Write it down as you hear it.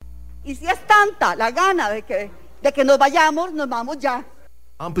Y si es tanta la gana de que nos vayamos, nos vamos ya.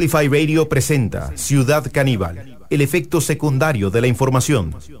 Amplify Radio presenta Ciudad Canibal, el efecto secundario de la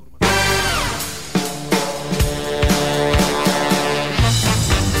información.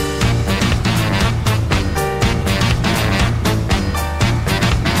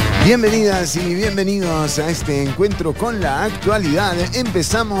 Bienvenidas y bienvenidos a este encuentro con la actualidad.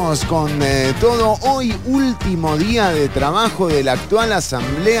 Empezamos con todo. Hoy, último día de trabajo de la actual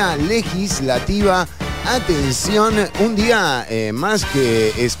Asamblea Legislativa. Atención, un día más que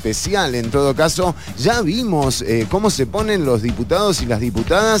especial en todo caso. Ya vimos cómo se ponen los diputados y las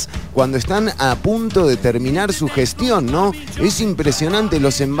diputadas cuando están a punto de terminar su gestión, ¿no? Es impresionante,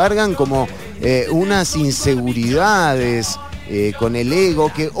 los embargan como unas inseguridades, con el ego,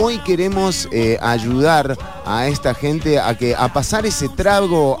 que hoy queremos ayudar a esta gente a pasar ese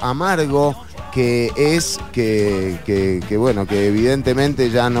trago amargo que es que bueno, que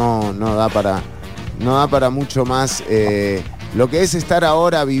evidentemente ya no da para mucho más, lo que es estar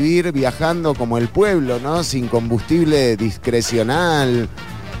ahora, vivir viajando como el pueblo, ¿no? Sin combustible discrecional,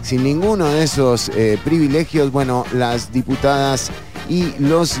 sin ninguno de esos privilegios. Bueno, las diputadas y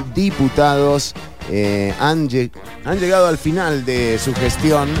los diputados han llegado al final de su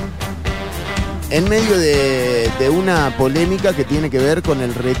gestión en medio de una polémica que tiene que ver con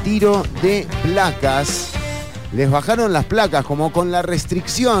el retiro de placas. Les bajaron las placas como con la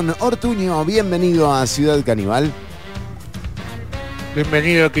restricción. Ortuño, bienvenido a Ciudad Canibal.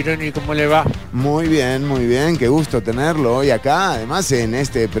 Bienvenido, Quironi, ¿cómo le va? Muy bien, qué gusto tenerlo hoy acá, además en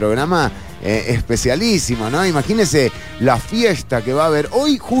este programa especialísimo, ¿no? Imagínese la fiesta que va a haber.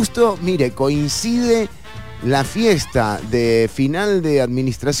 Hoy justo, mire, coincide la fiesta de final de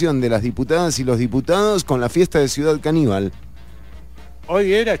administración de las diputadas y los diputados con la fiesta de Ciudad Canibal.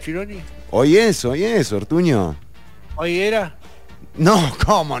 ¿Hoy era, Chironi? Hoy es, Ortuño. ¿Hoy era? No,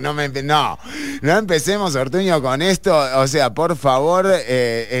 ¿cómo? No empecemos, Ortuño, con esto. O sea, por favor,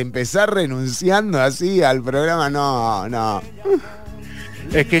 empezar renunciando así al programa, no.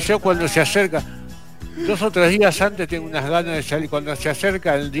 Es que yo cuando se acerca, 2 o 3 días antes tengo unas ganas de salir. Cuando se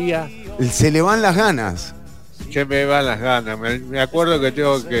acerca el día, se le van las ganas. Se me van las ganas. Me acuerdo que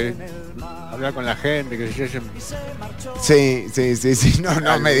tengo que hablar con la gente, que Sí,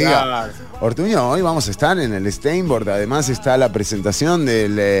 no me diga. Ortuño, hoy vamos a estar en el Steinboard. Además está la presentación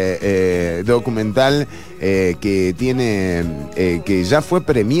del documental que tiene, que ya fue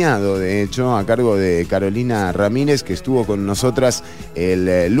premiado, de hecho, a cargo de Carolina Ramírez, que estuvo con nosotras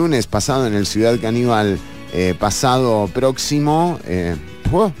el lunes pasado en el Ciudad Canibal pasado próximo.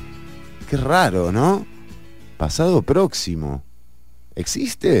 Qué raro, ¿no? Pasado próximo.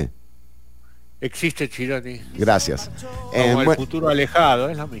 ¿Existe? Existe, Chironi. Gracias. Como el futuro alejado,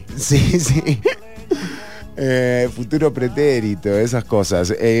 es lo mismo. Sí. Futuro pretérito, esas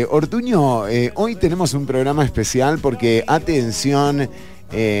cosas. Ortuño, hoy tenemos un programa especial porque, atención,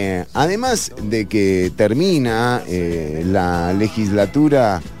 además de que termina la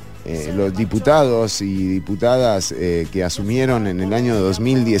legislatura, los diputados y diputadas que asumieron en el año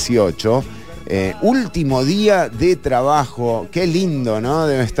 2018, último día de trabajo. Qué lindo, ¿no?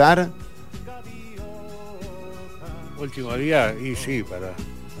 Debe estar. Último día, y sí, para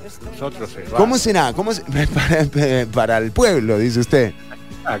nosotros es. ¿Cómo será? Para el pueblo, dice usted.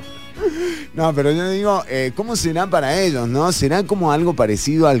 Exacto. No, pero yo digo, ¿cómo será para ellos, no? ¿Será como algo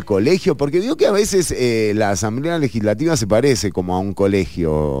parecido al colegio? Porque digo que a veces la Asamblea Legislativa se parece como a un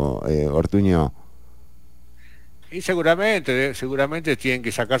colegio, Ortuño. Y seguramente tienen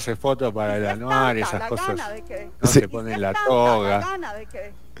que sacarse fotos para el anual, esas cosas. Se ponen la toga.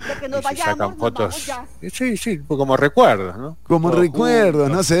 Y se sacan fotos. Sí, como recuerdos, ¿no? Como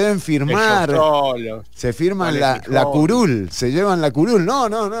recuerdos, ¿no? Se deben firmar. Se firman la curul. Se llevan la curul.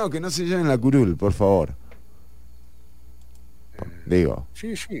 No, que no se lleven la curul, por favor. Digo.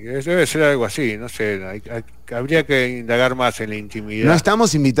 Sí, debe ser algo así, no sé, habría que indagar más en la intimidad. No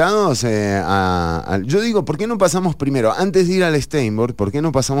estamos invitados yo digo, ¿por qué no pasamos primero, antes de ir al Steinboard, por qué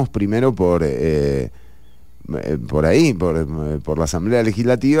no pasamos primero por ahí, por la Asamblea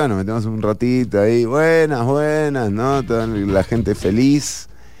Legislativa? Nos metemos un ratito ahí, buenas, ¿no? Toda la gente feliz.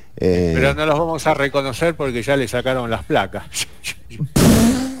 Pero no los vamos a reconocer porque ya le sacaron las placas.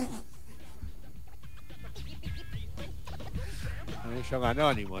 Son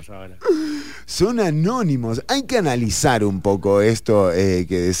anónimos ahora. Son anónimos. Hay que analizar un poco esto que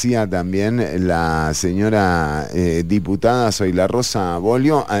decía también la señora diputada Zoila Rosa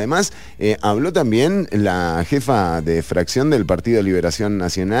Bolio. Además, habló también la jefa de fracción del Partido de Liberación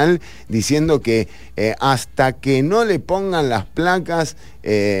Nacional diciendo que hasta que no le pongan las placas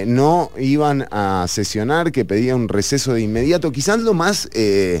no iban a sesionar, que pedía un receso de inmediato. Quizás lo más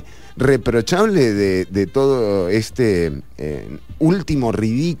reprochable de todo este último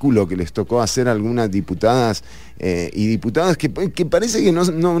ridículo que les tocó hacer a algunas diputadas y diputados que parece que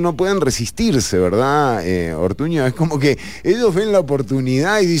no pueden resistirse, ¿verdad, Ortuño? Es como que ellos ven la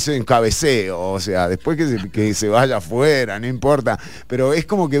oportunidad y dicen cabeceo, o sea, después que se vaya afuera, no importa, pero es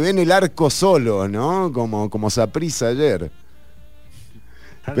como que ven el arco solo, ¿no? Como Saprissa ayer.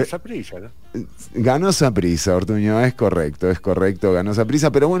 Ganó Saprissa, ¿no? Ganó Saprissa, Ortuño, es correcto, ganó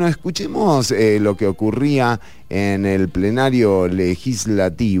Saprissa, pero bueno, escuchemos lo que ocurría en el plenario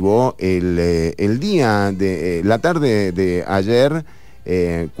legislativo el día de la tarde de ayer,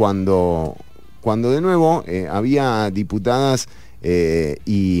 cuando de nuevo había diputadas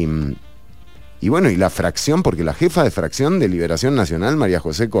y bueno, y la fracción, porque la jefa de fracción de Liberación Nacional, María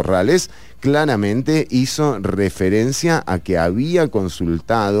José Corrales, claramente hizo referencia a que había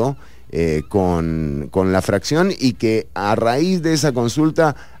consultado con la fracción y que a raíz de esa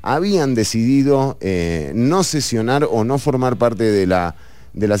consulta habían decidido no sesionar o no formar parte de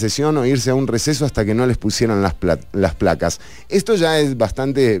la sesión o irse a un receso hasta que no les pusieran las placas. Esto ya es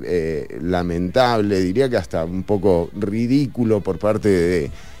bastante lamentable, diría que hasta un poco ridículo por parte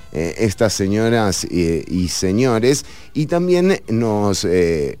de estas señoras y señores, y también nos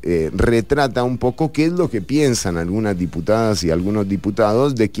retrata un poco qué es lo que piensan algunas diputadas y algunos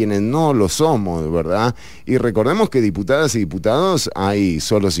diputados de quienes no lo somos, ¿verdad? Y recordemos que diputadas y diputados hay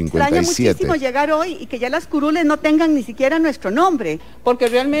solo 57. Extraña muchísimo llegar hoy y que ya las curules no tengan ni siquiera nuestro nombre. Porque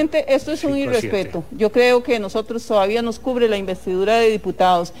realmente esto es un irrespeto. Yo creo que nosotros todavía nos cubre la investidura de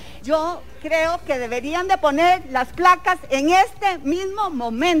diputados. Yo creo que deberían de poner las placas en este mismo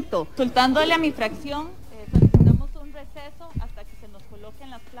momento. Consultándole a mi fracción, solicitamos un receso hasta que se nos coloquen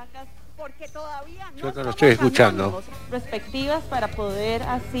las placas, porque todavía yo no lo estoy escuchando. Respectivas para poder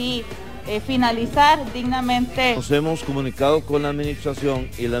así finalizar dignamente. Nos hemos comunicado con la administración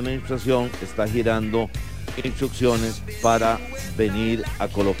y la administración está girando instrucciones para venir a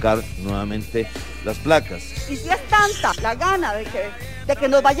colocar nuevamente las placas. Y si es tanta la gana de que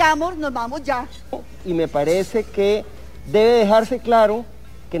nos vayamos, nos vamos ya. Y me parece que debe dejarse claro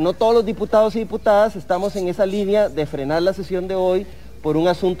que no todos los diputados y diputadas estamos en esa línea de frenar la sesión de hoy por un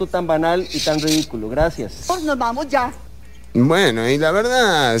asunto tan banal y tan ridículo. Gracias. Nos vamos ya. Bueno, y la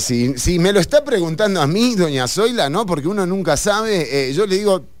verdad, si me lo está preguntando a mí, doña Zoila, ¿no? Porque uno nunca sabe, yo le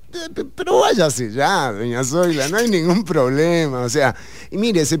digo, pero váyase ya, doña Zoila, no hay ningún problema. O sea, y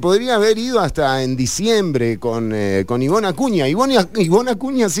mire, se podría haber ido hasta en diciembre con Ivonne Acuña. Ivonne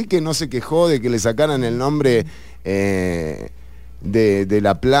Acuña sí que no se quejó de que le sacaran el nombre de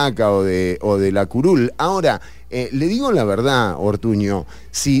la placa o de la curul. Ahora, le digo la verdad, Ortuño,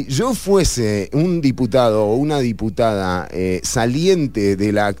 si yo fuese un diputado o una diputada saliente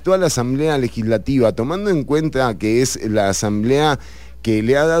de la actual Asamblea Legislativa, tomando en cuenta que es la Asamblea que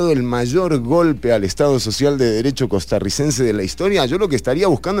le ha dado el mayor golpe al Estado Social de Derecho costarricense de la historia, yo lo que estaría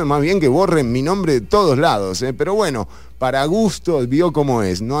buscando es más bien que borren mi nombre de todos lados, pero bueno, para gustos, vio cómo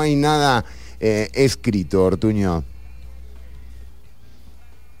es, no hay nada escrito, Ortuño.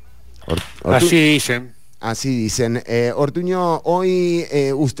 Así dicen. Así dicen. Ortuño, hoy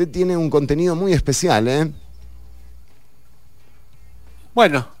usted tiene un contenido muy especial, ¿eh?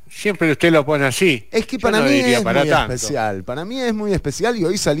 Bueno, siempre usted lo pone así. Es que para mí es muy especial. Para mí es muy especial y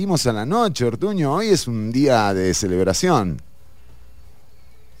hoy salimos a la noche, Ortuño. Hoy es un día de celebración.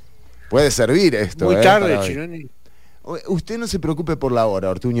 Puede servir esto. Muy tarde, Chironi. Usted no se preocupe por la hora,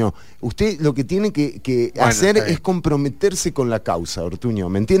 Ortuño. Usted lo que tiene que hacer es comprometerse con la causa, Ortuño.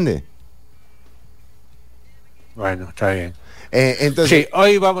 ¿Me entiende? Bueno, está bien. Entonces, sí,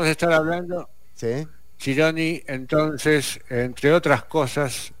 hoy vamos a estar hablando, ¿sí? Chironi, entonces, entre otras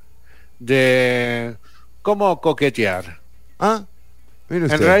cosas, de cómo coquetear. Ah, mire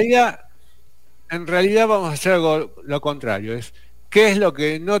usted. En realidad vamos a hacer algo lo contrario, es qué es lo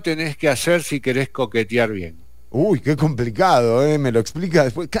que no tenés que hacer si querés coquetear bien. Uy, qué complicado, ¿eh? Me lo explica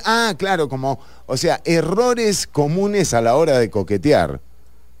después. Ah, claro, o sea, errores comunes a la hora de coquetear.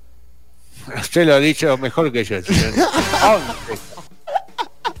 Usted lo ha dicho mejor que yo, Chironi. 11.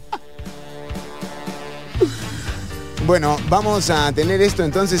 Bueno, vamos a tener esto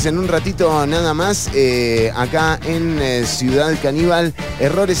entonces en un ratito nada más, acá en Ciudad Canibal,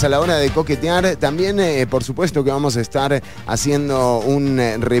 errores a la hora de coquetear. También, por supuesto que vamos a estar haciendo un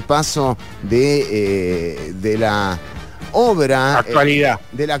repaso de la obra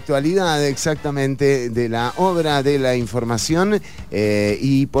de la actualidad, exactamente, de la obra de la información,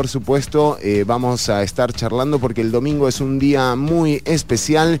 y por supuesto vamos a estar charlando porque el domingo es un día muy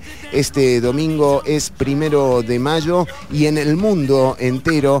especial. Este domingo es 1 de mayo y en el mundo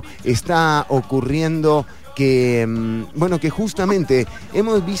entero está ocurriendo que, que justamente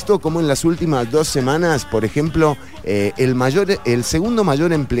hemos visto como en las últimas 2 semanas, por ejemplo, el segundo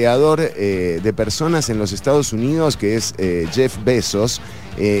mayor empleador de personas en los Estados Unidos, que es Jeff Bezos,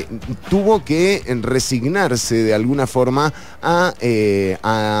 tuvo que resignarse de alguna forma a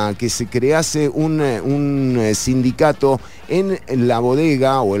que se crease un sindicato en la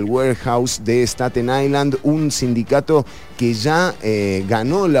bodega o el warehouse de Staten Island, un sindicato que ya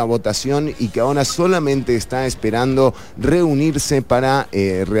ganó la votación y que ahora solamente está esperando reunirse para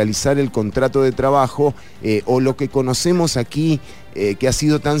realizar el contrato de trabajo, o lo que conocemos aquí, que ha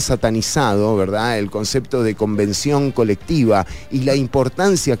sido tan satanizado, ¿verdad? El concepto de convención colectiva y la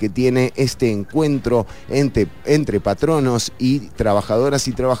importancia que tiene este encuentro entre patronos y trabajadoras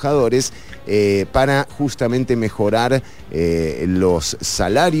y trabajadores para justamente mejorar los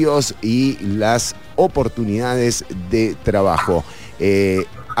salarios y las oportunidades de trabajo.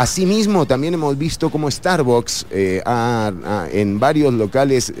 Asimismo, también hemos visto cómo Starbucks en varios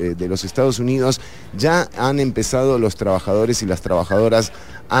locales de los Estados Unidos ya han empezado los trabajadores y las trabajadoras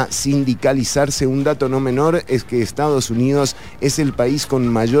a sindicalizarse. Un dato no menor es que Estados Unidos es el país con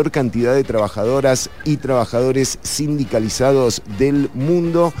mayor cantidad de trabajadoras y trabajadores sindicalizados del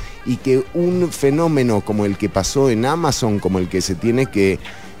mundo, y que un fenómeno como el que pasó en Amazon, como el que se tiene que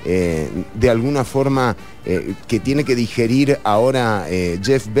de alguna forma que tiene que digerir ahora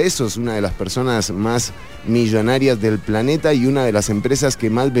Jeff Bezos, una de las personas más millonarias del planeta y una de las empresas que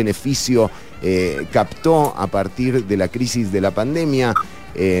más beneficio captó a partir de la crisis de la pandemia.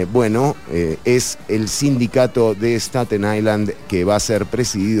 Es el sindicato de Staten Island, que va a ser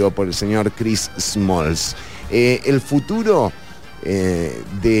presidido por el señor Chris Smalls. El futuro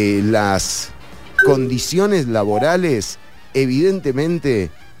de las condiciones laborales, evidentemente,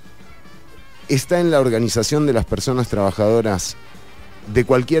 está en la organización de las personas trabajadoras de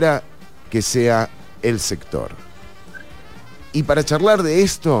cualquiera que sea el sector. Y para charlar de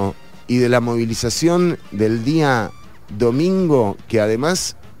esto y de la movilización del día domingo, que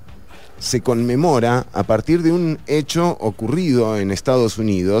además se conmemora a partir de un hecho ocurrido en Estados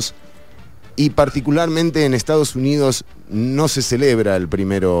Unidos, y particularmente en Estados Unidos no se celebra el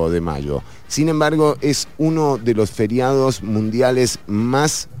 1 de mayo. Sin embargo, es uno de los feriados mundiales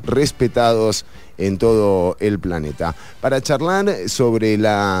más respetados en todo el planeta. Para charlar sobre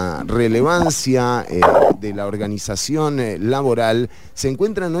la relevancia de la organización laboral, se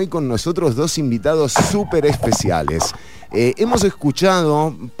encuentran hoy con nosotros 2 invitados súper especiales. Hemos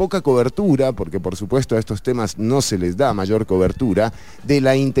escuchado poca cobertura, porque por supuesto a estos temas no se les da mayor cobertura, de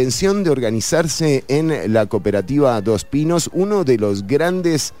la intención de organizarse en la cooperativa Dos Pinos, uno de los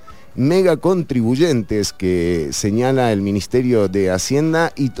grandes mega contribuyentes que señala el Ministerio de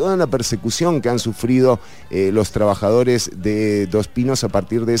Hacienda, y toda la persecución que han sufrido los trabajadores de Dos Pinos a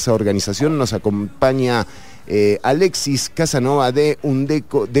partir de esa organización. Nos acompaña Alexis Casanova de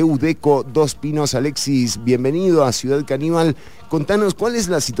Udeco Dos Pinos. Alexis, bienvenido a Ciudad Canibal. Contanos, ¿cuál es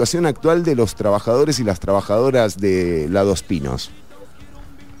la situación actual de los trabajadores y las trabajadoras de la Dos Pinos?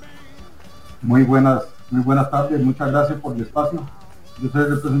 Muy buenas tardes, muchas gracias por el espacio. Yo soy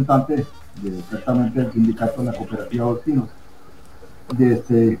el representante exactamente del sindicato de la cooperativa Dos Pinos.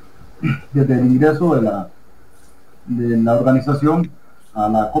 Desde el ingreso de la organización a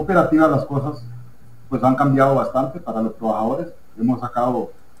la cooperativa, las cosas pues han cambiado bastante para los trabajadores. Hemos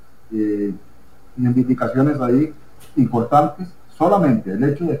sacado reivindicaciones ahí importantes. Solamente el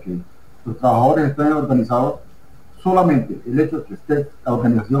hecho de que los trabajadores estén organizados, solamente el hecho de que esté la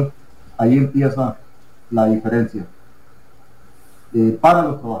organización, ahí empieza la diferencia. Para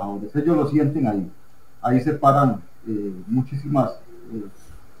los trabajadores, ellos lo sienten ahí se paran muchísimas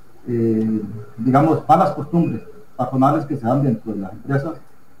digamos malas costumbres patronales que se dan dentro de las empresas,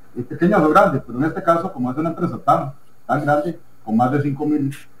 pequeñas o grandes, pero en este caso, como es una empresa tan grande, con más de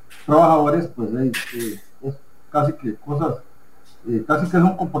 5,000 trabajadores, pues es casi que cosas, casi que es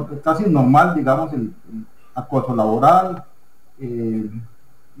un comportamiento casi normal, digamos, el acoso laboral,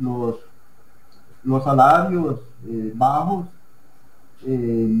 los salarios bajos,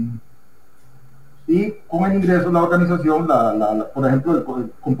 y con el ingreso de la organización, por ejemplo,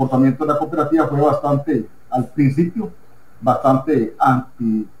 el comportamiento de la cooperativa fue bastante, al principio, bastante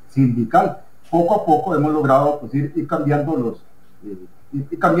antisindical. Poco a poco hemos logrado pues, ir cambiando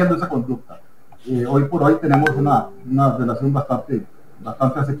cambiando esa conducta. Hoy por hoy tenemos una relación bastante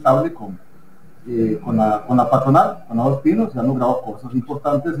aceptable con con la patronal, con la Dos Pinos, se han logrado cosas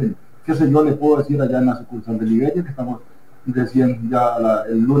importantes. Qué sé yo, le puedo decir allá en la sucursal de Liberia, que estamos recién,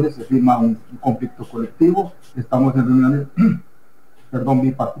 el lunes se firma un conflicto colectivo, estamos en reuniones,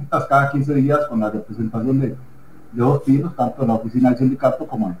 bipartitas cada 15 días con la representación de Dos Pinos, tanto en la oficina del sindicato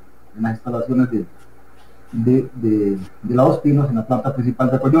como en las instalaciones de la Dos Pinos en la planta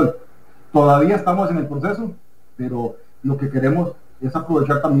principal de Coyol. Todavía estamos en el proceso, pero lo que queremos es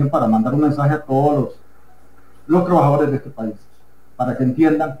aprovechar también para mandar un mensaje a todos los trabajadores de este país, para que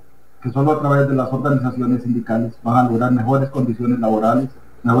entiendan que solo a través de las organizaciones sindicales van a lograr mejores condiciones laborales,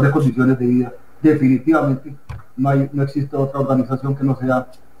 mejores condiciones de vida. Definitivamente no existe otra organización que no sea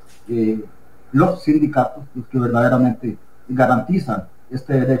los sindicatos los que verdaderamente garantizan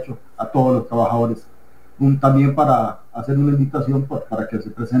este derecho a todos los trabajadores. También para hacer una invitación para que se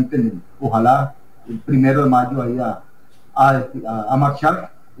presenten, ojalá el 1 de mayo ahí a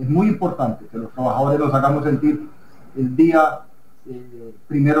marchar. Es muy importante que los trabajadores nos hagamos sentir el día 1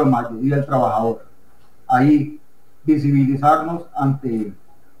 de mayo, Día del Trabajador. Ahí visibilizarnos ante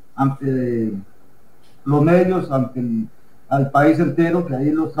los medios, al país entero, que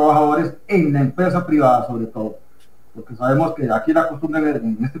ahí los trabajadores en la empresa privada sobre todo. Porque sabemos que aquí la costumbre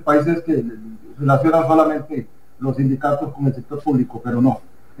en este país es que relacionan solamente los sindicatos con el sector público, pero no.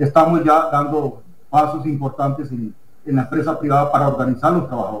 Estamos ya dando pasos importantes en la empresa privada para organizar los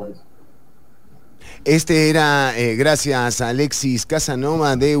trabajadores. Este era, gracias a Alexis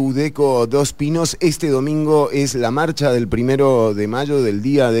Casanova de Udeco Dos Pinos. Este domingo es la marcha del 1 de mayo, del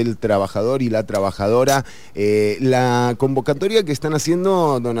Día del Trabajador y la Trabajadora. La convocatoria que están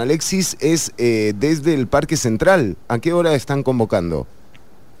haciendo, don Alexis, es desde el Parque Central. ¿A qué hora están convocando?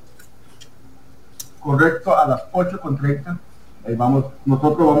 Correcto, a las 8:30.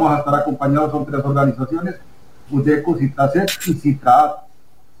 Nosotros vamos a estar acompañados, son 3 organizaciones, Udeco, Citracep y Citraat.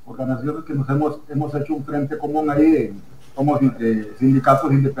 Organizaciones que nos hemos hecho un frente común ahí, somos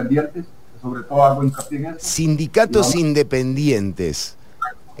sindicatos independientes, sobre todo hago hincapié en eso. Sindicatos independientes.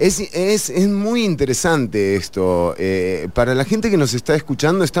 Es muy interesante esto. Para la gente que nos está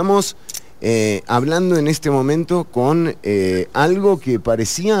escuchando, estamos hablando en este momento con algo que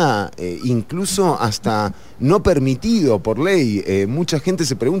parecía incluso hasta no permitido por ley. Mucha gente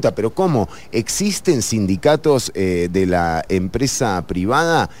se pregunta, ¿pero cómo? ¿Existen sindicatos de la empresa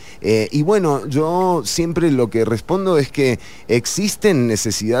privada? Y bueno, yo siempre lo que respondo es que existen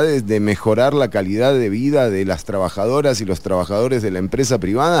necesidades de mejorar la calidad de vida de las trabajadoras y los trabajadores de la empresa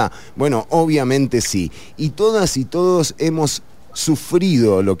privada. Bueno, obviamente sí. Y todas y todos hemos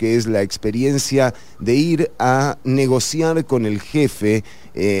sufrido lo que es la experiencia de ir a negociar con el jefe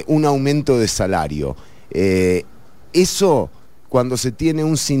un aumento de salario. Eso, cuando se tiene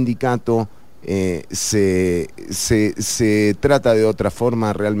un sindicato, se trata de otra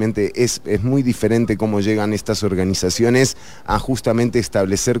forma. Realmente es muy diferente cómo llegan estas organizaciones a justamente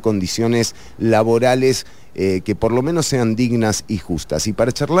establecer condiciones laborales que por lo menos sean dignas y justas. Y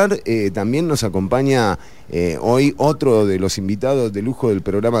para charlar también nos acompaña hoy otro de los invitados de lujo del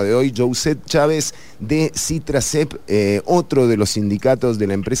programa de hoy, Jouset Chávez de Citracep, otro de los sindicatos de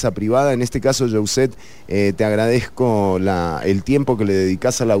la empresa privada. En este caso, Jouset, te agradezco el tiempo que le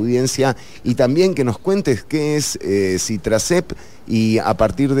dedicas a la audiencia y también que nos cuentes qué es Citracep y a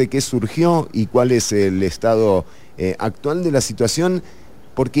partir de qué surgió y cuál es el estado actual de la situación.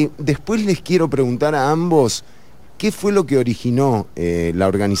 Porque después les quiero preguntar a ambos qué fue lo que originó la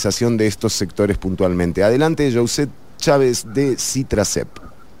organización de estos sectores puntualmente. Adelante, Jouset Chávez de Citracep.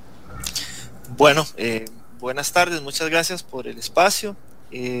 Bueno, buenas tardes, muchas gracias por el espacio.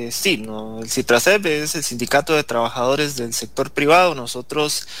 El Citracep es el sindicato de trabajadores del sector privado.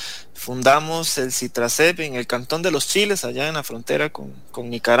 Nosotros fundamos el Citracep en el Cantón de los Chiles, allá en la frontera con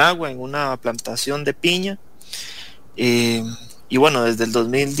Nicaragua, en una plantación de piña. Y bueno, desde el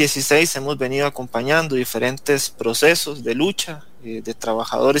 2016 hemos venido acompañando diferentes procesos de lucha de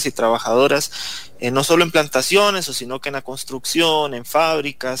trabajadores y trabajadoras, no solo en plantaciones, sino que en la construcción, en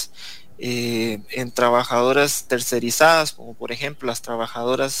fábricas, en trabajadoras tercerizadas, como por ejemplo las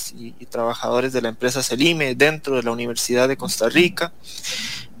trabajadoras y trabajadores de la empresa Selime dentro de la Universidad de Costa Rica,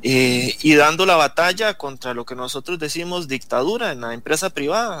 y dando la batalla contra lo que nosotros decimos dictadura en la empresa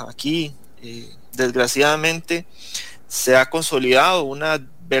privada. Aquí, desgraciadamente, se ha consolidado una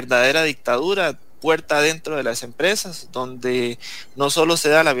verdadera dictadura puerta adentro de las empresas, donde no solo se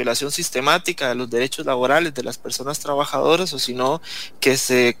da la violación sistemática de los derechos laborales de las personas trabajadoras, sino que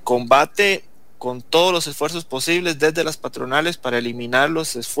se combate con todos los esfuerzos posibles desde las patronales para eliminar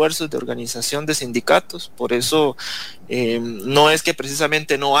los esfuerzos de organización de sindicatos. Por eso no es que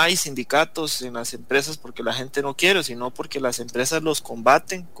precisamente no hay sindicatos en las empresas porque la gente no quiere, sino porque las empresas los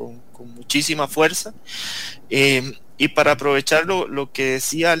combaten con muchísima fuerza. Y para aprovechar lo que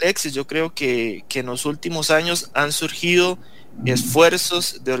decía Alexis, yo creo que en los últimos años han surgido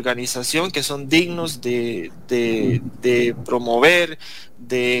esfuerzos de organización que son dignos de promover,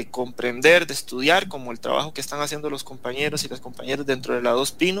 de comprender, de estudiar, como el trabajo que están haciendo los compañeros y las compañeras dentro de la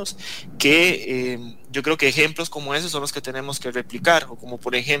Dos Pinos, que yo creo que ejemplos como esos son los que tenemos que replicar, o como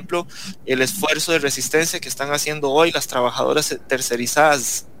por ejemplo el esfuerzo de resistencia que están haciendo hoy las trabajadoras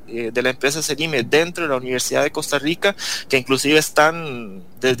tercerizadas de la empresa Cerime dentro de la Universidad de Costa Rica, que inclusive están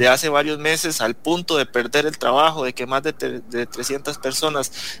desde hace varios meses al punto de perder el trabajo, de que más de 300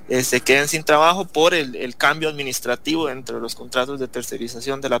 personas se queden sin trabajo por el cambio administrativo entre los contratos de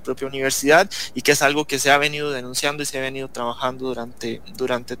tercerización de la propia universidad, y que es algo que se ha venido denunciando y se ha venido trabajando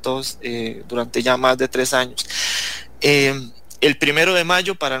durante ya más de 3 años. El 1 de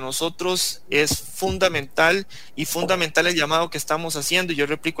mayo para nosotros es fundamental, y fundamental el llamado que estamos haciendo, y yo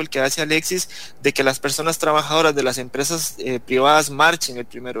replico el que hace Alexis, de que las personas trabajadoras de las empresas privadas marchen el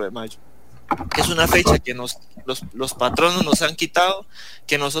 1 de mayo. Es una fecha que los patronos nos han quitado,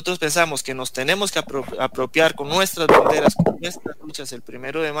 que nosotros pensamos que nos tenemos que apropiar con nuestras banderas, con nuestras luchas el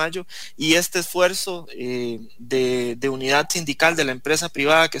 1 de mayo, y este esfuerzo de unidad sindical de la empresa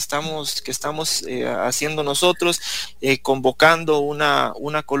privada que estamos haciendo nosotros, convocando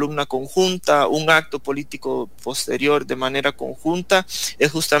una columna conjunta, un acto político posterior de manera conjunta, es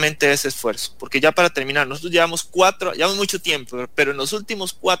justamente ese esfuerzo. Porque ya para terminar, nosotros llevamos mucho tiempo, pero en los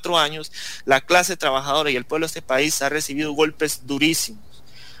últimos 4 años la clase trabajadora y el pueblo de este país ha recibido golpes durísimos,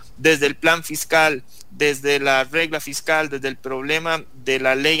 desde el plan fiscal, desde la regla fiscal, desde el problema de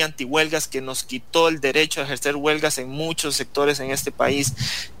la ley antihuelgas que nos quitó el derecho a ejercer huelgas en muchos sectores en este país,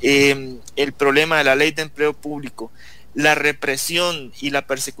 el problema de la ley de empleo público, la represión y la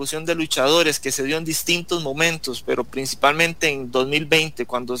persecución de luchadores que se dio en distintos momentos, pero principalmente en 2020,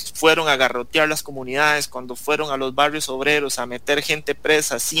 cuando fueron a garrotear las comunidades, cuando fueron a los barrios obreros a meter gente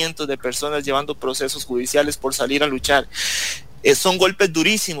presa, cientos de personas llevando procesos judiciales por salir a luchar. Son golpes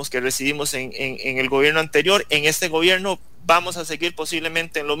durísimos que recibimos en el gobierno anterior. En este gobierno vamos a seguir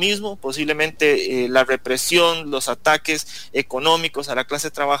posiblemente en lo mismo, posiblemente la represión, los ataques económicos a la clase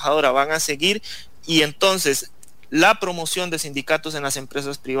trabajadora van a seguir, y entonces la promoción de sindicatos en las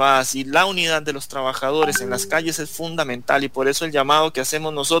empresas privadas y la unidad de los trabajadores en las calles es fundamental, y por eso el llamado que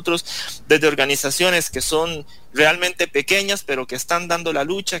hacemos nosotros desde organizaciones que son realmente pequeñas, pero que están dando la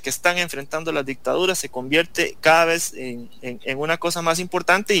lucha, que están enfrentando las dictaduras, se convierte cada vez en una cosa más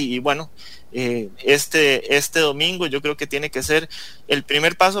importante. Y bueno, este domingo yo creo que tiene que ser el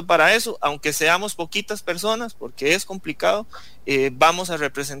primer paso para eso, aunque seamos poquitas personas, porque es complicado. Vamos a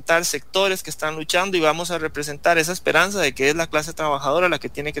representar sectores que están luchando, y vamos a representar esa esperanza de que es la clase trabajadora la que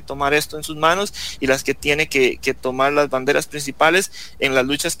tiene que tomar esto en sus manos, y las que tiene que tomar las banderas principales en las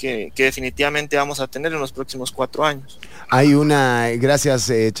luchas que definitivamente vamos a tener en los próximos 4 años. Hay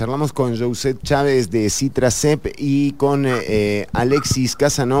gracias, charlamos con Joset Chávez de Citracep y con Alexis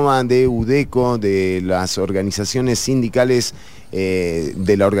Casanova de UDECO, de las organizaciones sindicales,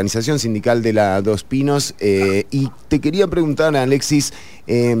 de la organización sindical de la Dos Pinos, y te quería preguntar, Alexis,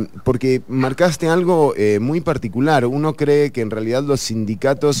 porque marcaste algo muy particular. Uno cree que en realidad los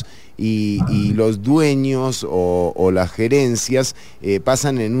sindicatos y los dueños o las gerencias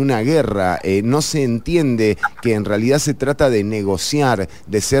pasan en una guerra. No se entiende que en realidad se trata de negociar,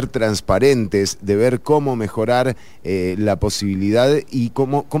 de ser transparentes, de ver cómo mejorar la posibilidad y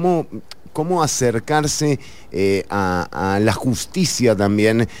cómo acercarse a la justicia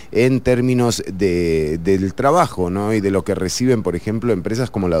también en términos del trabajo, ¿no? Y de lo que reciben, por ejemplo, empresas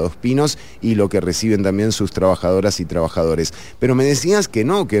como la Dos Pinos, y lo que reciben también sus trabajadoras y trabajadores. Pero me decías que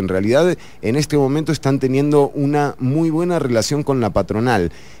no, que en realidad en este momento están teniendo una muy buena relación con la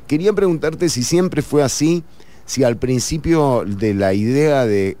patronal. Quería preguntarte si siempre fue así, si al principio de la idea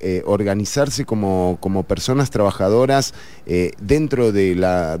de organizarse como personas trabajadoras dentro de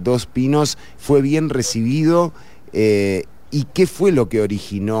la Dos Pinos fue bien recibido, y qué fue lo que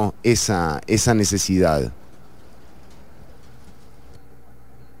originó esa necesidad.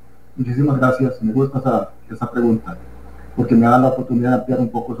 Muchísimas gracias, me gusta esa pregunta, porque me da la oportunidad de ampliar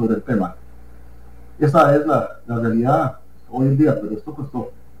un poco sobre el tema. Esa es la realidad hoy en día, pero esto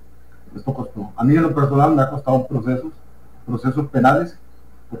costó. A mí en lo personal me ha costado procesos penales,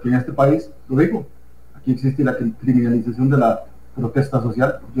 porque en este país, lo digo, aquí existe la criminalización de la protesta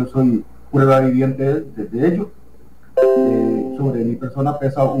social. Yo soy prueba viviente de ello. Sobre mi persona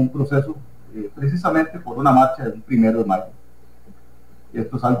pesa un proceso precisamente por una marcha del 1 de mayo.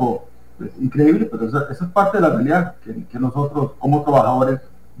 Esto es algo pues, increíble, pero esa es parte de la realidad que nosotros como trabajadores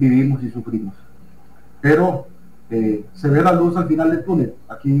vivimos y sufrimos. Pero se ve la luz al final del túnel.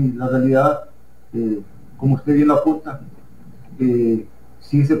 Aquí la realidad, como usted bien lo apunta,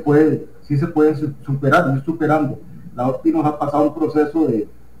 sí se puede superar, ir superando. La OPI nos ha pasado un proceso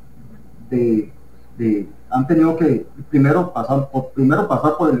han tenido que primero pasar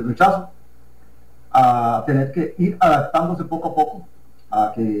por el rechazo, a tener que ir adaptándose poco a poco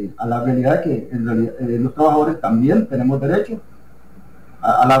a la realidad de que en realidad, los trabajadores también tenemos derecho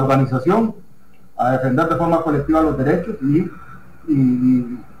a la organización, a defender de forma colectiva los derechos y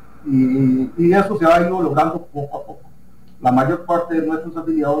eso se ha ido logrando poco a poco. La mayor parte de nuestros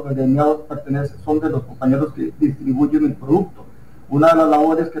afiliados, agremiados, son de los compañeros que distribuyen el producto. Una de las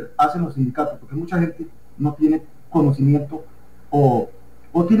labores que hacen los sindicatos, porque mucha gente no tiene conocimiento o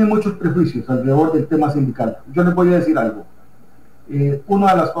tiene muchos prejuicios alrededor del tema sindical. Yo les voy a decir algo.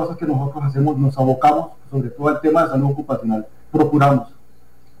 Una de las cosas que nosotros hacemos, nos abocamos sobre todo al tema de salud ocupacional. Procuramos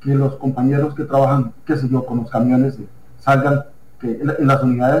que los compañeros que trabajan, qué sé yo, con los camiones salgan, que en las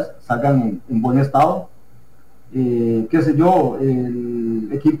unidades salgan en buen estado, qué sé yo, el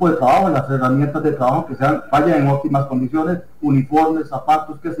equipo de trabajo, las herramientas de trabajo que vayan en óptimas condiciones, uniformes,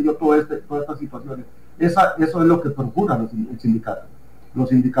 zapatos, qué sé yo, todas estas situaciones. Eso es lo que procura el sindicato. Los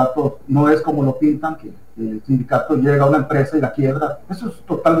sindicatos no es como lo pintan, que el sindicato llega a una empresa y la quiebra. Eso es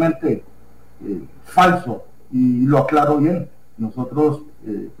totalmente falso y lo aclaro bien. Nosotros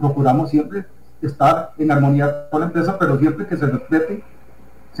procuramos siempre estar en armonía con la empresa, pero siempre que se respete,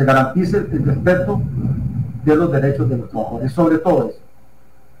 se garantice el respeto de los derechos de los trabajadores, sobre todo eso.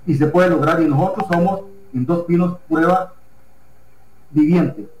 Y se puede lograr, y nosotros somos en Dos Pinos prueba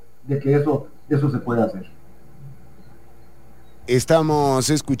viviente de que eso se puede hacer. Estamos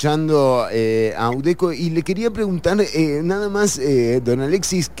escuchando a Audeco y le quería preguntar nada más, don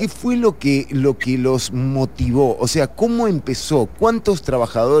Alexis, ¿qué fue lo que los motivó? O sea, ¿cómo empezó? ¿Cuántos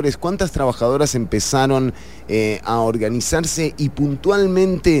trabajadores, cuántas trabajadoras empezaron a organizarse? Y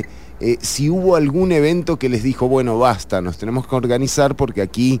puntualmente, si hubo algún evento que les dijo, bueno, basta, nos tenemos que organizar porque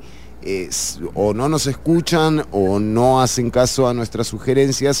aquí o no nos escuchan o no hacen caso a nuestras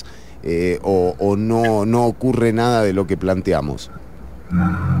sugerencias, o no ocurre nada de lo que planteamos.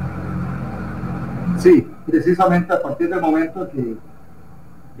 Sí, precisamente a partir del momento que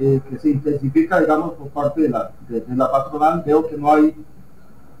se intensifica, digamos, por parte de la patronal, veo que no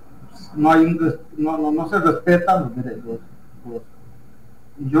se respetan los derechos.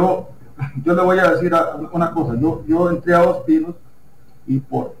 Yo le voy a decir una cosa, yo entré a Dos Pinos y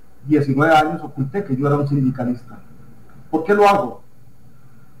por 19 años oculté que yo era un sindicalista. ¿Por qué lo hago?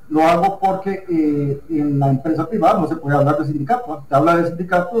 Lo hago porque en la empresa privada no se puede hablar de sindicatos. Se habla de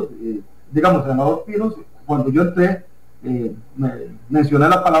sindicatos, digamos, en Dos Pinos, cuando yo entré, mencioné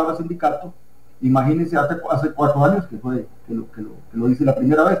la palabra sindicato. Imagínense, hace 4 años que lo hice la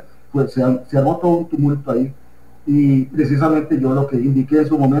primera vez, pues se armó todo un tumulto ahí. Y precisamente yo lo que indiqué en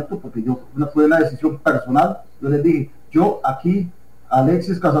su momento, porque fue una decisión personal, yo les dije, yo aquí,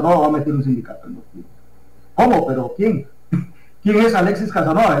 Alexis Casanova va a meter un sindicato en Dos Pinos. ¿Cómo? ¿Pero quién? ¿Quién es Alexis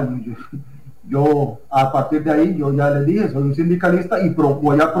Casanova? Yo, a partir de ahí, yo ya les dije, soy un sindicalista y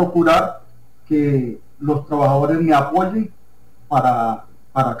voy a procurar que los trabajadores me apoyen para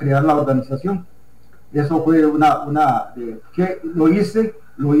crear la organización. Eso fue que lo hice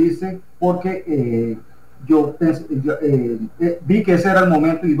porque vi que ese era el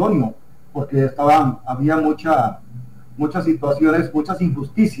momento idóneo, porque había muchas situaciones, muchas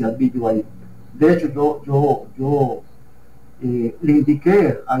injusticias vi yo ahí. De hecho, yo le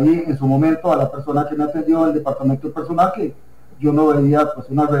indiqué ahí en su momento a la persona que me atendió el departamento de personal que yo no veía pues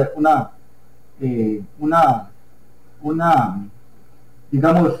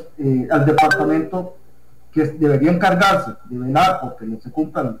digamos, al departamento que debería encargarse de velar porque se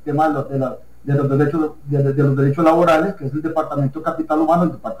cumplan el tema de los derechos laborales, que es el departamento de capital humano,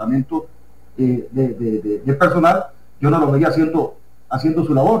 el departamento de personal. Yo no lo veía haciendo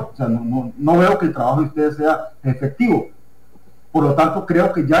su labor. O sea, no veo que el trabajo de ustedes sea efectivo. Por lo tanto,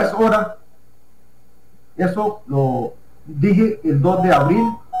 creo que ya es hora. Eso lo dije el 2 de abril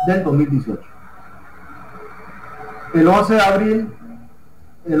del 2018. El 11 de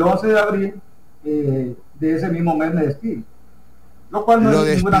abril de ese mismo mes me despiden. Lo cual no lo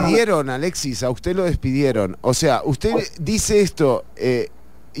despidieron, Alexis, a usted lo despidieron. O sea, usted dice esto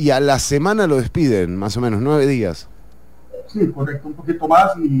y a la semana lo despiden, más o menos, 9 días. Sí, correcto, un poquito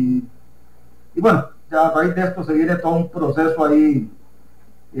más y bueno, ya a raíz de esto se viene todo un proceso ahí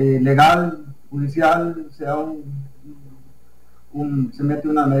legal, judicial, sea se mete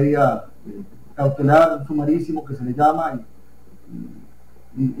una medida cautelar, sumarísimo que se le llama,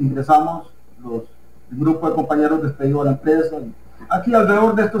 y ingresamos el grupo de compañeros despedido a la empresa. Aquí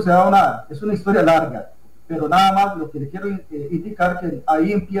alrededor de esto es una historia larga, pero nada más lo que le quiero indicar que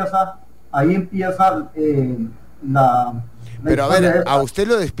ahí empieza la pero a ver, a usted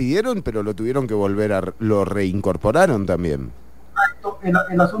lo despidieron, pero lo tuvieron que lo reincorporaron también.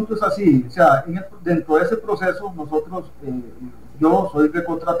 El asunto es así, o sea, dentro de ese proceso nosotros, yo soy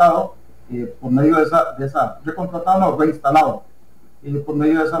recontratado por medio de esa recontratado, no, reinstalado, por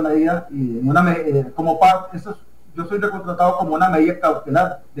medio de esa medida, y como parte, yo soy recontratado como una medida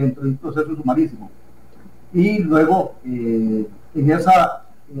cautelar dentro del proceso sumarísimo. Y luego,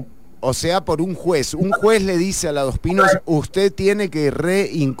 o sea, por un juez le dice a la Dos Pinos, usted tiene que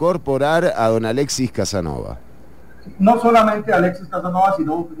reincorporar a don Alexis Casanova. No solamente Alexis Casanova,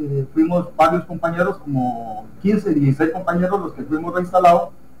 sino fuimos varios compañeros, como 15, 16 compañeros los que fuimos reinstalados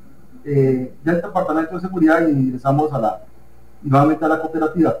del Departamento de Seguridad, y ingresamos nuevamente a la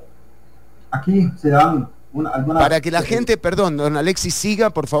cooperativa. Aquí se dan algunas... Para que la gente, perdón, don Alexis, siga,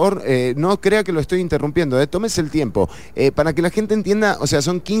 por favor, no crea que lo estoy interrumpiendo, tómese el tiempo. Para que la gente entienda, o sea,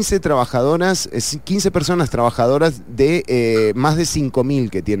 son 15 personas trabajadoras de más de 5.000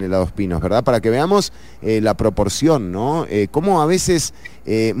 que tiene la Dos Pinos, ¿verdad? Para que veamos la proporción, ¿no? Cómo a veces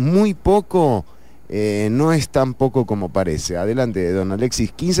muy poco no es tan poco como parece. Adelante, don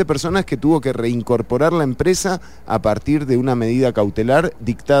Alexis. 15 personas que tuvo que reincorporar la empresa a partir de una medida cautelar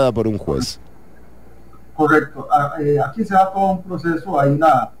dictada por un juez. Correcto. Aquí se da todo un proceso, hay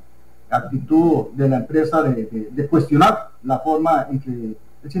una actitud de la empresa de cuestionar la forma en que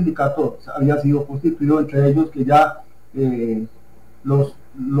el sindicato había sido constituido, entre ellos que ya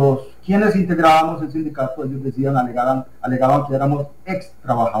quienes integrábamos el sindicato, ellos decían, alegaban que éramos ex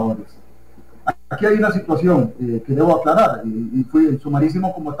trabajadores. Aquí hay una situación que debo aclarar, y fue el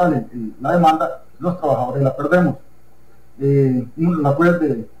sumarísimo como tal, la demanda, los trabajadores la perdemos. La juez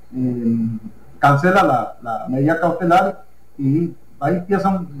cancela la medida cautelar, y ahí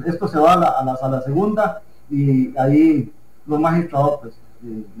empiezan, esto se va a la sala segunda, y ahí los magistrados pues,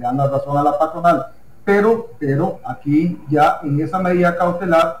 le dan la razón a la patronal, pero aquí ya en esa medida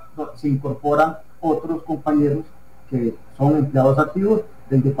cautelar se incorporan otros compañeros que son empleados activos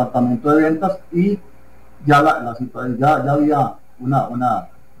del departamento de ventas, y ya la situación, ya había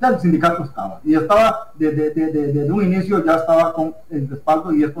ya el sindicato estaba desde un inicio, ya estaba con el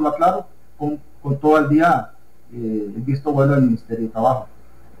respaldo, y esto lo aclaro, con todo el día el visto bueno del Ministerio de Trabajo.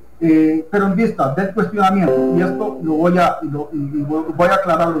 Pero en vista del cuestionamiento, y esto voy a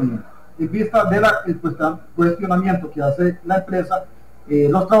aclararlo bien, en vista del cuestionamiento que hace la empresa,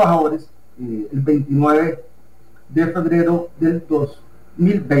 los trabajadores, el 29 de febrero del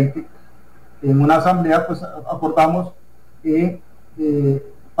 2020, en una asamblea, pues acordamos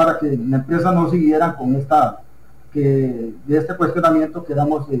para que la empresa no siguiera con de este cuestionamiento, que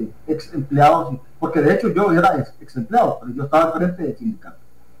éramos ex empleados, porque de hecho yo era ex empleado, pero yo estaba al frente del sindicato.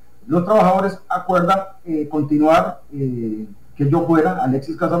 Los trabajadores acuerdan continuar, que yo fuera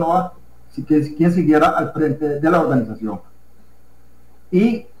Alexis Casanova, quien siguiera al frente de la organización.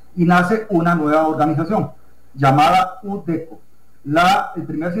 Y nace una nueva organización llamada UDECO. El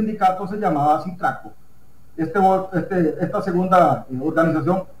primer sindicato se llamaba Citraco. Esta segunda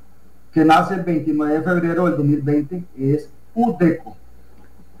organización, que nace el 29 de febrero del 2020, es UDECO.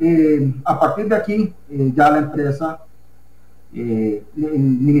 A partir de aquí, ya la empresa, el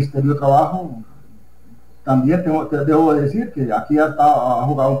Ministerio de Trabajo, también debo decir que aquí ha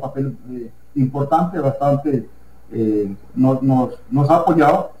jugado un papel importante, bastante, nos ha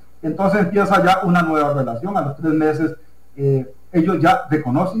apoyado. Entonces empieza ya una nueva relación. A los 3 meses, ellos ya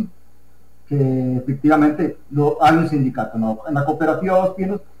reconocen que efectivamente hay un sindicato, ¿no?, en la cooperativa Dos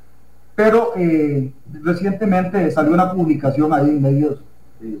Pinos. Pero recientemente salió una publicación ahí en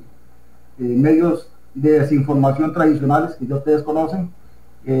medios de desinformación tradicionales que ya ustedes conocen,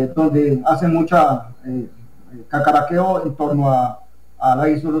 donde hacen mucha cacaraqueo en torno a la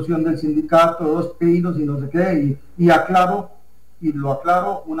disolución del sindicato, Dos Pinos y no sé qué, y lo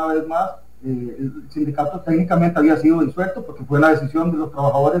aclaro una vez más, el sindicato técnicamente había sido disuelto porque fue la decisión de los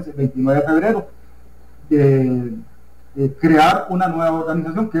trabajadores el 29 de febrero. Crear una nueva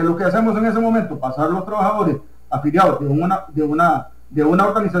organización, que es lo que hacemos en ese momento, pasar los trabajadores afiliados de una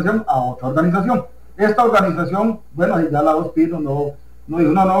organización a otra organización. Esta organización, bueno, ya la Dos Pinos no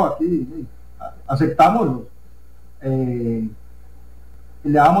dijo, no, aquí aceptamos, le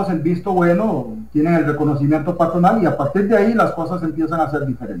damos el visto bueno, tienen el reconocimiento patronal, y a partir de ahí las cosas empiezan a ser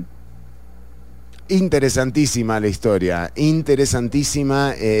diferentes. Interesantísima la historia,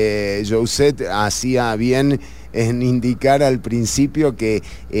 interesantísima. Joset hacía bien en indicar al principio que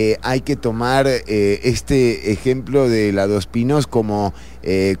hay que tomar este ejemplo de la Dos Pinos como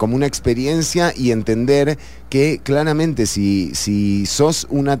una experiencia y entender que claramente si sos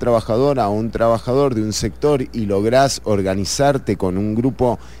una trabajadora o un trabajador de un sector y lográs organizarte con un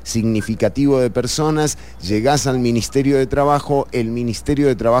grupo significativo de personas, llegás al Ministerio de Trabajo, el Ministerio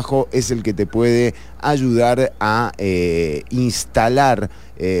de Trabajo es el que te puede ayudar a instalar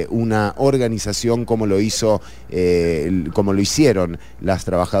una organización como lo hicieron las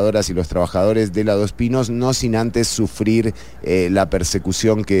trabajadoras y los trabajadores de la Dos Pinos, no sin antes sufrir la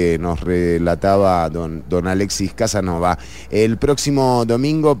persecución que nos relataba don Alexis Casanova. El próximo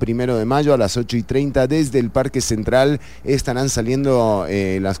domingo, 1 de mayo, a las 8:30, desde el Parque Central estarán saliendo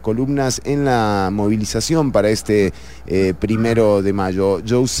las columnas en la movilización para este 1 de mayo.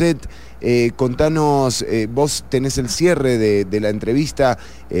 Josette, contanos, vos tenés el cierre de la entrevista,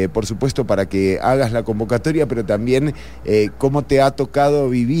 por supuesto, para que hagas la convocatoria, pero también cómo te ha tocado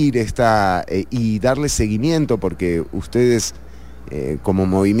vivir y darle seguimiento, porque ustedes como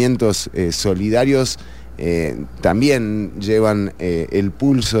movimientos solidarios también llevan el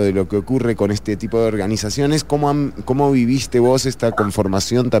pulso de lo que ocurre con este tipo de organizaciones. ¿Cómo viviste vos esta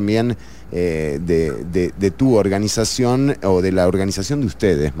conformación también de tu organización, o de la organización de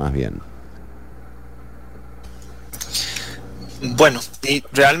ustedes más bien? Bueno,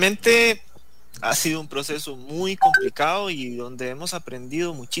 realmente ha sido un proceso muy complicado y donde hemos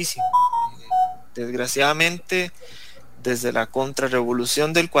aprendido muchísimo. Desgraciadamente, desde la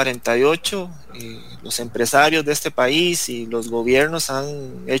contrarrevolución del 48, los empresarios de este país y los gobiernos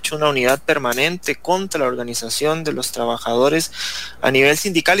han hecho una unidad permanente contra la organización de los trabajadores a nivel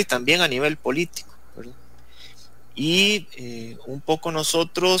sindical y también a nivel político, ¿verdad? Y un poco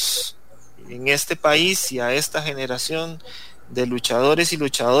nosotros en este país y a esta generación de luchadores y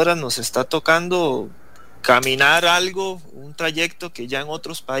luchadoras nos está tocando caminar un trayecto que ya en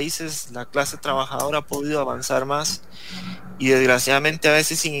otros países la clase trabajadora ha podido avanzar más, y desgraciadamente a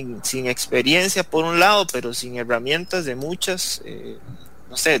veces sin experiencia por un lado, pero sin herramientas de muchas.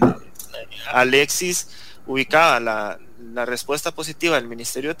 No sé, Alexis ubicaba la respuesta positiva del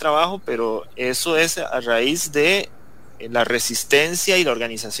Ministerio de Trabajo, pero eso es a raíz de la resistencia y la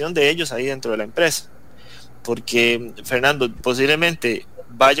organización de ellos ahí dentro de la empresa. Porque, Fernando, posiblemente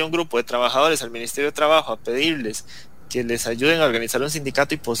vaya un grupo de trabajadores al Ministerio de Trabajo a pedirles que les ayuden a organizar un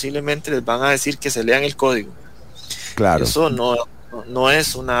sindicato y posiblemente les van a decir que se lean el código. Claro. Eso no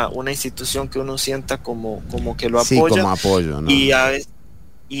es una institución que uno sienta como que lo apoya. Sí, como apoyo, ¿no?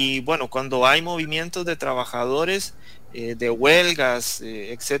 Y bueno, cuando hay movimientos de trabajadores, de huelgas,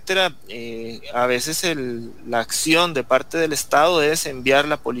 etcétera, a veces la acción de parte del Estado es enviar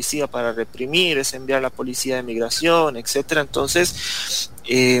la policía para reprimir, es enviar la policía de migración, etcétera. Entonces,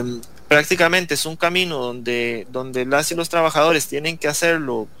 prácticamente es un camino donde las y los trabajadores tienen que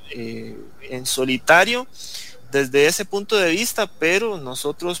hacerlo en solitario desde ese punto de vista, pero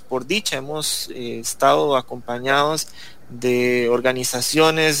nosotros, por dicha, hemos estado acompañados de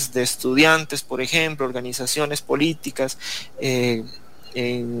organizaciones de estudiantes, por ejemplo, organizaciones políticas,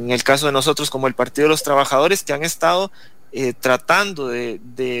 en el caso de nosotros como el Partido de los Trabajadores, que han estado tratando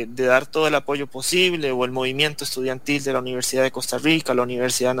de dar todo el apoyo posible, o el movimiento estudiantil de la Universidad de Costa Rica, la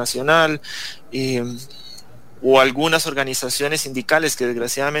Universidad Nacional, o algunas organizaciones sindicales que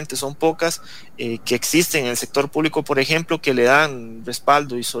desgraciadamente son pocas, que existen en el sector público, por ejemplo, que le dan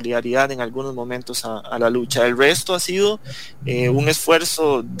respaldo y solidaridad en algunos momentos a la lucha. El resto ha sido un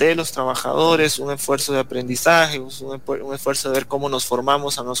esfuerzo de los trabajadores, un esfuerzo de aprendizaje, un esfuerzo de ver cómo nos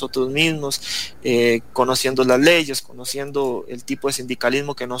formamos a nosotros mismos, conociendo las leyes, conociendo el tipo de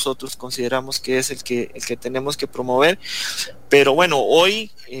sindicalismo que nosotros consideramos que es el que tenemos que promover. Pero bueno, hoy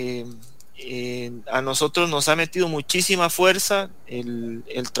a nosotros nos ha metido muchísima fuerza el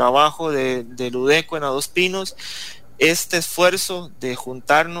trabajo del UDECO en A Dos Pinos. Este esfuerzo de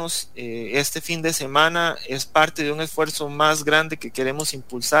juntarnos este fin de semana es parte de un esfuerzo más grande que queremos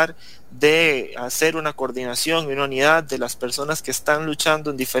impulsar, de hacer una coordinación y una unidad de las personas que están luchando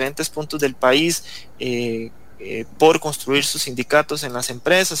en diferentes puntos del país por construir sus sindicatos en las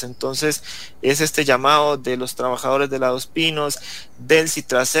empresas. Entonces es este llamado de los trabajadores de la Dos Pinos, del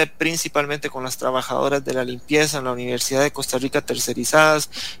Citracep, principalmente con las trabajadoras de la limpieza en la Universidad de Costa Rica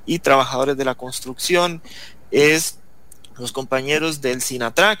tercerizadas y trabajadores de la construcción, es los compañeros del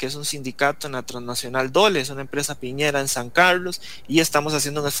Sinatra, que es un sindicato en la Transnacional Dole, es una empresa piñera en San Carlos, y estamos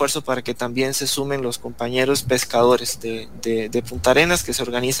haciendo un esfuerzo para que también se sumen los compañeros pescadores de Punta Arenas, que se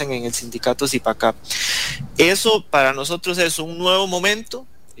organizan en el sindicato Zipacap. Eso para nosotros es un nuevo momento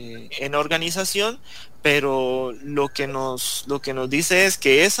en organización, pero lo que nos dice es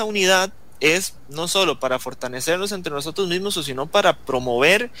que esa unidad es no solo para fortalecernos entre nosotros mismos, sino para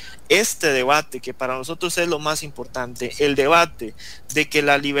promover este debate que para nosotros es lo más importante, el debate de que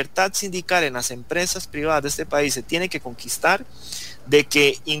la libertad sindical en las empresas privadas de este país se tiene que conquistar, de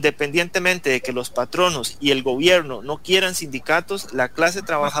que independientemente de que los patronos y el gobierno no quieran sindicatos, la clase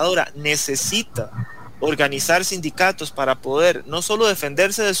trabajadora necesita organizar sindicatos para poder no solo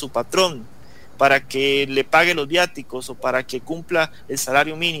defenderse de su patrón, para que le pague los viáticos o para que cumpla el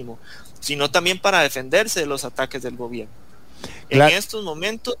salario mínimo, sino también para defenderse de los ataques del gobierno. Claro. En estos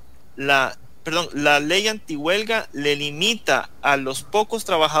momentos, la ley antihuelga le limita a los pocos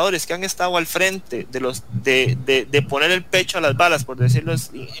trabajadores que han estado al frente de poner el pecho a las balas, por decirlo,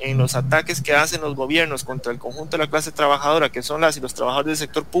 en los ataques que hacen los gobiernos contra el conjunto de la clase trabajadora, que son las y los trabajadores del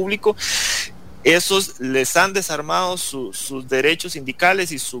sector público. Esos les han desarmado sus derechos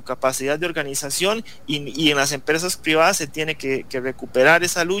sindicales y su capacidad de organización, y en las empresas privadas se tiene que recuperar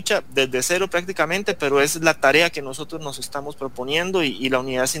esa lucha desde cero prácticamente, pero es la tarea que nosotros nos estamos proponiendo y la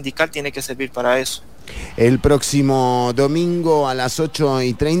unidad sindical tiene que servir para eso. El próximo domingo a las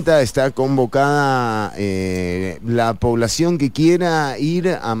 8:30 está convocada la población que quiera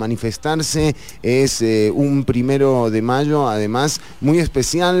ir a manifestarse. Es un 1 de mayo, además muy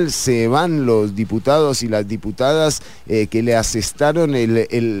especial. Se van los diputados y las diputadas que le asestaron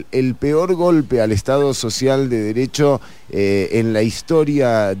el peor golpe al Estado Social de Derecho en la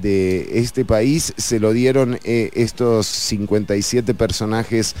historia de este país. Se lo dieron estos 57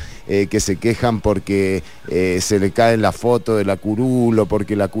 personajes que se quejan porque se le cae la foto de la curul o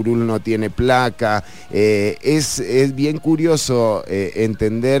porque la curul no tiene placa. Es bien curioso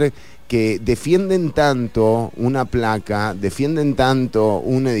entender que defienden tanto una placa, defienden tanto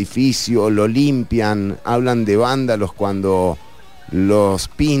un edificio, lo limpian, hablan de vándalos cuando los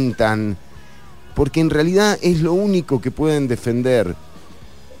pintan, porque en realidad es lo único que pueden defender,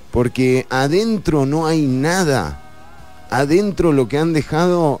 porque adentro no hay nada. Adentro lo que han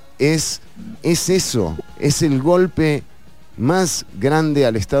dejado es eso, es el golpe más grande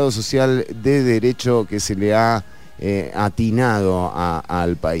al Estado Social de Derecho que se le ha atinado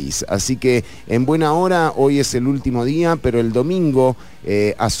al país. Así que en buena hora, hoy es el último día, pero el domingo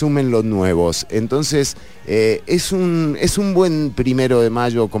asumen los nuevos. Entonces es un buen 1 de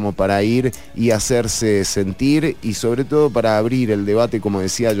mayo como para ir y hacerse sentir, y sobre todo para abrir el debate, como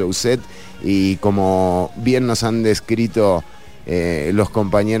decía Joset, y como bien nos han descrito los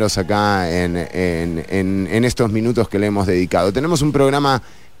compañeros acá en estos minutos que le hemos dedicado. Tenemos un programa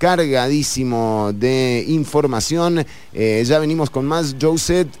cargadísimo de información. Ya venimos con más.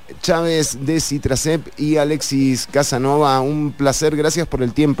 Joset Chávez de Citracep y Alexis Casanova, un placer. Gracias por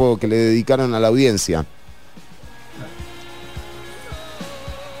el tiempo que le dedicaron a la audiencia.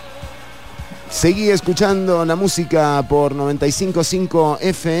 Seguí escuchando la música por 95.5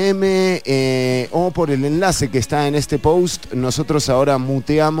 FM o por el enlace que está en este post. Nosotros ahora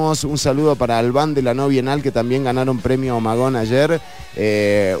muteamos. Un saludo para Albán de la No Bienal, que también ganaron premio Magón ayer.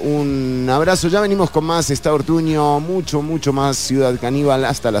 Un abrazo. Ya venimos con más. Está Ortuño, mucho más Ciudad Caníbal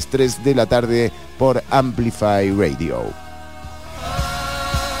hasta las 3 de la tarde por Amplify Radio.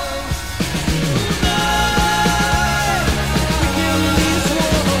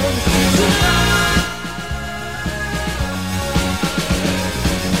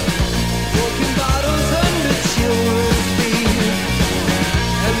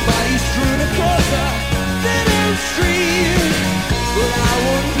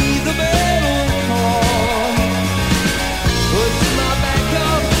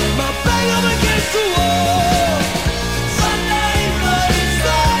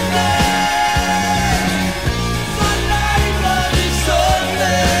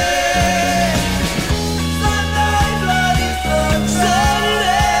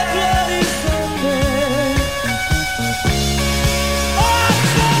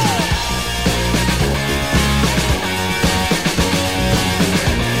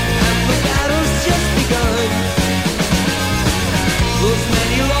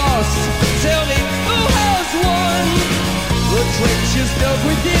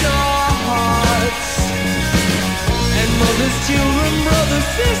 Children, brothers,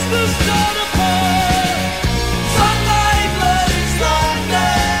 sisters, start apart. Sunday, bloody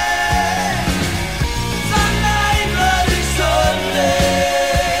Sunday. Sunday, bloody Sunday.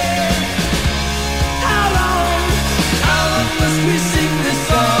 How long must we sing this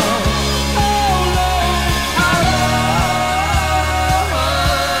song? How long,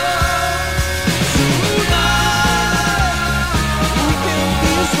 Tonight, we can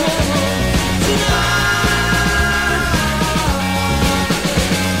be as one. Tonight.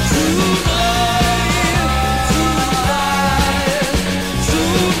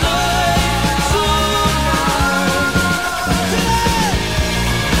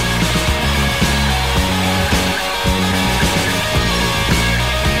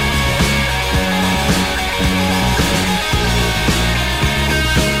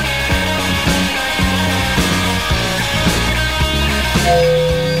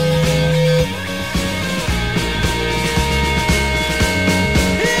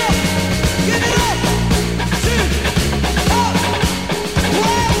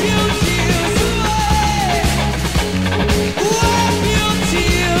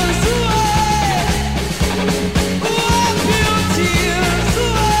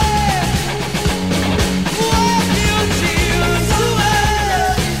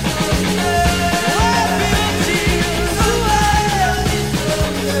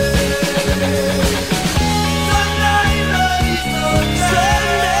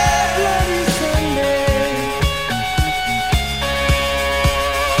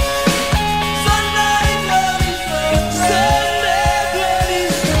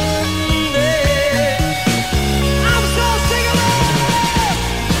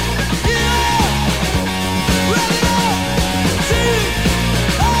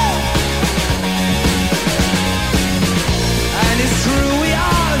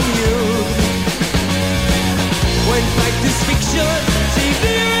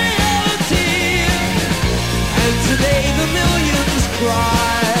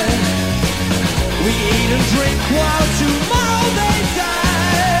 and drink while tomorrow they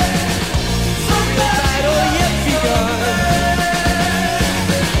die. The battle yet begun.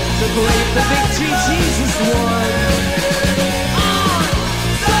 The great, the victory Jesus won. On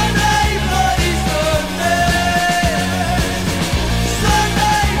Sunday, Bloody Sunday.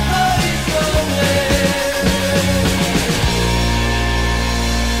 Sunday, Bloody Sunday.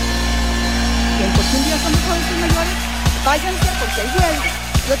 Bien, porque un día somos adultos mayores, váyanse porque hay huelga.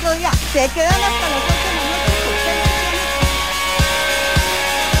 Y otro día se quedan hasta las 8 de la noche porque ustedes tienen.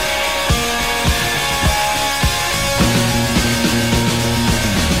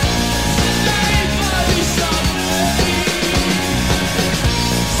 Sunday, Bloody Sunday.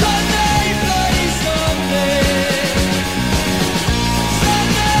 Sunday, Bloody Sunday.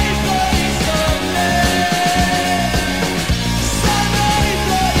 Sunday, Bloody Sunday. Sunday,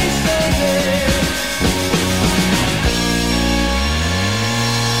 Bloody Sunday.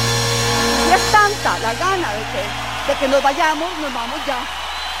 Y es tanta la gana de que nos vayamos, nos vamos ya.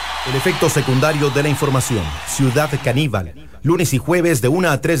 El efecto secundario de la información. Ciudad Canibal. Lunes y jueves de 1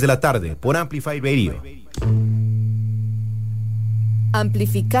 a 3 de la tarde por Amplify Radio.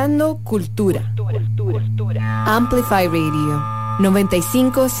 Amplificando cultura. Amplify Radio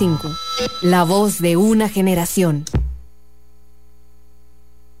 95.5. La voz de una generación.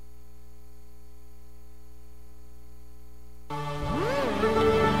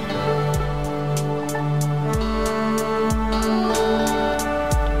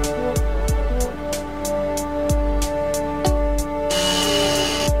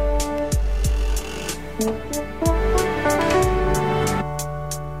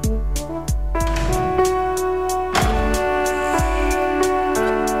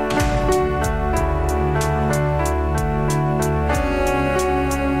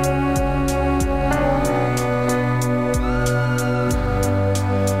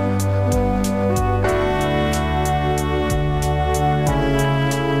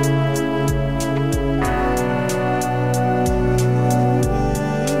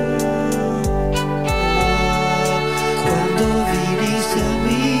 Cuando viniste a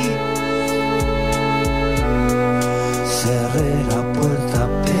mí, cerré la puerta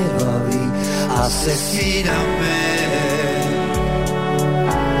pero abrí. Asesíname,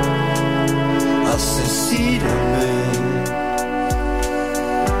 asesíname.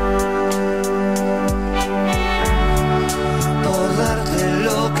 Por darte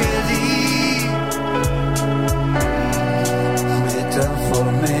lo que di, me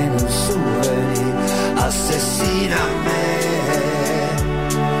transformé en un souvenir. Asesíname,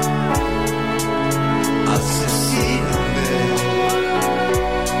 asesíname.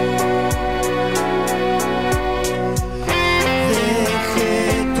 Dejé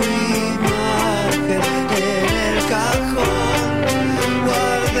tu imagen en el cajón,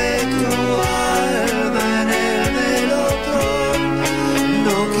 guardé tu alma en el melotron.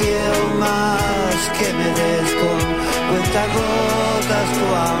 No quiero más que me des con cuentagotas tu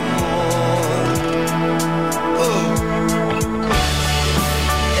amor.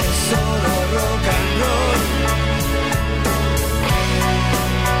 Es solo rock and roll,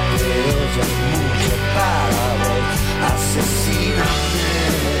 pero ya es mucho para vos. Asesíname,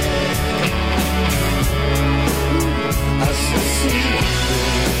 asesíname.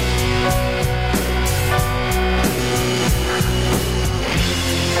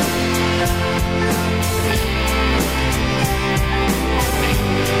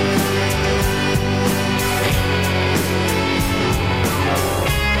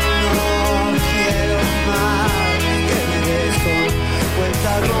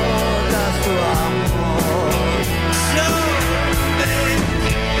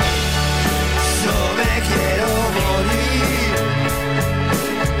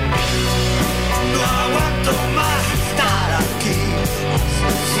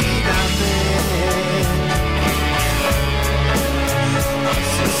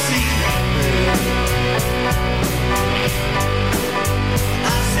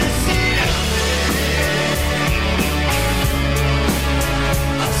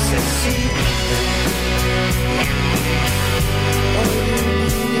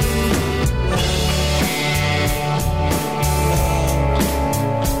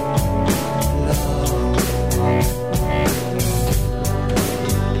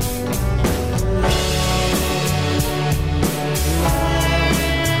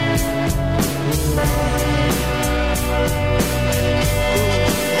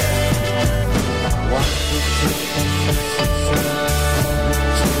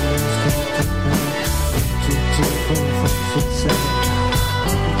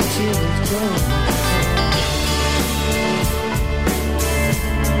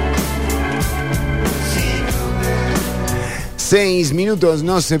 6 minutos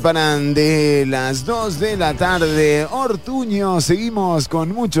nos separan de las 2 de la tarde. Ortuño, seguimos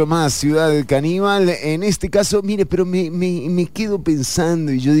con mucho más Ciudad Caníbal. En este caso, mire, pero me quedo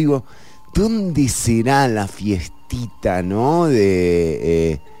pensando y yo digo, ¿dónde será la fiestita, no?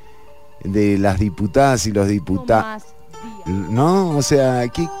 De las diputadas y los diputados, ¿no? O sea,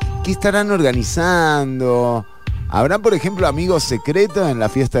 ¿qué estarán organizando? ¿Habrá, por ejemplo, amigos secretos en la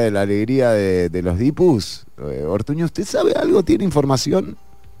fiesta de la alegría de los dipus? Ortuño, ¿usted sabe algo? ¿Tiene información?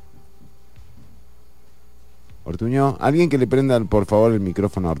 Ortuño, alguien que le prenda, por favor, el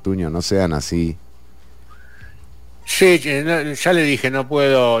micrófono a Ortuño, no sean así. Sí, ya le dije, no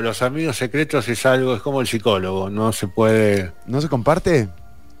puedo. Los amigos secretos es como el psicólogo, no se puede. ¿No se comparte?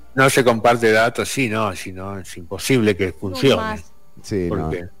 No se comparte datos, sí, no, es imposible que funcione. Sí,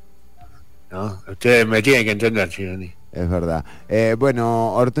 porque, ¿no? Ustedes me tienen que entender, Chironi. Es verdad.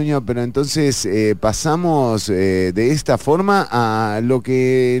 Bueno, Ortuño, pero entonces pasamos de esta forma a lo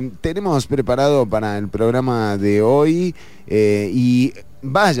que tenemos preparado para el programa de hoy. Y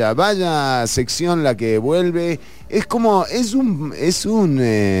vaya sección la que vuelve. ¿Cómo se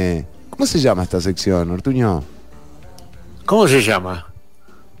llama esta sección, Ortuño? ¿Cómo se llama?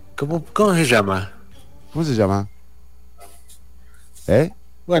 ¿Cómo se llama? ¿Cómo se llama?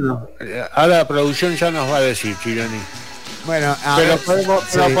 Bueno, ahora la producción ya nos va a decir, Chironi. Bueno, pero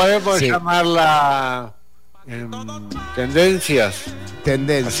podemos llamarla tendencias.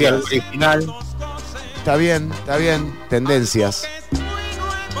 Tendencias. Hacia el original. Está bien. Tendencias.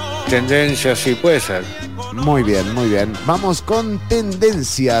 Tendencias, sí, puede ser. Muy bien. Vamos con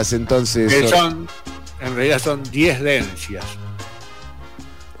tendencias, entonces. En realidad son 10 dencias.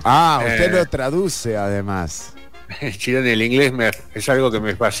 Usted lo traduce, además. Chironi, el inglés es algo que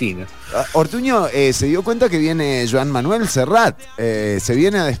me fascina. Ortuño, se dio cuenta que viene Joan Manuel Serrat. Se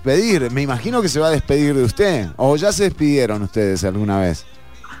viene a despedir. Me imagino que se va a despedir de usted. ¿O ya se despidieron ustedes alguna vez?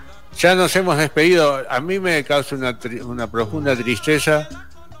 Ya nos hemos despedido. A mí me causa una profunda tristeza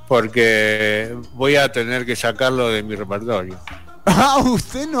porque voy a tener que sacarlo de mi repertorio.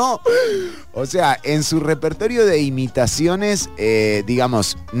 Usted no. O sea, en su repertorio de imitaciones,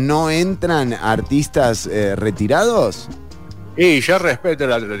 digamos, ¿no entran artistas retirados? Y yo respeto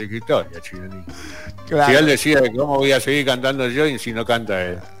la trayectoria, Chironi. Claro. Si él decide cómo voy a seguir cantando yo y si no canta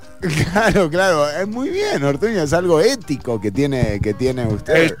él. Claro. Es muy bien, Ortuño, es algo ético que tiene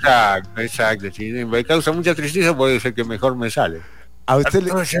usted. Exacto, Chironi. Me causa mucha tristeza porque es el que mejor me sale. A usted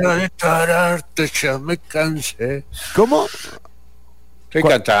ya me cansé. ¿Cómo? Estoy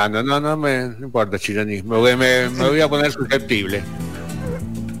cantando, no me importa, Chironi, me voy a poner susceptible.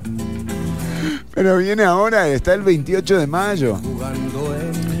 Pero viene ahora, está el 28 de mayo.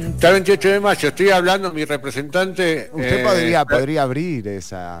 Está el 28 de mayo, estoy hablando, mi representante... Usted podría abrir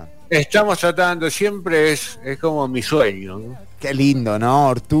esa... Estamos tratando, siempre es como mi sueño, ¿no? Qué lindo, ¿no?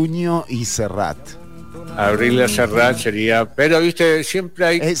 Ortuño y Serrat. Abril a Serrat sería... Pero, viste, siempre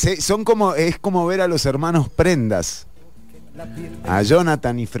hay... Es como ver a los hermanos Prendas. A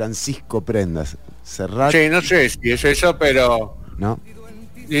Jonathan y Francisco Prendas. Serrat. Sí, no sé si es eso, pero... ¿No?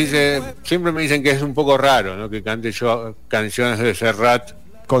 Siempre me dicen que es un poco raro, ¿no? Que cante yo canciones de Serrat.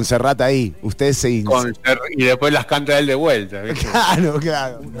 Con Serrat ahí, usted se... y después las canta él de vuelta, ¿viste?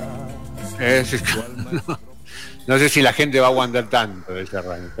 Claro. No sé si la gente va a aguantar tanto de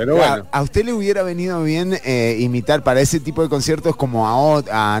Serrat, pero bueno. A usted le hubiera venido bien imitar para ese tipo de conciertos como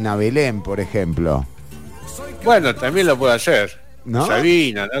a Ana Belén, por ejemplo. Bueno, también lo puedo hacer. ¿No?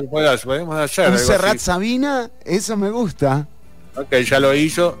 Sabina, ¿no? Podemos hacer. ¿Un Serrat Sabina? Eso me gusta. Ok, ya lo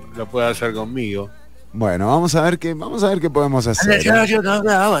hizo, lo puede hacer conmigo. Bueno, vamos a ver qué podemos hacer. En el diario no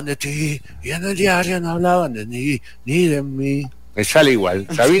hablaban de ti, y en el diario no hablaban de ni de mí. Me sale igual.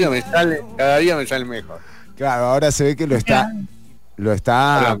 Sabina cada día me sale mejor. Claro, ahora se ve que lo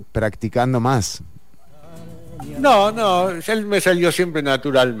está practicando más. No, él me salió siempre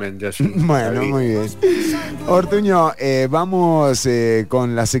naturalmente así. Bueno, muy bien. Ortuño, vamos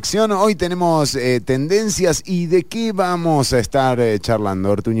con la sección. Hoy tenemos tendencias. ¿Y de qué vamos a estar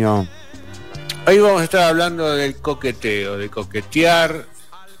charlando, Ortuño? Hoy vamos a estar hablando del coqueteo, de coquetear,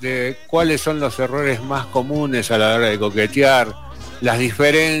 de cuáles son los errores más comunes a la hora de coquetear, las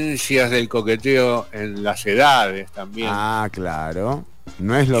diferencias del coqueteo en las edades también. Claro.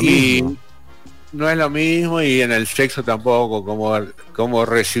 No es lo mismo. No es lo mismo y en el sexo tampoco, como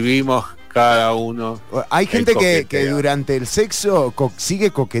recibimos cada uno. ¿Hay gente que durante el sexo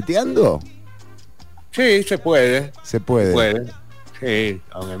sigue coqueteando? Sí, se puede. Se puede. Sí,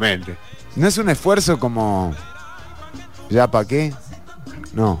 obviamente. ¿No es un esfuerzo como... ¿ya para qué?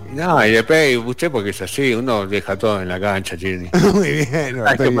 No. No, y después usted porque es así, uno deja todo en la cancha, Chini. Muy bien.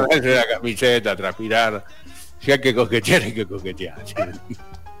 Hay que ponerse la camiseta, transpirar. Si hay que coquetear, hay que coquetear.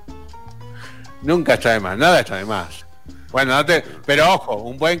 Nunca está de más, nada está de más. Bueno, pero ojo,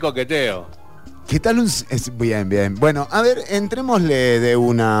 un buen coqueteo. ¿Qué tal bien, bien. Bueno, a ver, entrémosle de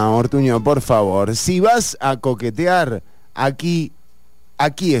una, Ortuño, por favor. Si vas a coquetear, aquí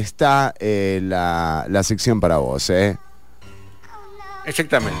está la sección para vos, ¿eh?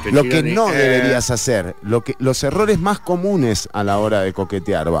 Exactamente. Lo que no deberías hacer, los errores más comunes a la hora de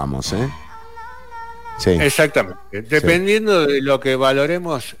coquetear, vamos, ¿eh? Sí. Exactamente. Dependiendo de lo que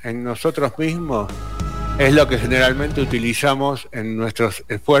valoremos en nosotros mismos, es lo que generalmente utilizamos en nuestros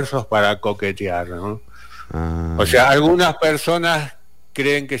esfuerzos para coquetear, ¿no? O sea, algunas personas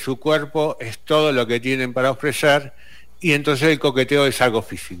creen que su cuerpo es todo lo que tienen para ofrecer y entonces el coqueteo es algo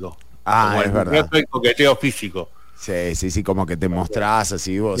físico. Es verdad. El coqueteo físico. Sí, como que te mostrás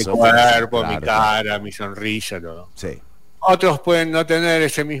así vos. Mi cuerpo, mi cara, mi sonrisa, todo. Sí. Otros pueden no tener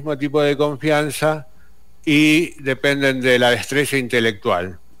ese mismo tipo de confianza y dependen de la destreza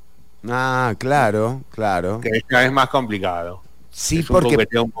intelectual. Claro. Que es más complicado. Sí, es porque... un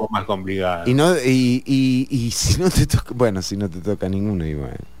coqueteo un poco más complicado. Y si no te toca... Bueno, si no te toca ninguno, y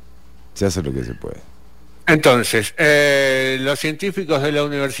bueno, se hace lo que se puede. Entonces, los científicos de la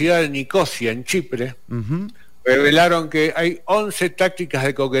Universidad de Nicosia, en Chipre, revelaron que hay 11 tácticas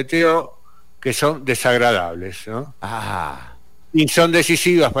de coqueteo que son desagradables, ¿no? Y son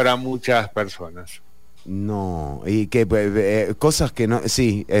decisivas para muchas personas. No, y que cosas que no,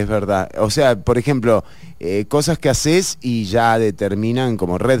 sí, es verdad. O sea, por ejemplo, cosas que haces y ya determinan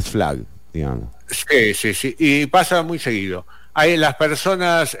como red flag, digamos. Sí, y pasa muy seguido. Hay las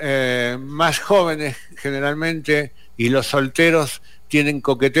personas más jóvenes generalmente y los solteros tienen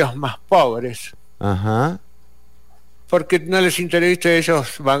coqueteos más pobres. Porque no les interesa,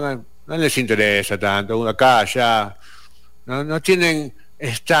 ellos no les interesa tanto, acá, allá, no tienen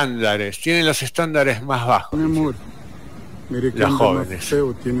estándares, tienen los estándares más bajos. Mi amor, mire los jóvenes.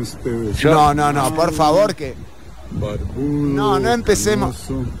 Feo tiene usted. No, por favor, que no empecemos.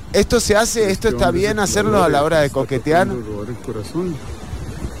 Esto se hace, esto está bien hacerlo a la hora de coquetear. No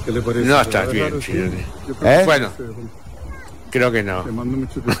está bien, Chile. Bueno, creo que no.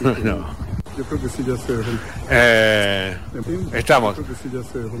 No. Yo creo que sí, ya sé. Estamos.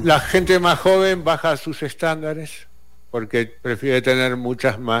 La gente más joven baja sus estándares porque prefiere tener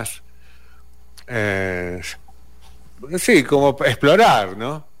muchas más, como explorar,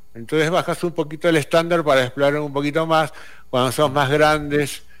 ¿no? Entonces bajas un poquito el estándar para explorar un poquito más. Cuando sos más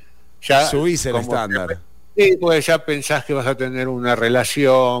grandes, ya subís el estándar. Sí, pues ya pensás que vas a tener una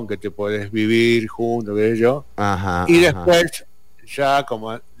relación, que te podés vivir juntos, qué sé yo. Y después,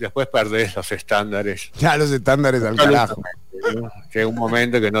 después perdés los estándares. Ya los estándares al carajo. ¿No? Llega un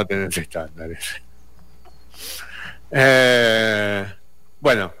momento que no tenés estándares.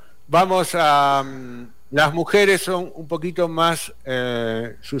 Bueno, vamos a... las mujeres son un poquito más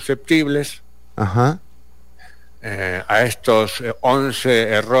susceptibles a estos 11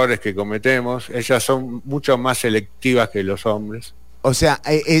 errores que cometemos. Ellas son mucho más selectivas que los hombres. O sea,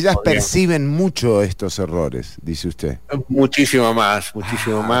 ellas perciben mucho estos errores, dice usted. Muchísimo más.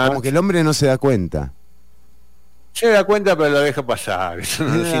 Como que el hombre no se da cuenta. Se da cuenta, pero lo deja pasar. Eso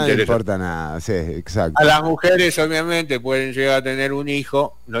no les interesa. No importa nada, sí, exacto. A las mujeres, obviamente, pueden llegar a tener un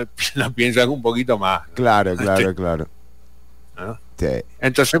hijo, lo piensan un poquito más, ¿no? Claro. ¿No? Sí.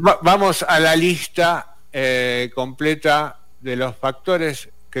 Entonces, vamos a la lista completa de los factores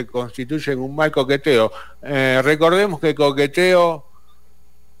que constituyen un mal coqueteo. Recordemos que coqueteo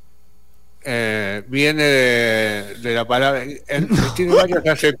viene de la palabra... tiene varias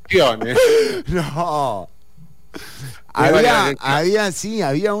acepciones. No.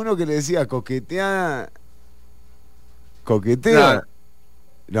 Había uno que le decía coqueteo.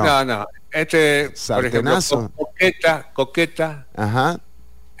 No. Sartenazo. Por ejemplo, coqueta.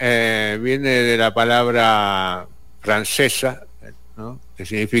 Viene de la palabra francesa, ¿no? Que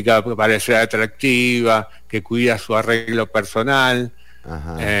significa parecer atractiva, que cuida su arreglo personal.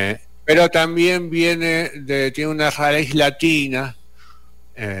 Pero también tiene una raíz latina,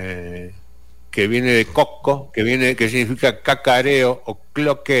 que viene de coco, que significa cacareo o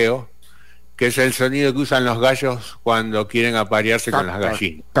cloqueo, que es el sonido que usan los gallos cuando quieren aparearse con las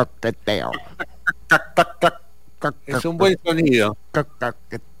gallinas. Coqueteo. Es un buen sonido.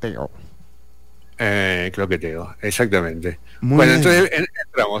 Coqueteo. Cloqueteo, exactamente. Muy bueno, bien. Entonces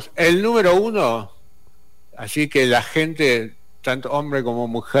entramos. El número 1, así que la gente, tanto hombre como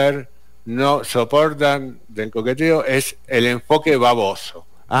mujer, no soportan del coqueteo, es el enfoque baboso.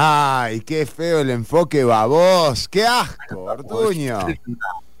 Ay, qué feo el enfoque babos. Qué asco, Ortuño.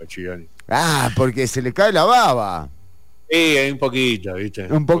 Porque se le cae la baba. Sí, hay un poquito, ¿viste?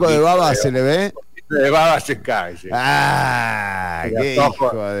 Un poco de baba se le ve. de baba se cae. Sí. Qué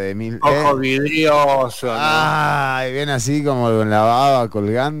hijo de mil. Ojo vidrioso, ¿no? Y viene así como con la baba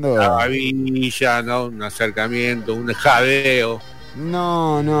colgando. La babilla, ¿no? Un acercamiento, un jadeo.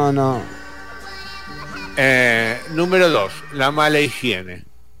 No. Número 2, la mala higiene.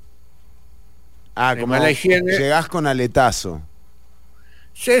 Como mala higiene. Llegás con aletazo.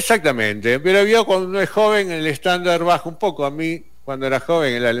 Sí, exactamente, pero vio cuando uno es joven el estándar baja un poco. A mí, cuando era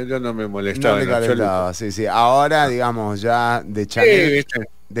joven, el aleteo no me molestaba. No le calentaba, sí. Ahora, digamos, ya de Chanel,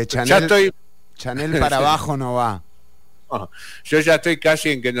 ya estoy... Chanel para abajo no va. No, yo ya estoy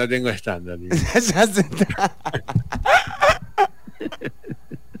casi en que no tengo estándar. Ya se está.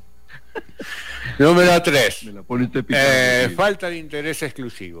 Número 3. Falta de interés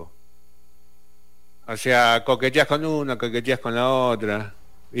exclusivo. O sea, coqueteas con una, coqueteas con la otra.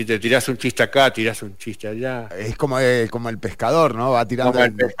 Y te tirás un chiste acá, tirás un chiste allá. Es como el pescador, ¿no? Va tirando. Como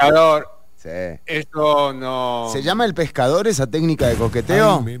el pescador. Sí. Esto no... ¿Se llama el pescador esa técnica de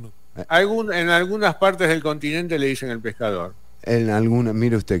coqueteo? En algunas partes del continente le dicen el pescador.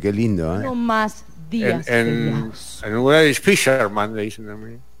 Mire usted, qué lindo, ¿eh? No más días. En lugar de fisherman le dicen a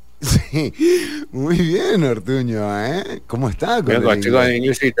mí. Sí, muy bien, Ortuño, ¿eh? ¿Cómo está con el inglés? En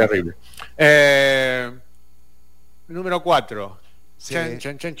inglés sí, terrible. Número 4. Sí.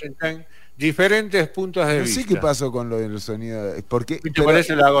 Chan. Diferentes puntos de vista. No sé qué pasó con lo del sonido. Porque, por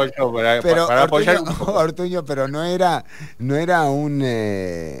eso lo hago yo, para apoyar un poco. Ortuño, pero no era un...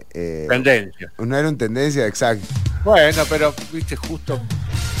 tendencia. No era un tendencia, exacto. Bueno, pero viste, justo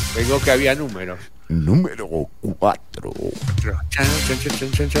pegó que había números. Número 4.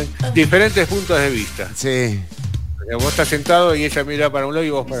 Diferentes puntos de vista. Sí. Vos estás sentado y ella mira para un lado y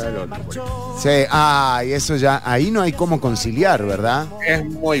vos para el otro. Sí, y eso ya, ahí no hay cómo conciliar, ¿verdad? Es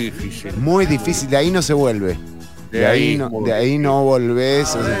muy difícil. Muy difícil, de ahí no se vuelve. De ahí no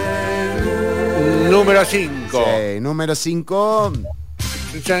volvés. Número 5. Sí, número 5.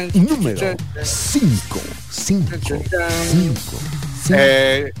 Número 5.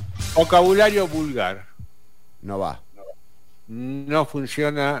 Vocabulario vulgar. No va. No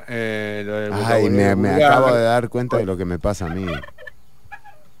funciona lo del vocabulario. Me acabo de dar cuenta de lo que me pasa a mí.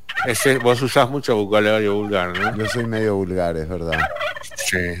 Vos usás mucho vocabulario vulgar, ¿no? Yo soy medio vulgar, es verdad.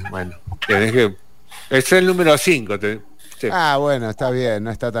 Sí, bueno. Tenés que... Es el número 5. Bueno, está bien,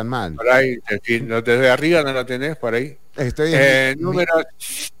 no está tan mal. Por ahí, desde arriba no lo tenés, por ahí. Estoy número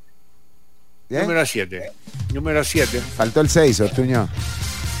 7. Número 7. Faltó el 6, Ortuño.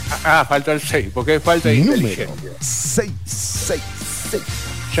 Falta el 6, porque falta de inteligencia. 6.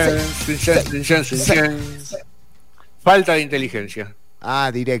 Falta de inteligencia.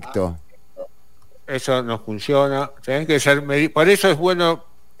 Directo. Eso no funciona. Tenés que ser por eso es bueno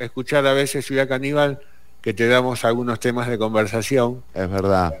escuchar a veces Ciudad Canibal, que te damos algunos temas de conversación. Es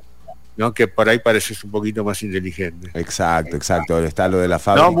verdad. ¿No? Que por ahí pareces un poquito más inteligente. Exacto. Está lo de la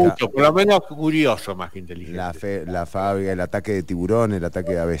fábrica. No mucho, por lo menos curioso más que inteligente. La fábrica, el ataque de tiburón, el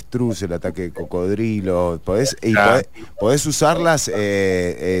ataque de avestruz, el ataque de cocodrilo. Podés usarlas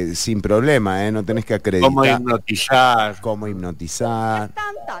sin problema, ¿eh? No tenés que acreditar. Cómo hipnotizar. Es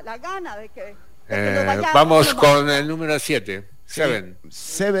tanta la gana de que vamos con el número 7. 7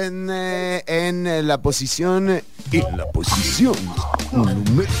 en la posición.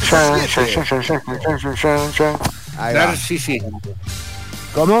 Número 7. Narcisismo.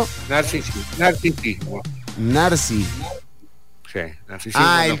 ¿Cómo? Narcisismo. Sí,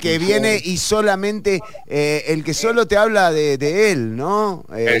 el que viene y solamente el que solo te habla de él, ¿no?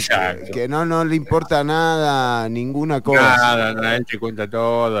 Exacto. Que no le importa nada, ninguna cosa. Nada, él te cuenta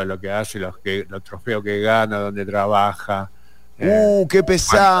todo lo que hace, los trofeos que gana, dónde trabaja. Qué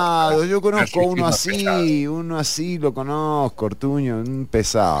pesado. Yo conozco uno así lo conozco, Ortuño, un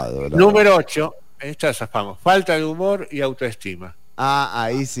pesado. Número 8, esta zafamos. Falta de humor y autoestima.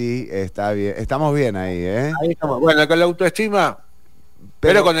 Ahí sí, está bien. Estamos bien ahí, ¿eh? Ahí estamos. Bueno, con la autoestima,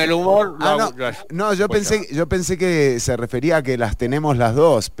 pero con el humor... yo pensé que se refería a que las tenemos las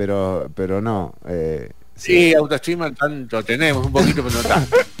dos, pero no. Sí, autoestima tanto tenemos, un poquito, pero no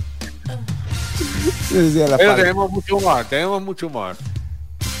tanto. Pero tenemos mucho humor.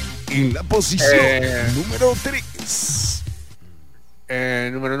 En la posición número 3.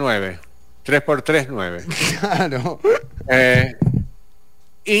 Número 9. 3x3, 9. Claro.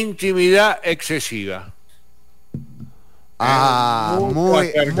 Intimidad excesiva.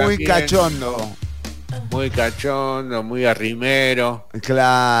 Muy cachondo. Muy cachondo, muy arrimero.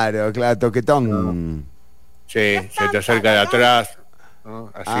 Claro, toquetón. Sí, se te acerca de atrás,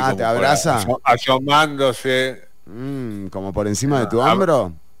 ¿no? Así como te abraza. Asomándose. Como por encima de tu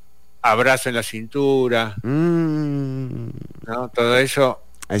hombro. Abraza en la cintura. ¿No? Todo eso.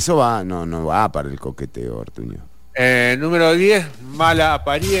 Eso va, no va para el coqueteo, Ortuño. Número 10, mala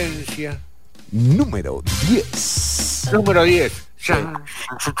apariencia. Número 10. Número 10.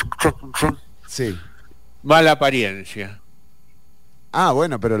 Sí. Mala apariencia. Ah,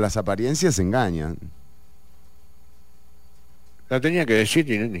 bueno, pero las apariencias engañan. La tenía que decir,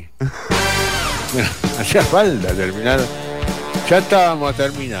 Tineni. Bueno, hacía falta terminar. Ya estábamos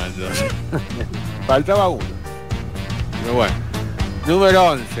terminando. Faltaba uno. Pero bueno. Número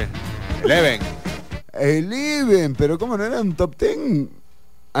 11. Eleven, pero ¿cómo no era un top 10?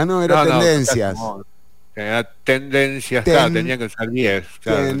 Ah, no, era tendencias. Era tendencias, claro, tenía que ser 10.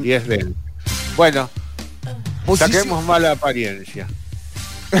 Claro, 10 de. Bueno, saquemos mala apariencia.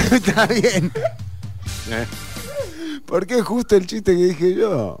 Está bien. ¿Por qué justo el chiste que dije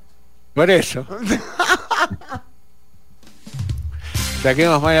yo? Por eso.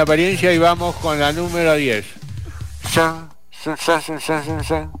 Saquemos mala apariencia y vamos con la número 10.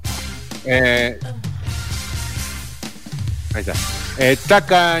 Ahí está.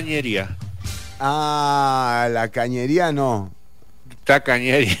 Tacañería. Ah, la cañería no.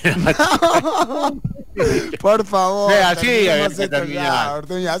 Tacañería. Por favor. Así habíamos que terminar.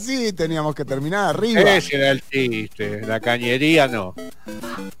 Así teníamos que terminar arriba. Ese era el chiste. La cañería no.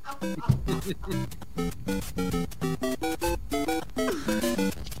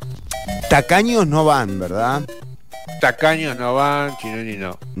 Tacaños no van, ¿verdad? Tacaños no van, Chinoni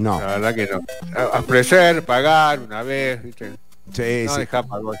no. No. La verdad que no. Ofrecer, pagar una vez, ¿viste? Sí, no sí. deja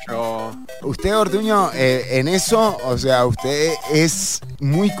pago yo. Usted, Ortuño, en eso, o sea, usted es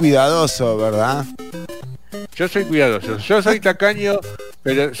muy cuidadoso, ¿verdad? Yo soy cuidadoso. Yo soy tacaño,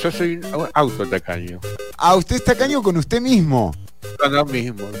 pero yo soy un autotacaño. Ah, usted es tacaño con usted mismo. Con lo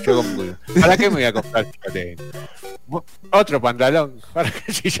mismo. ¿Para qué me voy a comprar si ya tengo? Otro pantalón. ¿Para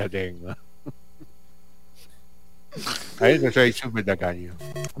qué si ya tengo? Ahí no soy súper tacaño.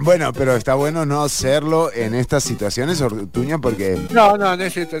 Bueno, pero está bueno no hacerlo en estas situaciones, Ortuño, porque... No, en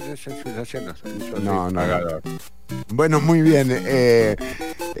esa situación no soy. Yo soy pagador. Bueno, muy bien.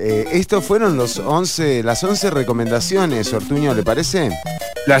 Estos fueron las 11 recomendaciones, Ortuño, ¿le parece?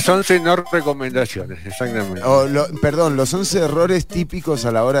 Las 11 no recomendaciones, exactamente. Perdón, los 11 errores típicos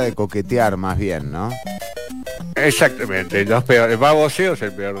a la hora de coquetear, más bien, ¿no? Exactamente, los peores. El baboseo es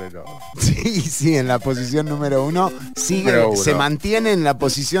el peor de todos. Sí, en la posición número 1. Se mantiene en la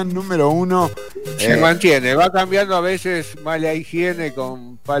posición número 1. Se mantiene, va cambiando a veces mala higiene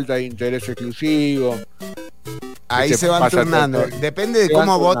con falta de interés exclusivo. Ahí se van turnando. Depende de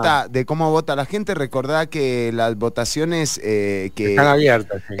cómo vota la gente. Recordá que las votaciones que están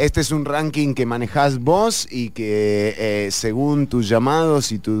abiertas. Sí. Este es un ranking que manejás vos y que según tus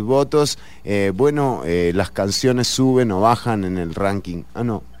llamados y tus votos, las canciones suben o bajan en el ranking. Ah,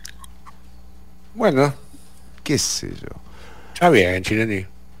 no. Bueno, qué sé yo. Está bien, Chileni.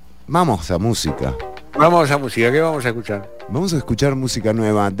 Vamos a música. Vamos a música, ¿qué vamos a escuchar? Vamos a escuchar música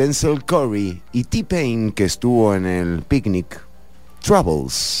nueva. Denzel Curry y T-Pain, que estuvo en el Picnic.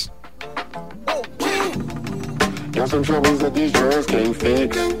 Troubles. Got some troubles that these girls can't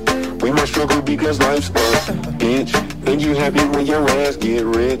fix. We must struggle because life's a bitch. Think you happy when your ass get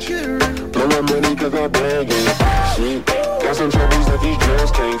rich. Blow my money cause I bag it. Shit. Got some troubles that these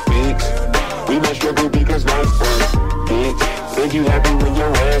girls can't fix. We must struggle because life's a bitch. Think you happy when your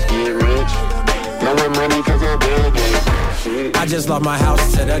ass get rich. Blow my money cause I bag it. Shit. I just lost my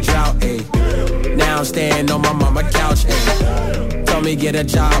house to the drought, ayy. Now I'm staying on my mama couch, ayy. Told me get a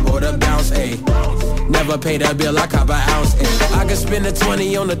job or the bounce, ayy. Never pay that bill, I cop an ounce, ayy. I could spend a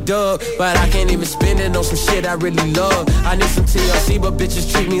 20 on a dub, but I can't even spend it on some shit I really love. I need some TLC, but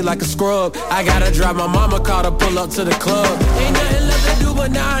bitches treat me like a scrub. I gotta drive my mama car to pull up to the club. Ain't nothing left to do, but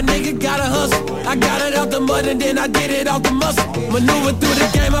now a nigga gotta hustle. I got it out the mud and then I did it out the muscle. Maneuver through the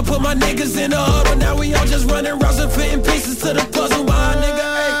game, I put my niggas in the huddle. Now we all just running rounds and fitting pieces to the puzzle. Why, nigga,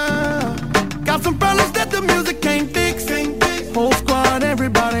 ayy. Got some problems that the music can't fix. Whole squad,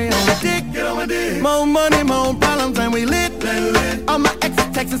 everybody on the dick. Get on my dick. More money, more problems, and we lit. All my exes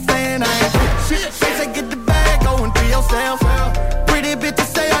texting saying I ain't shit. They say get the bag, go and be yourself. Pretty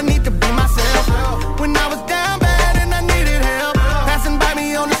bitches say I need to be myself. When I was down bad and I needed help, passing by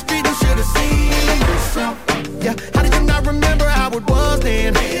me on the street, you should've seen yourself. Yeah, how did you not remember how it was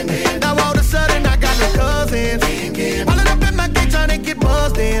then? Now all of a sudden I got no cousins. Rolling up in my gate trying to get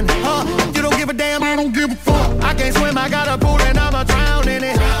buzzed in. You don't give a damn, I don't give a fuck. I can't swim, I got a pool and I'ma drown in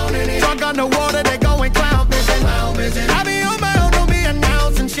it. Drunk on the water, they going clown fishing. I be on my own, don't be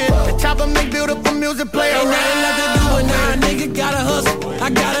announcing shit. The chopper make beautiful music play around. Ain't nothing left to do, but now a nigga gotta hustle. I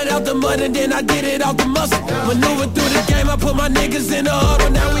got it out the mud and then I did it out the muscle. Maneuver through the game, I put my niggas in the huddle.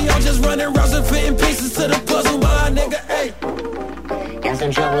 Now we all just running rounds and fitting pieces to the puzzle. My nigga, ayy.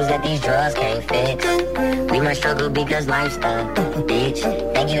 some troubles that these drugs can't fix. We must struggle because life's a bitch.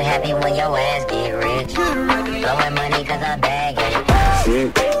 Think you happy when your ass get rich. Blowing money cause I bag it.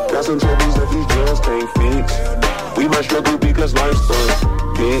 Shit, got some troubles that these drugs can't fix. We must struggle because life's a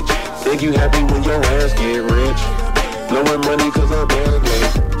bitch. Think you happy when your ass get rich. Blowing money cause I bag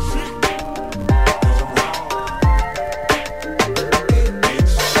it.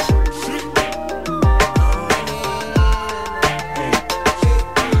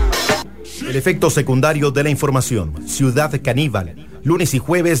 El efecto secundario de la información. Ciudad Canibal. Lunes y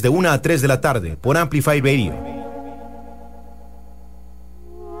jueves de 1 a 3 de la tarde por Amplify Radio.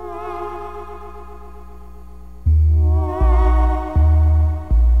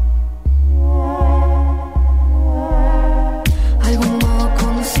 Algún modo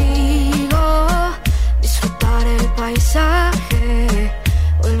consigo disfrutar el paisaje,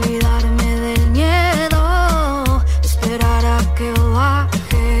 olvidarme del miedo, esperar a que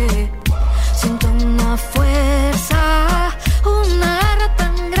baje. Siento una fuerza, una garra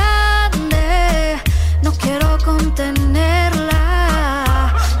tan grande, no quiero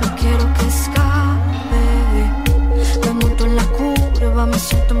contenerla, no quiero que escape. Me monto en la curva, me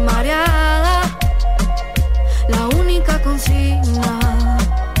siento mareada. La única consigna,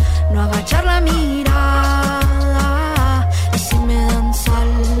 no agachar la mirada. Y si me dan sal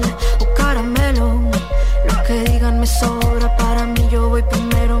o caramelo, lo que digan me sobra, para mí yo voy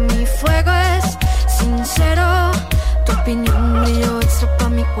primero. Mi fuego es sincero, tu opinión brillo extra pa'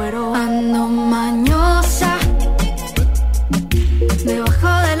 mi cuero. Ando mañosa, debajo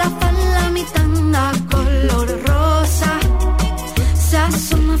de la falda mi tanga color rosa, se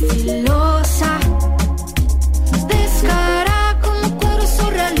asoma filosa, descara como cuadro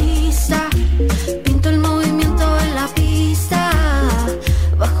surrealista. Pinto el movimiento en la pista,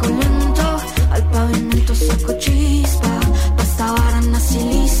 bajo lento al pavimento, saco chispa, pa' esta vara nací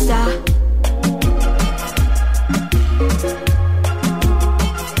lista.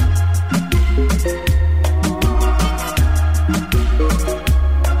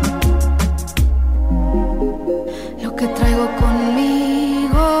 Lo que traigo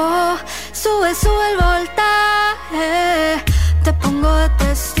conmigo sube, sube el voltaje, te pongo de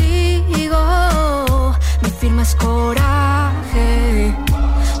testigo, mi firma es coraje.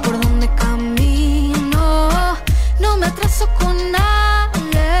 Por donde camino no me atraso con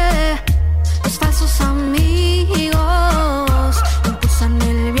nadie, los falsos amigos impulsan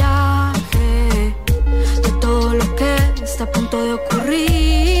el viaje de todo lo que está a punto de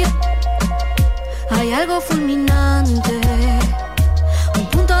ocurrir. Hay algo fulminante, un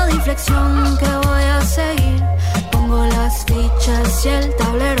punto de inflexión que voy a seguir. Pongo las fichas y el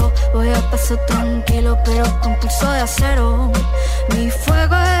tablero, voy a paso tranquilo pero con pulso de acero. Mi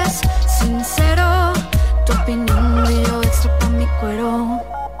fuego es sincero, tu opinión brillo extra pa' mi cuero.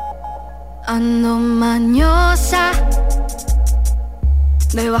 Ando mañosa,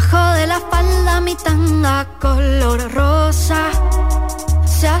 debajo de la falda mi tanga color rosa,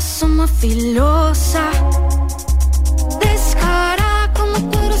 se asoma filosa, descara como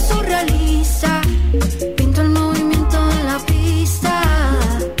cuadro surrealista. Pinto el movimiento en la pista,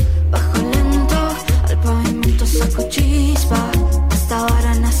 bajo lento al pavimento, saco chispa, esta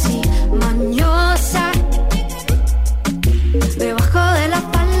vara nací mañosa, debajo de la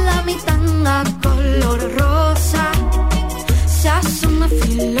falda mi tanga color rosa, se asoma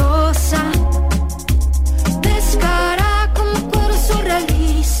filosa, descara como cuadro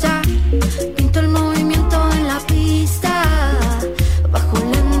surrealista. Pinto el movimiento en la pista, bajo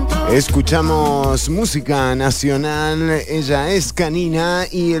lento. Escuchamos música nacional, ella es Canina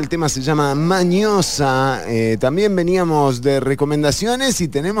y el tema se llama Mañosa. También veníamos de recomendaciones y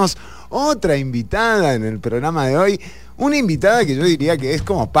tenemos otra invitada en el programa de hoy. Una invitada que yo diría que es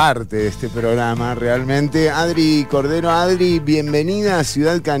como parte de este programa realmente. Adri Cordero. Adri, bienvenida a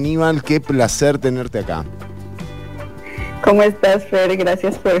Ciudad Canibal, qué placer tenerte acá. ¿Cómo estás, Fer?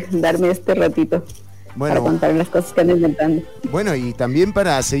 Gracias por darme este ratito para contar las cosas que ando inventando. Bueno, y también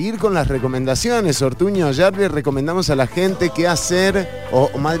para seguir con las recomendaciones, Ortuño, ya le recomendamos a la gente qué hacer, o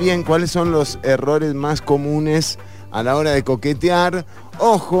más bien cuáles son los errores más comunes a la hora de coquetear.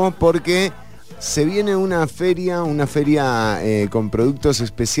 Ojo, porque se viene una feria con productos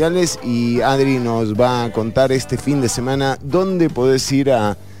especiales y Adri nos va a contar este fin de semana dónde podés ir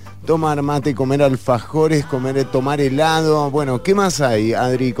a tomar mate, comer alfajores, tomar helado. Bueno, ¿qué más hay,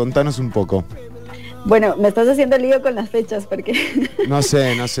 Adri? Contanos un poco. Bueno, me estás haciendo lío con las fechas porque... No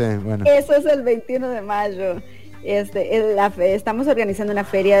sé, bueno. Eso es el 21 de mayo. Estamos organizando una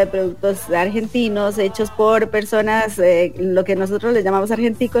feria de productos argentinos hechos por personas, lo que nosotros les llamamos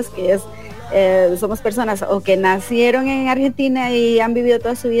argenticos, que es somos personas o que nacieron en Argentina y han vivido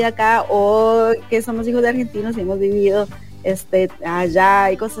toda su vida acá, o que somos hijos de argentinos y hemos vivido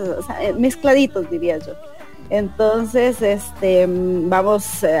allá y cosas, o sea, mezcladitos, diría yo. Entonces,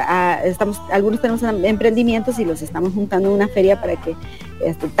 algunos tenemos emprendimientos y los estamos juntando en una feria para que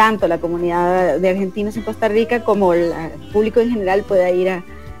tanto la comunidad de argentinos en Costa Rica como el público en general pueda ir a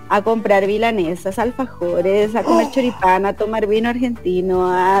comprar milanesas, alfajores, a comer choripán, a tomar vino argentino,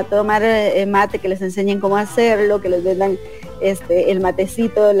 a tomar mate, que les enseñen cómo hacerlo, que les vendan el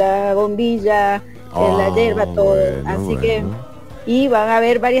matecito, la bombilla, la hierba, todo. Así que, y van a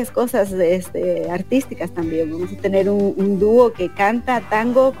haber varias cosas artísticas también. Vamos a tener un dúo que canta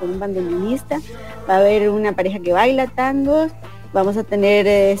tango con un bandoneonista, va a haber una pareja que baila tangos, vamos a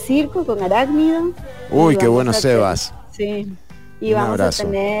tener circo con arácnido. Uy, qué bueno, Sebas. Sí. Y vamos a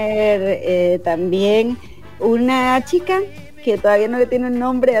tener también una chica que todavía no le tiene un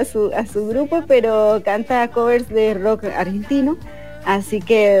nombre a su grupo, pero canta covers de rock argentino. Así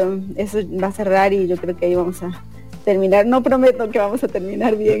que eso va a cerrar y yo creo que ahí vamos a terminar. No prometo que vamos a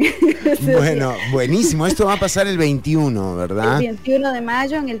terminar bien. Bueno, buenísimo. Esto va a pasar el 21, ¿verdad? El 21 de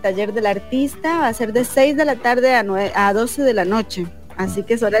mayo en el taller del artista. Va a ser de 6 de la tarde a 12 de la noche. Así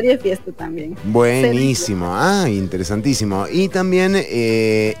que es horario de fiesta también. Buenísimo, interesantísimo. Y también,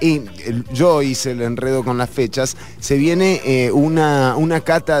 yo hice el enredo con las fechas, se viene una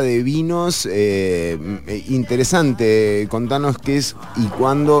cata de vinos interesante. Contanos qué es y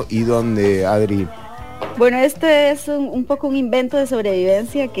cuándo y dónde, Adri. Bueno, este es un poco un invento de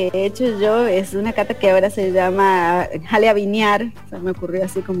sobrevivencia que he hecho yo. Es una cata que ahora se llama Jale a Viñar. O sea, me ocurrió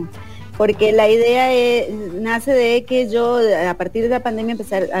así como... Porque la idea nace de que yo a partir de la pandemia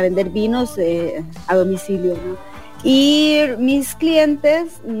empecé a vender vinos a domicilio, ¿no? Y mis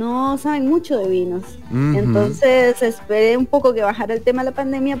clientes no saben mucho de vinos. Entonces esperé un poco que bajara el tema de la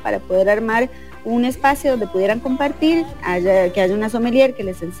pandemia para poder armar un espacio donde pudieran compartir, que haya una sommelier que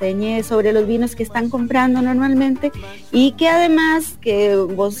les enseñe sobre los vinos que están comprando normalmente, y que además, que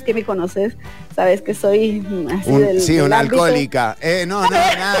vos que me conoces, sabes que soy así una alcohólica. No,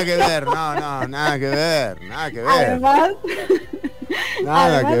 nada que ver, nada que ver. Además,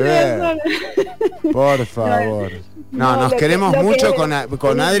 nada que ver. Por favor. No, nos queremos mucho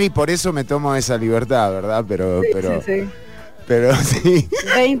con Adri, por eso me tomo esa libertad, ¿verdad? Pero sí.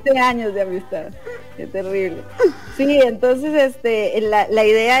 20 años de amistad, qué terrible. Sí, entonces la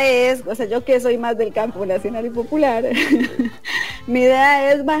idea es, o sea, yo que soy más del campo nacional y popular, mi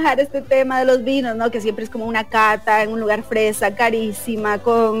idea es bajar este tema de los vinos, ¿no? Que siempre es como una cata en un lugar fresa, carísima,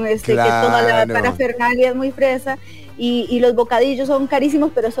 con claro, que toda la parafernalia es muy fresa. Y los bocadillos son carísimos,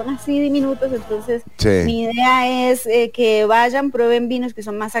 pero son así diminutos, entonces mi idea es que vayan, prueben vinos que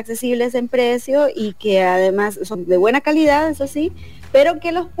son más accesibles en precio y que además son de buena calidad, eso sí, pero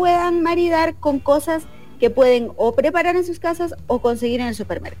que los puedan maridar con cosas que pueden o preparar en sus casas o conseguir en el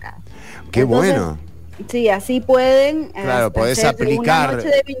supermercado. ¡Qué bueno! Sí, así pueden. Claro, podés aplicar. Una noche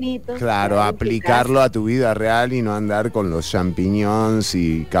de vinitos, claro, aplicarlo a tu vida real y no andar con los champiñones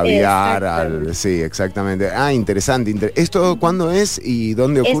y caviar. Sí, exactamente. Interesante. ¿Esto cuándo es y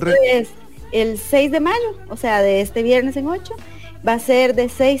dónde ocurre? Esto es el 6 de mayo, o sea, de este viernes en 8. Va a ser de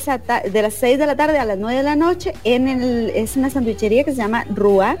las 6 de la tarde a las 9 de la noche. Es una sandwichería que se llama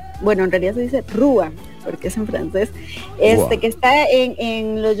Rua. Bueno, en realidad se dice Rua, porque es en francés, que está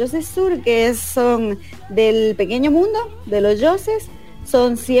en los Yoses Sur, que son del pequeño mundo de los Yoses,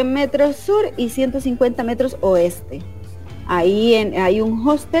 son 100 metros sur y 150 metros oeste. Ahí hay un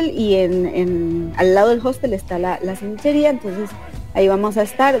hostel y al lado del hostel está la sandwichería, entonces ahí vamos a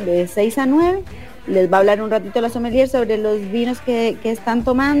estar de 6 a 9. Les va a hablar un ratito la sommelier sobre los vinos que están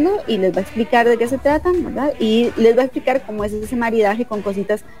tomando y les va a explicar de qué se tratan, ¿verdad? Y les va a explicar cómo es ese maridaje con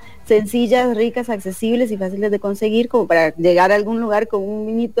cositas sencillas, ricas, accesibles y fáciles de conseguir, como para llegar a algún lugar con un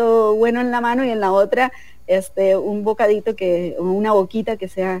vinito bueno en la mano y en la otra un bocadito una boquita que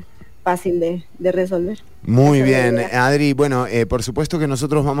sea fácil de resolver. Muy bien, Adri. Bueno, por supuesto que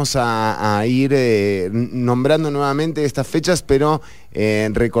nosotros vamos a ir nombrando nuevamente estas fechas, pero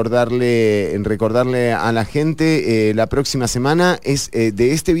recordarle a la gente, la próxima semana es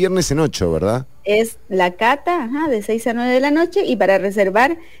de este viernes en 8, ¿verdad? Es la cata, de 6 a 9 de la noche, y para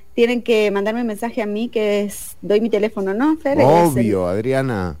reservar tienen que mandarme un mensaje a mí, doy mi teléfono, ¿no, Fer? Obvio,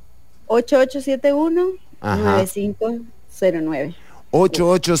 Adriana. 8871-9509.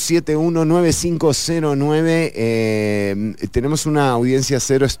 8871-9509. Tenemos una audiencia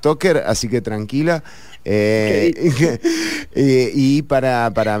cero stalker, así que tranquila. Y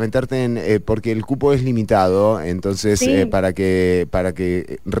para meterte porque el cupo es limitado, entonces para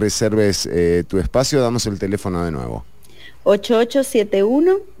que reserves tu espacio, damos el teléfono de nuevo.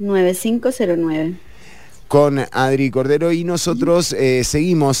 8871-9509. Con Adri Cordero y nosotros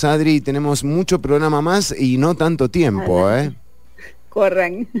seguimos, Adri, tenemos mucho programa más y no tanto tiempo,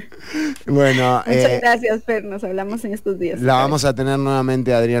 Corran. Bueno, muchas gracias, Fer, nos hablamos en estos días. La vamos a tener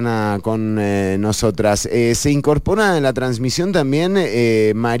nuevamente, Adriana, con nosotras. Se incorpora en la transmisión también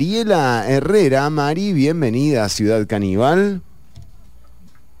Mariela Herrera. Mari, bienvenida a Ciudad Canibal.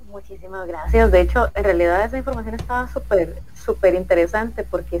 Muchísimas gracias. De hecho, en realidad esa información estaba súper interesante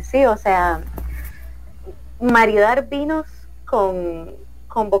porque sí, o sea, maridar vinos con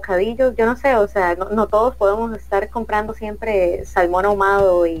bocadillos, yo no sé, o sea, no todos podemos estar comprando siempre salmón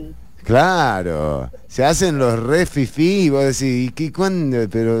ahumado y... Claro, se hacen los re fifí y vos decís, ¿y qué, cuándo?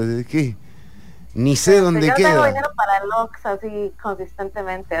 Pero, ¿qué? Ni sé dónde yo queda. Yo tengo dinero para LOX así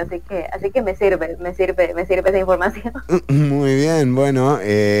consistentemente, así que me sirve esa información. Muy bien, bueno,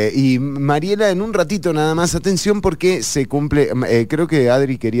 y Mariela, en un ratito nada más, atención porque se cumple, creo que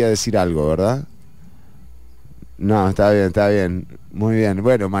Adri quería decir algo, ¿verdad? No, está bien, muy bien.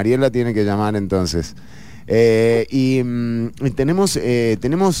 Bueno, Mariela tiene que llamar entonces. Tenemos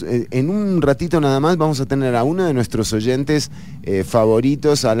en un ratito nada más, vamos a tener a uno de nuestros oyentes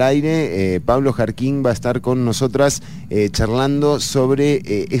favoritos al aire. Pablo Jarquín va a estar con nosotras charlando sobre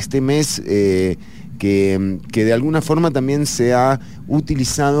este mes que de alguna forma también se ha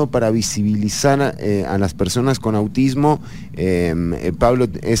utilizado para visibilizar a las personas con autismo. Pablo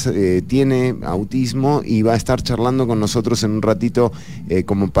tiene autismo y va a estar charlando con nosotros en un ratito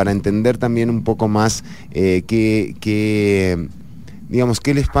como para entender también un poco más digamos,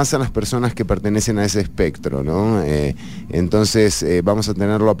 qué les pasa a las personas que pertenecen a ese espectro, ¿no? Entonces vamos a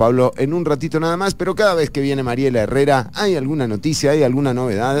tenerlo a Pablo en un ratito nada más, pero cada vez que viene Mariela Herrera, ¿hay alguna noticia, hay alguna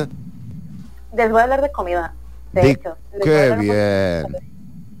novedad? Les voy a hablar de comida, de hecho. ¡Qué bien!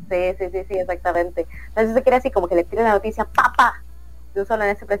 Sí, exactamente. Entonces se quiere así como que le tire la noticia, ¡papá! De un solo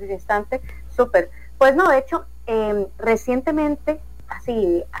en ese preciso instante. Súper. Pues no, de hecho, recientemente,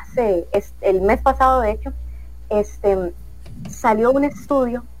 el mes pasado, de hecho, salió un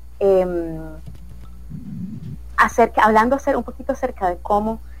estudio hablando un poquito acerca de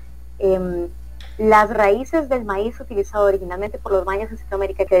cómo las raíces del maíz utilizado originalmente por los mayas en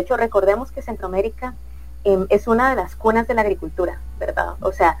Centroamérica, que de hecho recordemos que Centroamérica es una de las cunas de la agricultura, ¿verdad?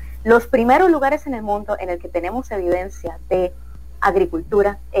 O sea, los primeros lugares en el mundo en el que tenemos evidencia de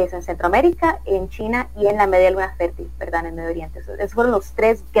agricultura es en Centroamérica, en China y en la media luna fértil, ¿verdad? En el Medio Oriente. Esos fueron los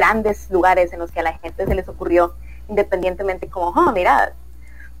tres grandes lugares en los que a la gente se les ocurrió, independientemente como, mira,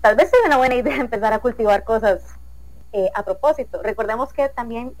 tal vez sea una buena idea empezar a cultivar cosas a propósito. Recordemos que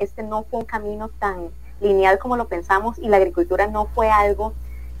también no fue un camino tan lineal como lo pensamos y la agricultura no fue algo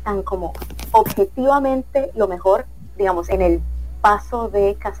tan como objetivamente lo mejor, digamos, en el paso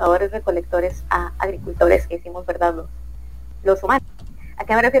de cazadores-recolectores a agricultores que hicimos, ¿verdad? Los humanos. ¿A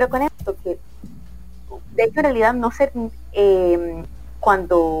qué me refiero con esto? Que de hecho en realidad no sé,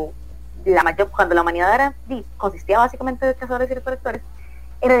 cuando la humanidad consistía básicamente de cazadores y recolectores,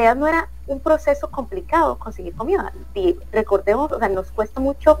 en realidad no era un proceso complicado conseguir comida. Y recordemos, o sea, nos cuesta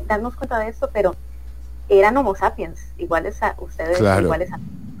mucho darnos cuenta de esto, pero eran homo sapiens, iguales a ustedes, claro. Iguales a...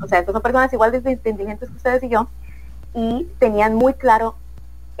 O sea, estas son personas igual de inteligentes que ustedes y yo, y tenían muy claro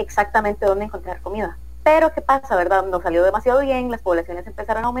exactamente dónde encontrar comida. Pero ¿qué pasa, verdad? Nos salió demasiado bien, las poblaciones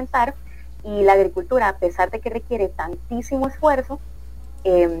empezaron a aumentar, y la agricultura, a pesar de que requiere tantísimo esfuerzo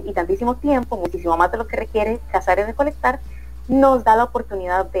y tantísimo tiempo, muchísimo más de lo que requiere cazar y recolectar, nos da la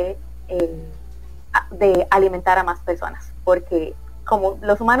oportunidad de alimentar a más personas, porque como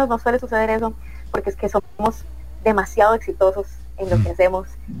los humanos nos suele suceder eso, porque es que somos demasiado exitosos en lo que hacemos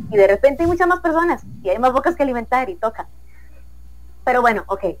y de repente hay muchas más personas y hay más bocas que alimentar y toca. Pero bueno,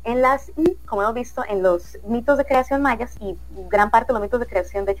 como hemos visto en los mitos de creación mayas y gran parte de los mitos de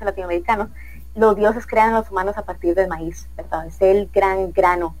creación, de hecho latinoamericanos, los dioses crean a los humanos a partir del maíz, ¿verdad? Es el gran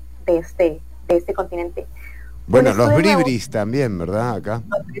grano de este continente. Bueno, los bribris también, ¿verdad? Acá.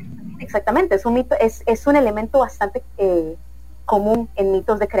 Exactamente, es un mito, es un elemento bastante común en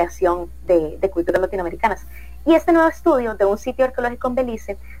mitos de creación de culturas latinoamericanas. Y este nuevo estudio de un sitio arqueológico en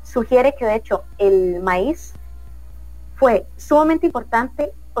Belice sugiere que de hecho el maíz fue sumamente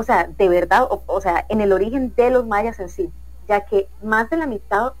importante, o sea, de verdad, o sea, en el origen de los mayas en sí, ya que más de la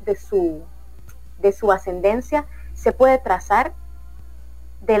mitad de su ascendencia se puede trazar,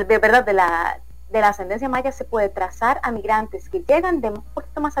 de la ascendencia maya se puede trazar a migrantes que llegan de un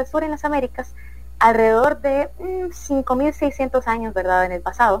poquito más al sur en las Américas, alrededor de 5.600 años, ¿verdad?, en el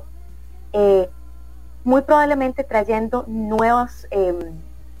pasado, muy probablemente trayendo nuevas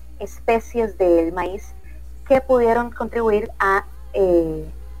especies del maíz que pudieron contribuir a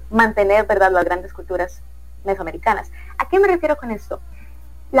mantener, ¿verdad?, las grandes culturas mesoamericanas. ¿A qué me refiero con esto?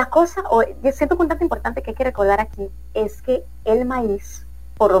 La cosa, o yo siento que un dato importante que hay que recordar aquí es que el maíz,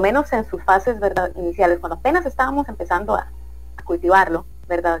 por lo menos en sus fases, ¿verdad?, iniciales, cuando apenas estábamos empezando a cultivarlo,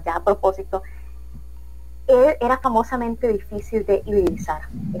 ¿verdad?, ya a propósito, era famosamente difícil de hibridizar.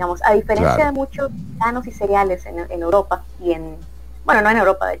 Digamos, a diferencia de muchos granos y cereales en Europa y bueno, no en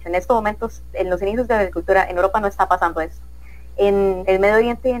Europa, de hecho, en estos momentos, en los inicios de la agricultura, en Europa no está pasando eso. En el Medio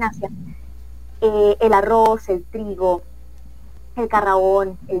Oriente y en Asia, el arroz, el trigo, el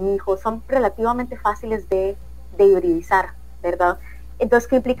carrabón, el mijo, son relativamente fáciles de hibridizar, ¿verdad? Entonces,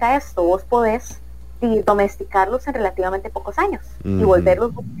 ¿qué implica esto? Vos podés domesticarlos en relativamente pocos años y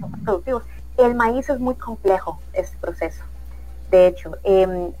volverlos mucho más productivos. El maíz es muy complejo, este proceso. De hecho,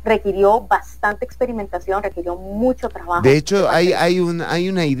 requirió bastante experimentación, requirió mucho trabajo. De hecho, hay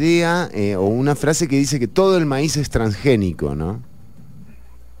una idea o una frase que dice que todo el maíz es transgénico, ¿no?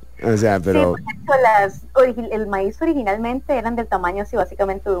 O sea, pero... Sí, por ejemplo, el maíz originalmente eran del tamaño así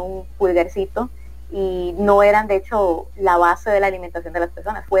básicamente de un pulgarcito y no eran de hecho la base de la alimentación de las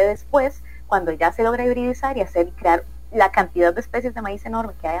personas. Fue después, cuando ya se logra hibridizar y crear la cantidad de especies de maíz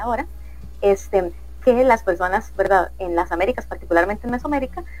enorme que hay ahora, que las personas, ¿verdad?, en las Américas, particularmente en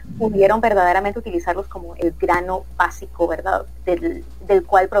Mesoamérica, pudieron verdaderamente utilizarlos como el grano básico, ¿verdad?, del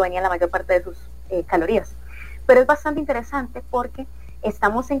cual provenía la mayor parte de sus calorías. Pero es bastante interesante porque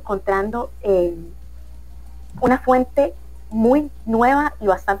estamos encontrando una fuente muy nueva y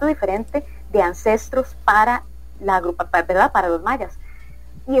bastante diferente de ancestros para ¿verdad?, para los mayas.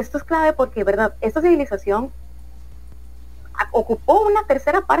 Y esto es clave porque, ¿verdad?, esta civilización ocupó una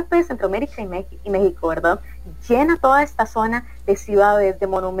tercera parte de Centroamérica y México, ¿verdad? Llena toda esta zona de ciudades, de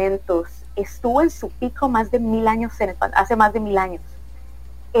monumentos. Estuvo en su pico más de 1000 años, hace más de 1000 años.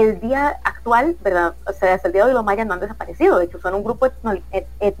 El día actual, ¿verdad? O sea, hasta el día de hoy los mayas no han desaparecido. De hecho, son un grupo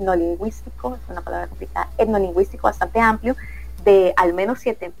etnolingüístico, es una palabra complicada, etnolingüístico bastante amplio, de al menos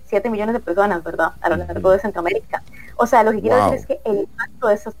 7 millones de personas, ¿verdad?, a lo largo de Centroamérica. O sea, lo que quiero decir es que el impacto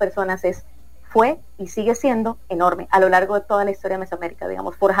de estas personas fue y sigue siendo enorme a lo largo de toda la historia de Mesoamérica,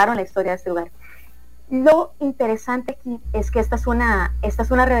 digamos, forjaron la historia de este lugar. Lo interesante aquí es que esta es una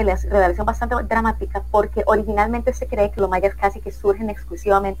revelación bastante dramática porque originalmente se cree que los mayas casi que surgen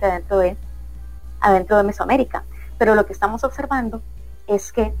exclusivamente adentro de Mesoamérica, pero lo que estamos observando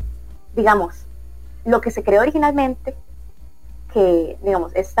es que, digamos, lo que se creó originalmente, que,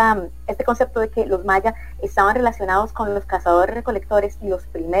 digamos, este concepto de que los mayas estaban relacionados con los cazadores-recolectores y los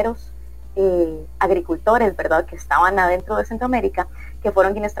primeros agricultores, ¿verdad?, que estaban adentro de Centroamérica, que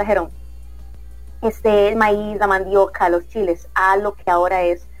fueron quienes trajeron el maíz, la mandioca, los chiles a lo que ahora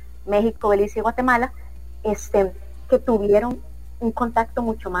es México, Belice y Guatemala, que tuvieron un contacto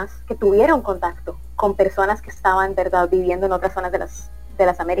que tuvieron contacto con personas que estaban, ¿verdad?, viviendo en otras zonas de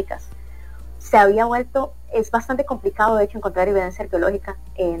las Américas. Se había vuelto, es bastante complicado de hecho encontrar evidencia arqueológica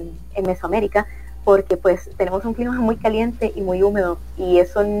en Mesoamérica, porque pues tenemos un clima muy caliente y muy húmedo y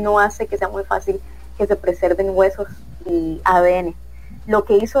eso no hace que sea muy fácil que se preserven huesos y ADN. Lo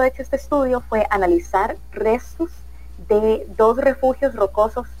que hizo de hecho este estudio fue analizar restos de 2 refugios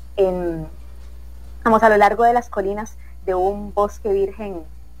rocosos a lo largo de las colinas de un bosque virgen,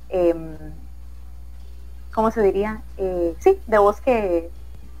 ¿cómo se diría? De bosque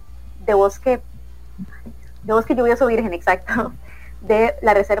lluvioso virgen, exacto, de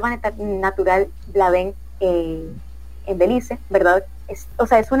la Reserva Natural Blavén en Belice, ¿verdad? Es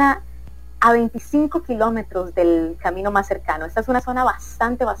a 25 kilómetros del camino más cercano. Esta es una zona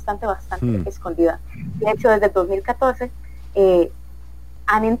bastante escondida. De hecho, desde el 2014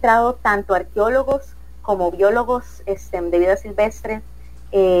 han entrado tanto arqueólogos como biólogos de vida silvestre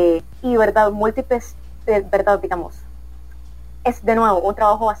y, ¿verdad?, múltiples, digamos, es de nuevo un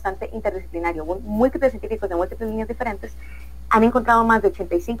trabajo bastante interdisciplinario. Múltiples científicos de múltiples líneas diferentes han encontrado más de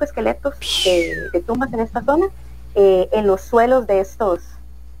 85 esqueletos de tumbas en esta zona, en los suelos de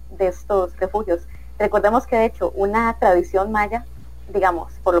estos refugios. Recordemos que de hecho una tradición maya,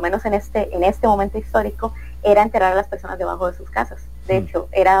 digamos, por lo menos en este momento histórico, era enterrar a las personas debajo de sus casas. De hecho,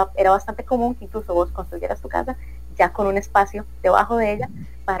 era bastante común que incluso vos construyeras tu casa ya con un espacio debajo de ella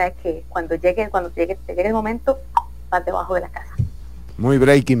para que cuando llegue el momento, vas debajo de la casa. Muy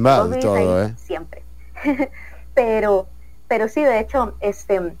Breaking Bad todo, siempre. pero sí, de hecho,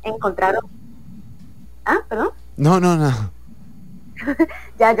 encontraron... ¿Perdón? No.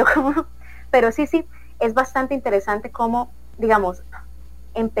 Ya, yo como... Pero sí, es bastante interesante cómo, digamos,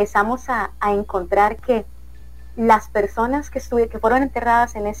 empezamos a encontrar que las personas que fueron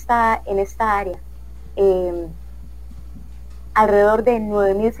enterradas en esta área, alrededor de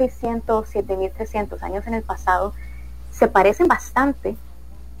 9.600, 7.300 años en el pasado, se parecen bastante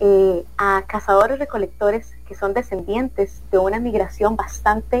a cazadores recolectores que son descendientes de una migración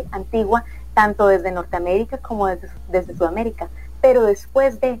bastante antigua, tanto desde Norteamérica como desde Sudamérica, pero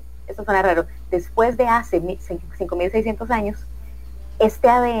después de, esto suena raro, después de hace 5.600 años, este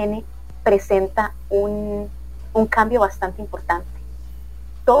ADN presenta un cambio bastante importante.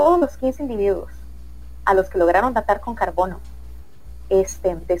 Todos los 15 individuos a los que lograron datar con carbono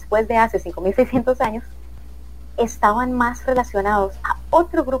después de hace 5.600 años estaban más relacionados a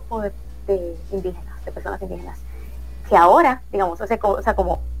otro grupo de indígenas, de personas indígenas, que ahora, digamos,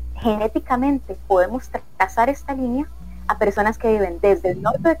 como genéticamente podemos trazar esta línea a personas que viven desde el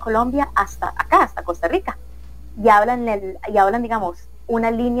norte de Colombia hasta acá, hasta Costa Rica, y hablan, digamos,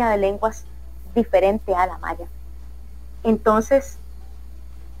 una línea de lenguas diferente a la maya. Entonces,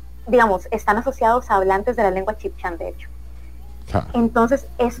 digamos, están asociados a hablantes de la lengua chibchán, de hecho. Entonces,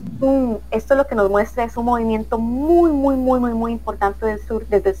 esto lo que nos muestra es un movimiento muy importante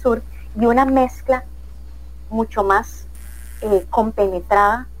desde el sur, y una mezcla mucho más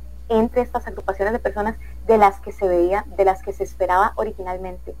compenetrada entre estas agrupaciones de personas de las que se esperaba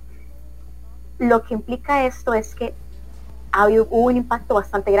originalmente. Lo que implica esto es que hubo un impacto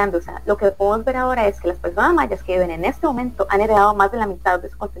bastante grande. O sea, lo que podemos ver ahora es que las personas mayas que viven en este momento han heredado más de la mitad de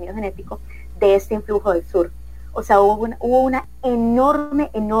su contenido genético de este influjo del sur. O sea, hubo una enorme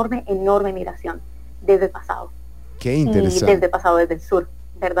migración desde el pasado. Qué interesante. Y desde el pasado, desde el sur,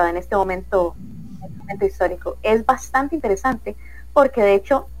 ¿verdad? En este momento histórico. Es bastante interesante porque de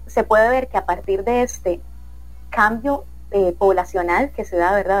hecho se puede ver que a partir de este cambio poblacional que se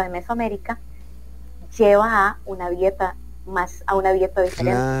da, ¿verdad?, en Mesoamérica, lleva a una dieta diferente.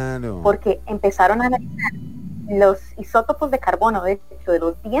 Claro. Porque empezaron a analizar los isótopos de carbono, de hecho, de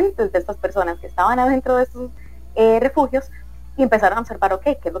los dientes de estas personas que estaban adentro de estos refugios, y empezaron a observar,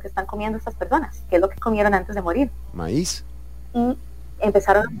 ¿qué es lo que están comiendo estas personas? ¿Qué es lo que comieron antes de morir? Maíz. Y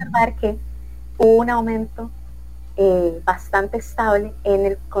empezaron a observar que hubo un aumento bastante estable en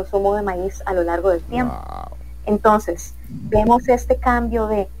el consumo de maíz a lo largo del tiempo. Wow. Entonces, vemos este cambio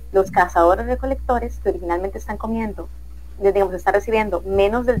de los cazadores recolectores que originalmente están comiendo, digamos, están recibiendo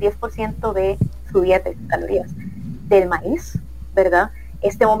menos del 10% de su dieta y sus calorías del maíz, ¿verdad?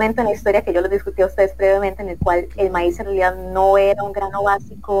 Este momento en la historia que yo les discutí a ustedes previamente, en el cual el maíz en realidad no era un grano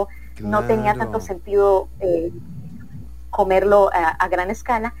básico, no tenía tanto sentido comerlo a gran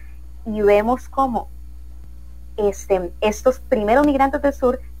escala, y vemos cómo estos primeros migrantes del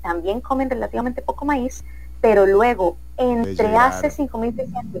sur también comen relativamente poco maíz, pero luego, entre hace 5.600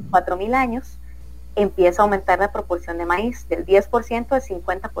 y 4.000 años, empieza a aumentar la proporción de maíz del 10% al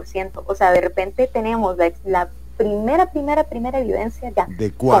 50%. O sea, de repente tenemos la primera evidencia ya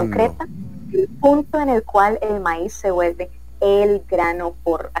concreta, el punto en el cual el maíz se vuelve el grano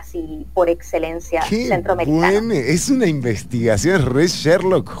por excelencia centroamericana. Bueno, es una investigación, es re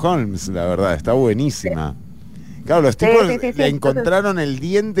Sherlock Holmes, la verdad, está buenísima. Claro, los tipos le encontraron el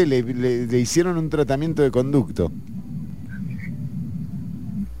diente, le hicieron un tratamiento de conducto.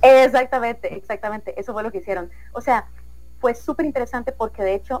 Exactamente, eso fue lo que hicieron. O sea, fue súper interesante porque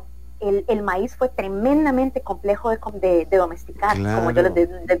de hecho el maíz fue tremendamente complejo de domesticar, claro, como yo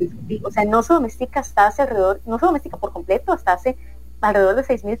les discutí. O sea, no se domestica por completo hasta hace alrededor de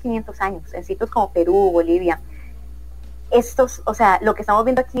 6.500 años, en sitios como Perú, Bolivia. O sea, lo que estamos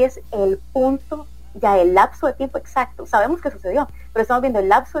viendo aquí es el punto, ya el lapso de tiempo exacto. Sabemos que sucedió, pero estamos viendo el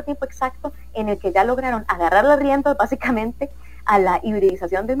lapso de tiempo exacto en el que ya lograron agarrar las riendas básicamente a la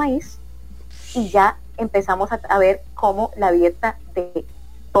hibridización del maíz, y ya empezamos a ver cómo la dieta de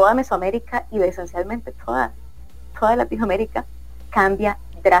toda Mesoamérica y de esencialmente toda Latinoamérica cambia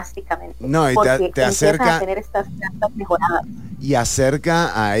drásticamente. No, y te acerca a tener estas plantas mejoradas. Y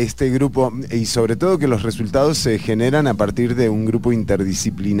acerca a este grupo, y sobre todo que los resultados se generan a partir de un grupo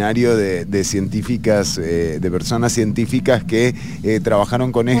interdisciplinario de científicas, de personas científicas que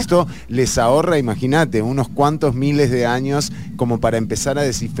trabajaron con esto. Les ahorra, imagínate, unos cuantos miles de años como para empezar a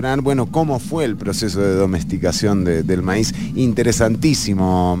descifrar, bueno, cómo fue el proceso de domesticación del maíz.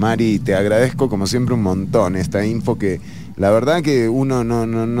 Interesantísimo, Mari, te agradezco como siempre un montón esta info que la verdad que uno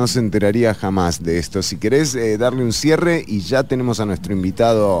no se enteraría jamás de esto. Si querés darle un cierre, y ya tenemos a nuestro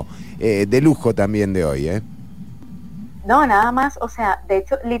invitado de lujo también de hoy. No, nada más, o sea, de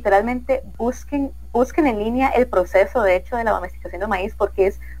hecho, literalmente busquen en línea el proceso, de hecho, de la domesticación del maíz, porque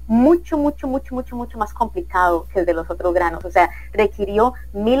es mucho más complicado que el de los otros granos. O sea, requirió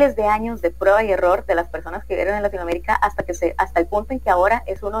miles de años de prueba y error de las personas que vivieron en Latinoamérica hasta el punto en que ahora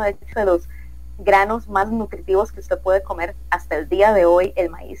es uno, de hecho, de los granos más nutritivos que usted puede comer hasta el día de hoy.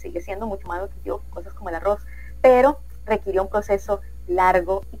 El maíz sigue siendo mucho más nutritivo que cosas como el arroz, pero requirió un proceso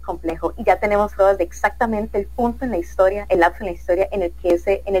largo y complejo, y ya tenemos pruebas de exactamente el punto en la historia, el lapso en la historia en el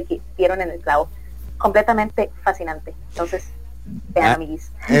que dieron en el clavo. Completamente fascinante. Entonces, vean,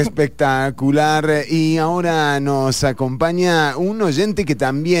 amiguis. Espectacular. Y ahora nos acompaña un oyente que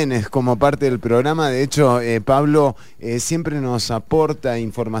también es como parte del programa. De hecho, Pablo siempre nos aporta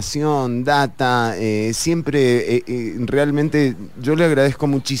información, data, siempre realmente yo le agradezco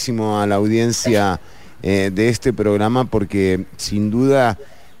muchísimo a la audiencia de este programa, porque sin duda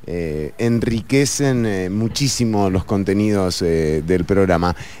enriquecen muchísimo los contenidos del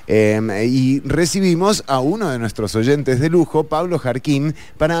programa. Y recibimos a uno de nuestros oyentes de lujo, Pablo Jarquín,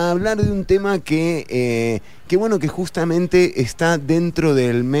 para hablar de un tema que bueno, que justamente está dentro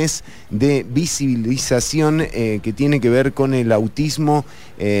del mes de visibilización que tiene que ver con el autismo.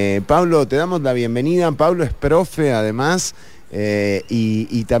 Pablo, te damos la bienvenida. Pablo es profe, además,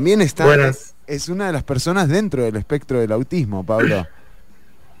 y también está... Buenas. Es una de las personas dentro del espectro del autismo, Pablo.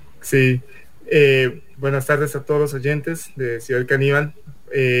 Sí, buenas tardes a todos los oyentes de Ciudad Canibal.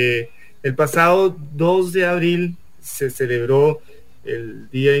 El pasado 2 de abril se celebró el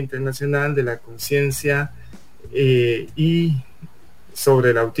Día Internacional de la Conciencia y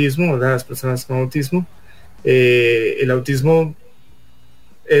sobre el autismo, ¿verdad? Las personas con autismo. El autismo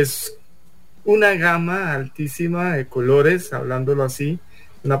es una gama altísima de colores, hablándolo así,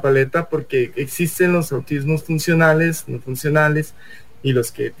 una paleta, porque existen los autismos funcionales, no funcionales, y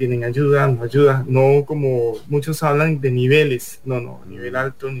los que tienen ayuda, no ayuda, no como muchos hablan de niveles, no, nivel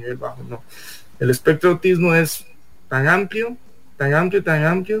alto, nivel bajo, no. El espectro de autismo es tan amplio,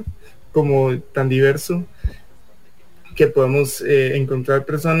 como tan diverso, que podemos encontrar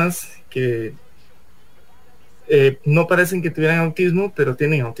personas que no parecen que tuvieran autismo, pero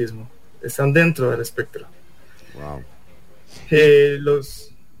tienen autismo, están dentro del espectro. Wow.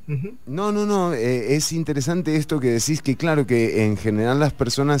 No, es interesante esto que decís, que claro, que en general las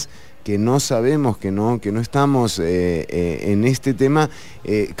personas que no sabemos, que no estamos en este tema,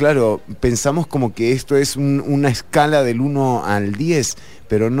 claro, pensamos como que esto es una escala del 1 al 10,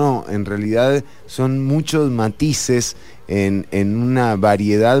 pero no, en realidad son muchos matices en una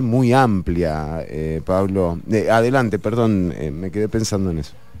variedad muy amplia, Pablo. Adelante, perdón, me quedé pensando en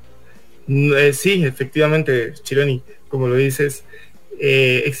eso. Sí, efectivamente, Chironi, como lo dices,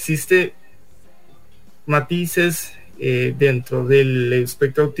 existe matices dentro del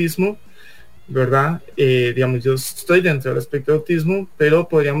espectro autismo, ¿verdad? Digamos, yo estoy dentro del espectro autismo, pero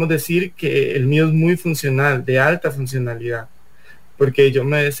podríamos decir que el mío es muy funcional, de alta funcionalidad, porque yo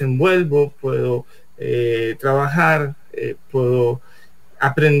me desenvuelvo, puedo trabajar, puedo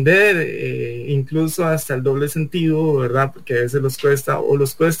aprender, incluso hasta el doble sentido, ¿verdad? Porque a veces los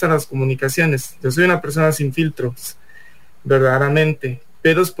cuesta las comunicaciones. Yo soy una persona sin filtros, verdaderamente,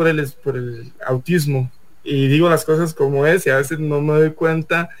 pero es por el autismo, y digo las cosas como es, y a veces no me doy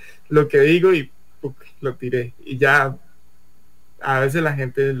cuenta lo que digo y lo tiré, y ya a veces la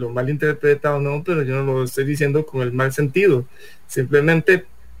gente lo malinterpreta o no, pero yo no lo estoy diciendo con el mal sentido, simplemente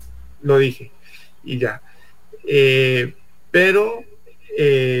lo dije y ya. Pero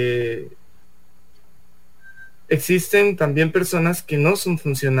existen también personas que no son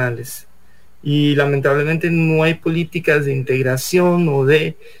funcionales, y lamentablemente no hay políticas de integración o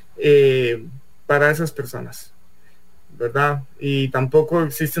para esas personas, ¿verdad? Y tampoco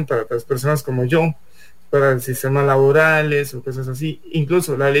existen para otras personas como yo, para sistemas laborales o cosas así.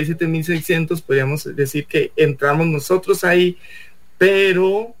 Incluso la ley 7600, podríamos decir que entramos nosotros ahí,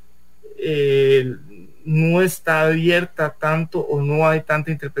 pero no está abierta tanto, o no hay tanta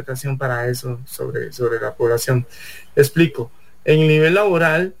interpretación para eso sobre la población. Explico. En el nivel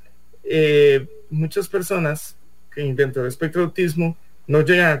laboral, muchas personas que dentro del espectro de autismo no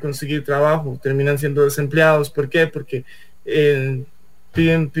llegan a conseguir trabajo, terminan siendo desempleados. ¿Por qué? Porque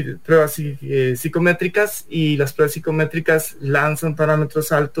piden pruebas psicométricas, y las pruebas psicométricas lanzan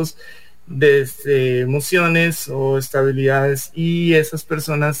parámetros altos de emociones o estabilidades, y esas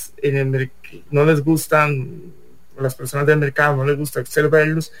personas no les gustan, las personas del mercado no les gusta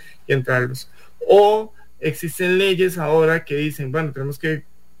observarlos y entrarlos. O existen leyes ahora que dicen, bueno, tenemos que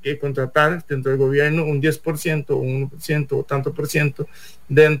contratar dentro del gobierno un 10% o un 1% o tanto por ciento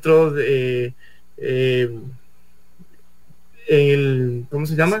dentro de ¿cómo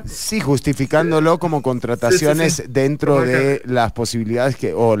se llama? Sí, justificándolo como contrataciones sí. Dentro de las posibilidades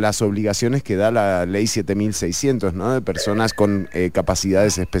o las obligaciones que da la ley 7600, ¿no? De personas con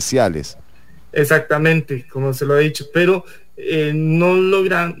capacidades especiales. Exactamente, como se lo he dicho, pero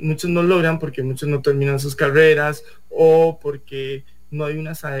muchos no logran porque muchos no terminan sus carreras, o porque no hay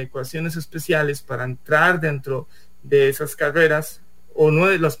unas adecuaciones especiales para entrar dentro de esas carreras, o no,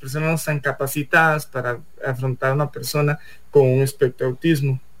 las personas no están capacitadas para afrontar a una persona con un espectro de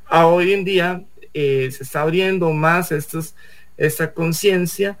autismo. Hoy en día se está abriendo más esta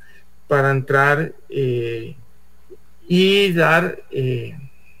conciencia para entrar y dar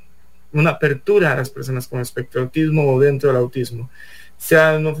una apertura a las personas con espectro de autismo o dentro del autismo,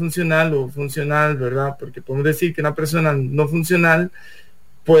 sea no funcional o funcional, ¿verdad? Porque podemos decir que una persona no funcional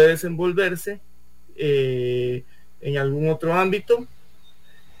puede desenvolverse en algún otro ámbito.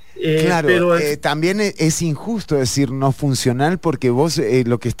 Claro, pero también es injusto decir no funcional, porque vos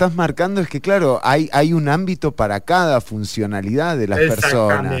lo que estás marcando es que, claro, hay un ámbito para cada funcionalidad de las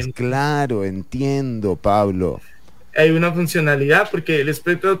personas. Claro, entiendo, Pablo. Hay una funcionalidad, porque el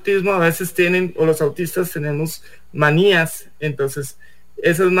espectro de autismo a veces tienen, o los autistas tenemos manías, entonces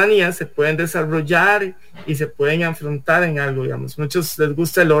esas manías se pueden desarrollar y se pueden afrontar en algo, digamos. Muchos les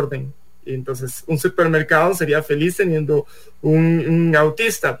gusta el orden, y entonces un supermercado sería feliz teniendo un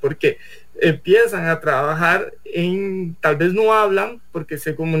autista, porque empiezan a trabajar tal vez no hablan, porque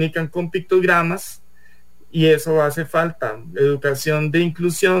se comunican con pictogramas, y eso hace falta educación de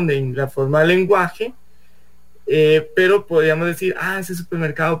inclusión, de la forma de lenguaje. Pero podríamos decir, ese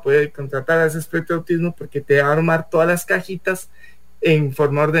supermercado puede contratar a ese espectro de autismo porque te va a armar todas las cajitas en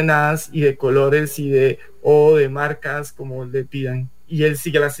forma ordenadas y de colores o de marcas como le pidan, y él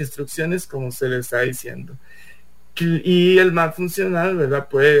sigue las instrucciones como se le está diciendo. Y el mal funcional, ¿verdad?,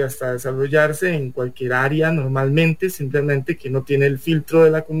 puede hasta desarrollarse en cualquier área normalmente, simplemente que no tiene el filtro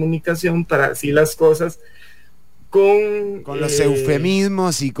de la comunicación para decir las cosas con los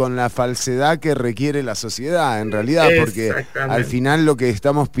eufemismos y con la falsedad que requiere la sociedad, en realidad, porque al final lo que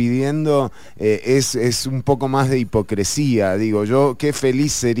estamos pidiendo es un poco más de hipocresía. Digo, yo qué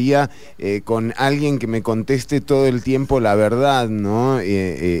feliz sería con alguien que me conteste todo el tiempo la verdad, ¿no?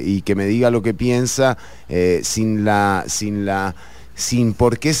 Y que me diga lo que piensa sin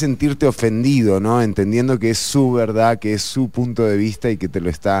por qué sentirte ofendido, ¿no? Entendiendo que es su verdad, que es su punto de vista y que te lo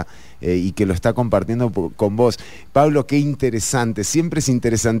está y que lo está compartiendo con vos. Pablo, qué interesante. Siempre es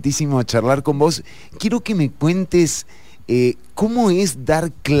interesantísimo charlar con vos. Quiero que me cuentes cómo es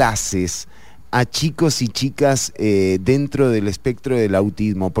dar clases a chicos y chicas dentro del espectro del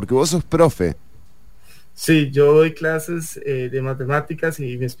autismo, porque vos sos profe. Sí, yo doy clases de matemáticas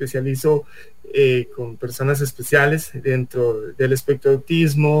y me especializo con personas especiales dentro del espectro de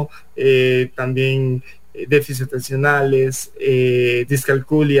autismo, también déficits atencionales,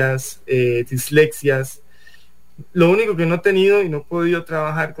 discalculias, dislexias. Lo único que no he tenido y no he podido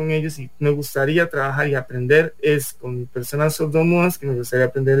trabajar con ellos y me gustaría trabajar y aprender es con personas sordomudas, que me gustaría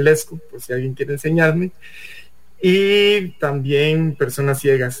aprender el lesco, por si alguien quiere enseñarme. Y también personas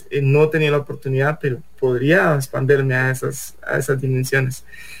ciegas. No he tenido la oportunidad, pero podría expandirme a esas dimensiones.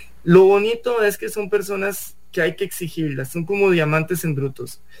 Lo bonito es que son personas que hay que exigirlas, son como diamantes en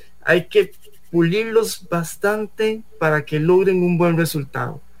brutos. Hay que pulirlos bastante para que logren un buen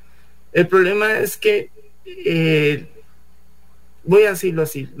resultado. El problema es que, voy a decirlo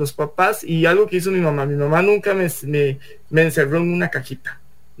así, los papás, y algo que hizo mi mamá nunca me encerró en una cajita.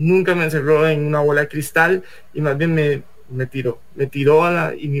 Nunca me encerró en una bola de cristal y más bien me tiró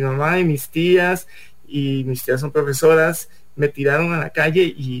y mi mamá y mis tías son profesoras, me tiraron a la calle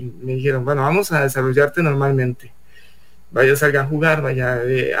y me dijeron, bueno, vamos a desarrollarte normalmente. Vaya, salga a jugar, vaya,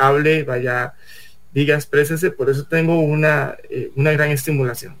 hable, vaya, diga, exprésese. Por eso tengo una gran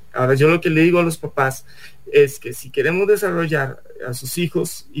estimulación. Ahora, yo lo que le digo a los papás es que si queremos desarrollar a sus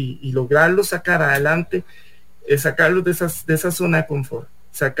hijos y lograrlos sacar adelante, es sacarlos de esa zona de confort,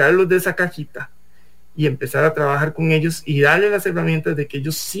 sacarlos de esa cajita y empezar a trabajar con ellos y darle las herramientas de que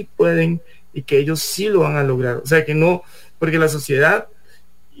ellos sí pueden y que ellos sí lo van a lograr. O sea, que no, porque la sociedad,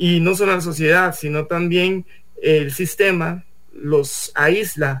 y no solo la sociedad, sino también el sistema los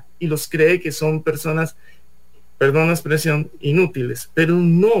aísla y los cree que son personas, perdón la expresión, inútiles, pero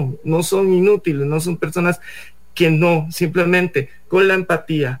no son inútiles, no son personas que no, simplemente con la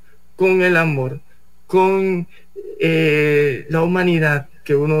empatía, con el amor, con la humanidad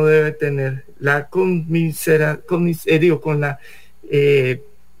que uno debe tener, la ¿cómo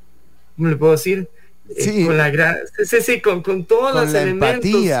le puedo decir? Sí, con todos los elementos.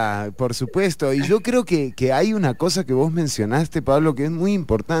 Empatía, por supuesto. Y yo creo que hay una cosa que vos mencionaste, Pablo, que es muy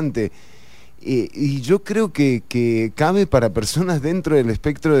importante. Y yo creo que cabe para personas dentro del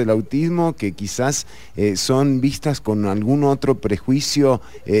espectro del autismo que quizás son vistas con algún otro prejuicio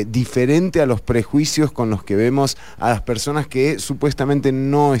diferente a los prejuicios con los que vemos a las personas que supuestamente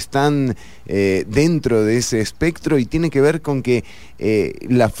no están dentro de ese espectro, y tiene que ver con que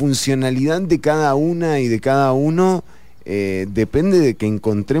la funcionalidad de cada una y de cada uno depende de que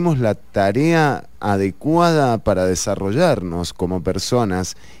encontremos la tarea adecuada para desarrollarnos como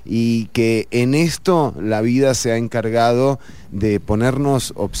personas, y que en esto la vida se ha encargado de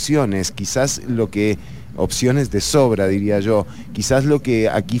ponernos opciones, opciones de sobra, diría yo. Quizás lo que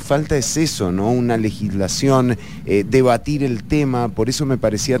aquí falta es eso, ¿no? Una legislación, debatir el tema. Por eso me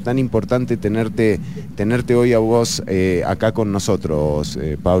parecía tan importante tenerte hoy a vos acá con nosotros,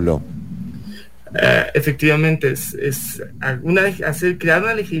 Pablo. Efectivamente, crear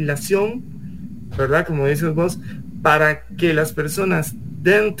una legislación, ¿verdad? Como dices vos, para que las personas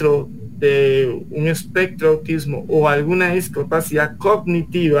dentro de un espectro de autismo o alguna discapacidad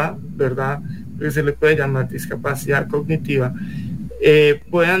cognitiva, ¿verdad?, que se le puede llamar discapacidad cognitiva,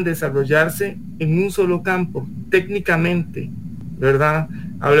 puedan desarrollarse en un solo campo, técnicamente, ¿verdad?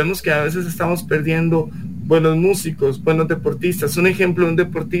 Hablemos que a veces estamos perdiendo buenos músicos, buenos deportistas. Un ejemplo de un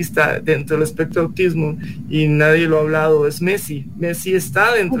deportista dentro del espectro de autismo, y nadie lo ha hablado, es Messi. Messi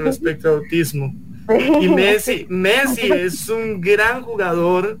está dentro del espectro de autismo. Y Messi es un gran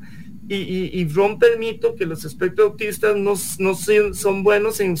jugador, y rompe el mito que los espectroautistas no son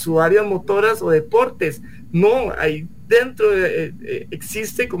buenos en su área motoras o deportes. No, ahí dentro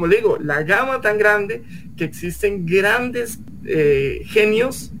existe, como le digo, la gama tan grande que existen grandes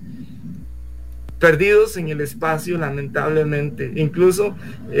genios perdidos en el espacio, lamentablemente. Incluso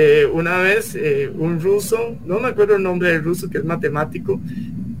una vez un ruso, no me acuerdo el nombre del ruso, que es matemático,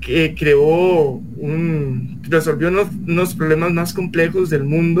 que resolvió unos problemas más complejos del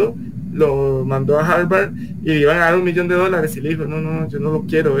mundo, lo mandó a Harvard y le iban a dar $1 millón, y le dijo, no, yo no lo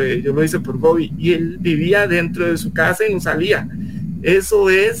quiero, yo lo hice por hobby. Y él vivía dentro de su casa y no salía. Eso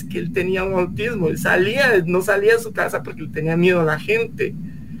es que él tenía un autismo. Él no salía de su casa porque le tenía miedo a la gente.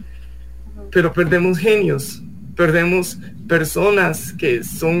 Pero perdemos genios, perdemos personas que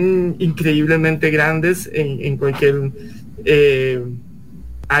son increíblemente grandes en cualquier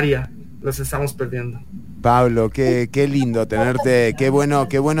área. Los estamos perdiendo. Pablo, qué lindo tenerte, qué bueno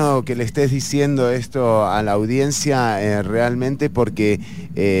que le estés diciendo esto a la audiencia, realmente, porque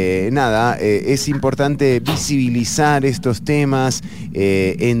es importante visibilizar estos temas,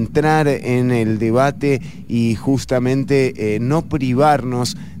 entrar en el debate y justamente no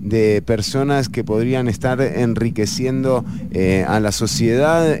privarnos de personas que podrían estar enriqueciendo a la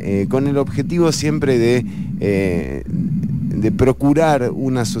sociedad, con el objetivo siempre de procurar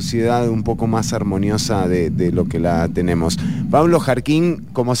una sociedad un poco más armoniosa de lo que la tenemos. Pablo Jarquín,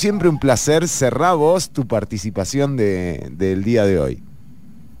 como siempre, un placer. Cerrá vos tu participación del día de hoy.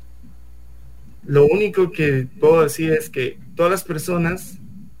 Lo único que puedo decir es que todas las personas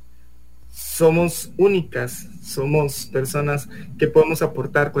somos únicas, somos personas que podemos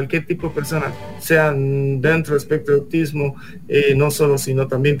aportar, cualquier tipo de persona, sean dentro del espectro de autismo, no solo, sino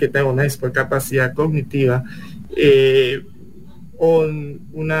también que tenga una discapacidad cognitiva, o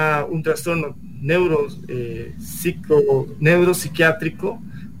un trastorno neuropsiquiátrico,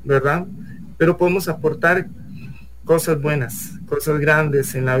 ¿verdad? Pero podemos aportar cosas buenas, cosas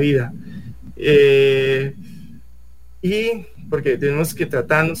grandes en la vida. Y porque tenemos que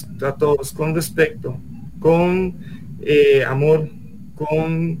tratarnos a todos con respeto, con amor,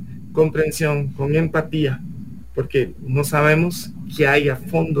 con comprensión, con empatía, porque no sabemos qué hay a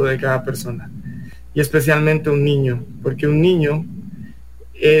fondo de cada persona. Y especialmente un niño, porque un niño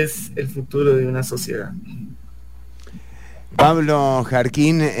es el futuro de una sociedad. Pablo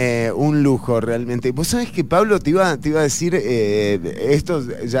Jarquín, un lujo realmente. Vos sabés que, Pablo, te iba a decir, esto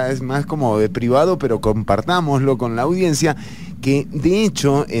ya es más como de privado, pero compartámoslo con la audiencia, que de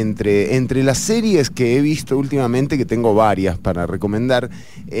hecho entre las series que he visto últimamente, que tengo varias para recomendar,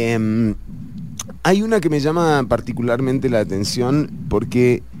 hay una que me llama particularmente la atención,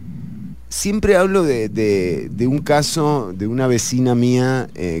 porque siempre hablo de un caso de una vecina mía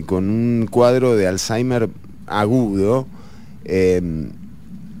con un cuadro de Alzheimer agudo.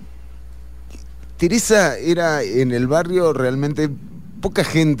 Teresa era en el barrio, realmente poca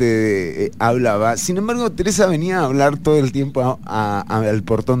gente hablaba. Sin embargo, Teresa venía a hablar todo el tiempo al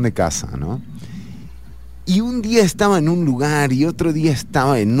portón de casa, ¿no? Y un día estaba en un lugar y otro día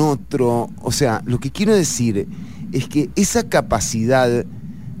estaba en otro. O sea, lo que quiero decir es que esa capacidad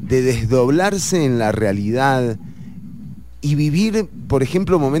de desdoblarse en la realidad y vivir, por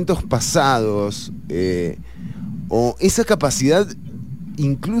ejemplo, momentos pasados, o esa capacidad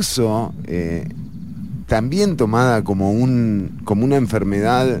incluso también tomada como una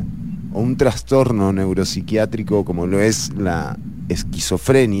enfermedad o un trastorno neuropsiquiátrico, como lo es la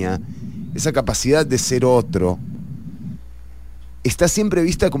esquizofrenia, esa capacidad de ser otro, está siempre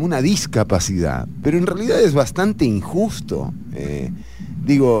vista como una discapacidad, pero en realidad es bastante injusto.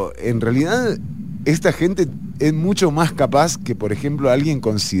 En realidad esta gente es mucho más capaz que, por ejemplo, alguien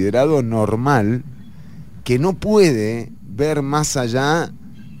considerado normal, que no puede ver más allá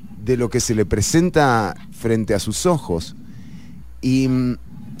de lo que se le presenta frente a sus ojos. Y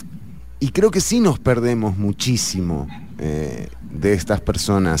creo que sí nos perdemos muchísimo de estas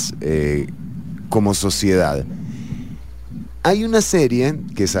personas como sociedad. Hay una serie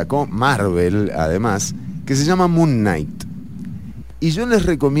que sacó Marvel, además, que se llama Moon Knight. Y yo les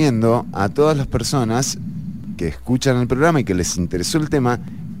recomiendo a todas las personas que escuchan el programa y que les interesó el tema,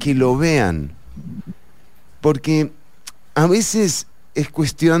 que lo vean. Porque a veces es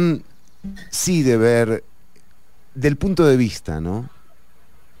cuestión, sí, de ver del punto de vista, ¿no?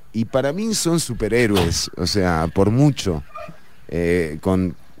 Y para mí son superhéroes, o sea, por mucho.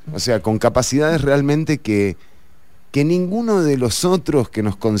 Con capacidades realmente que ninguno de los otros que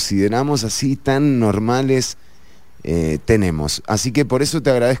nos consideramos así tan normales tenemos. Así que por eso te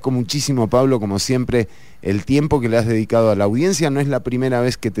agradezco muchísimo, Pablo, como siempre, el tiempo que le has dedicado a la audiencia. No es la primera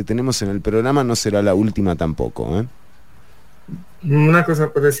vez que te tenemos en el programa, no será la última tampoco, ¿eh? Una cosa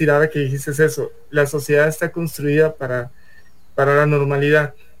por decir, ahora que dijiste eso, la sociedad está construida para la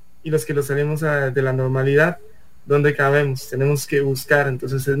normalidad, y los que lo salimos de la normalidad, ¿dónde cabemos? Tenemos que buscar.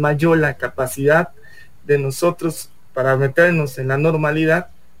 Entonces es mayor la capacidad de nosotros para meternos en la normalidad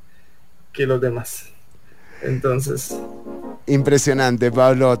que los demás. Entonces, impresionante,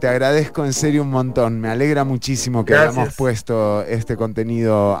 Pablo, te agradezco en serio un montón, me alegra muchísimo que hayamos puesto este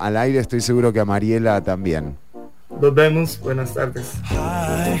contenido al aire, estoy seguro que a Mariela también. Nos vemos, buenas tardes.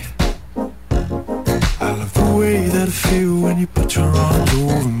 I love the way that I feel when you put your arms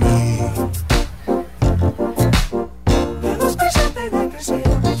over me.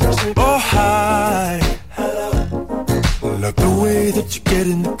 Oh hi, love the way that you get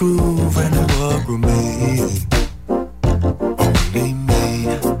in the groove and you walk with me. Only me.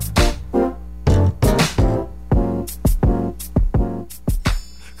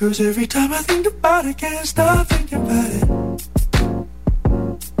 Cause every time I think about it, can't stop thinking about it.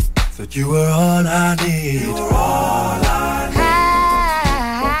 That you were all I need. You were all I need.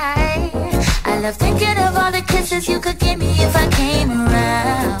 I love thinking of all the kisses you could give me if I came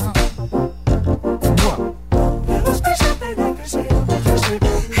around.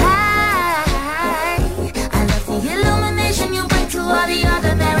 Hi, I love the illumination you bring to all the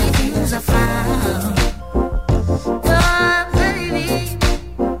ordinary things I found. Oh, baby.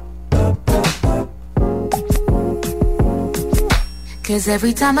 'Cause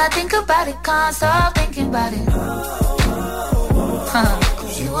every time I think about it, can't stop thinking about it.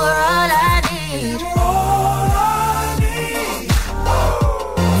 'Cause you were all I need.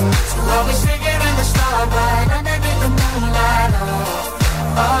 So I'll be singing in the starlight underneath the moonlight.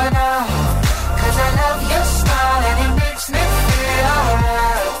 Oh no, 'cause I love your smile and it makes me feel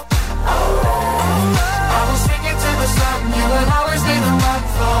alright. I will sing it to the sun, you will always be the one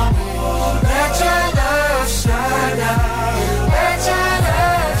for me. Let your love shine out. Let your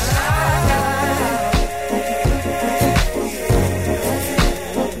love shine out.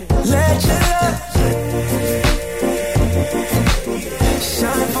 Let your love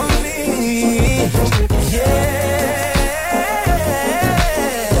shine for me. Yeah.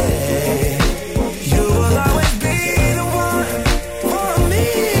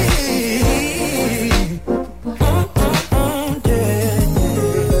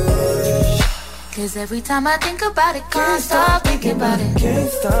 Cause every time I think about it, can't stop thinking about it. Can't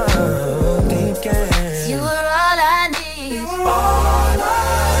stop thinking. You were all I need. All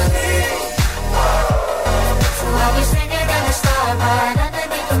I need. So I'll be singing in the starlight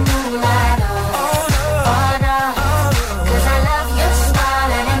underneath the moonlight. Oh no, 'cause I love your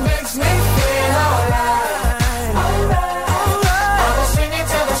smile and it makes me feel alright. I will sing it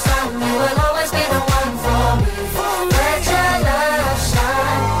till the sun, you will always be the one for me. Let your love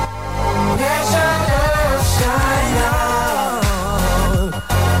shine. Let your love shine out.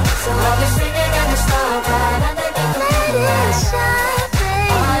 So I'll be singing in the starlight underneath the moonlight.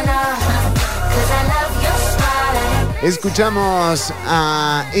 Oh no, 'cause I love your smile and Escuchamos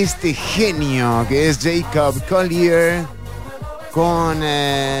a este genio que es Jacob Collier con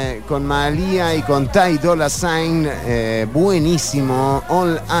Malia y con Ty Dolla $ign, buenísimo,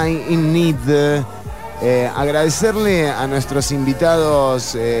 All I Need. Agradecerle a nuestros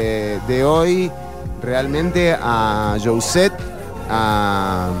invitados de hoy, realmente a Josette,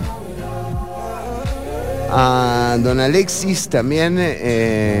 a don Alexis también,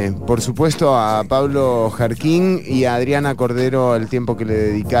 por supuesto a Pablo Jarquín y a Adriana Cordero, el tiempo que le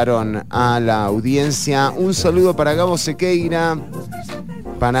dedicaron a la audiencia. Un saludo para Gabo Sequeira,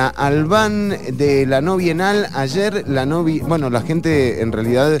 para Albán de la No Bienal. Ayer la gente en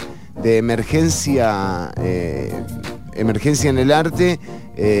realidad emergencia en el arte.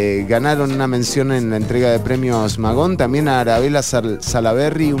 Ganaron una mención en la entrega de premios Magón. También a Arabella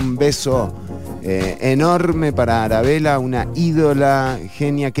Salaberry, un beso enorme para Arabella, una ídola,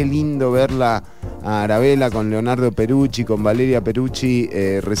 genia. Qué lindo verla a Arabella con Leonardo Perucci, con Valeria Perucci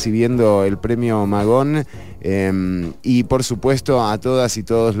recibiendo el premio Magón. Y por supuesto a todas y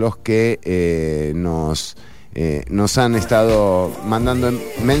todos los que nos han estado mandando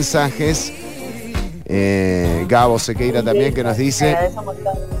mensajes. Gabo Sequeira también, que nos dice...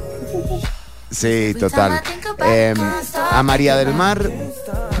 Sí, total. A María del Mar,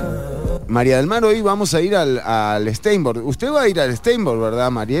 hoy vamos a ir al Steinboard. Usted va a ir al Steinboard, ¿verdad,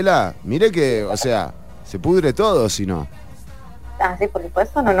 Mariela? Mire que, o sea, se pudre todo si no. Ah, sí, por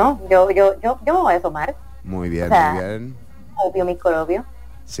supuesto, no. Yo me voy a asomar. Muy bien, o sea, muy bien. Obvio, mi corobio.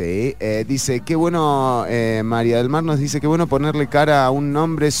 Sí, dice, qué bueno, María del Mar nos dice, qué bueno ponerle cara a un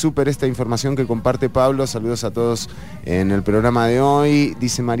nombre, súper esta información que comparte Pablo, saludos a todos en el programa de hoy,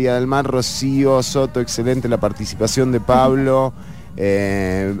 dice María del Mar. Rocío Soto, excelente la participación de Pablo.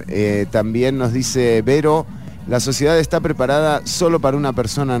 También nos dice Vero, la sociedad está preparada solo para una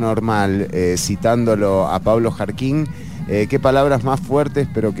persona normal, citándolo a Pablo Jarquín. Qué palabras más fuertes,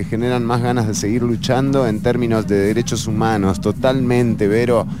 pero que generan más ganas de seguir luchando en términos de derechos humanos. Totalmente,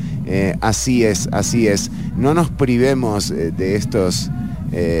 Vero. Así es. No nos privemos de estos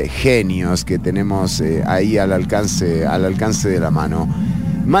genios que tenemos ahí al alcance de la mano.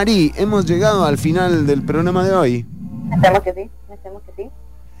 Mari, hemos llegado al final del programa de hoy. Esperemos que sí.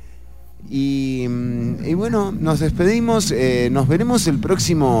 Y bueno, nos despedimos, nos veremos el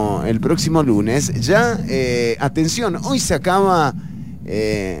próximo lunes. Ya, atención, hoy se acaba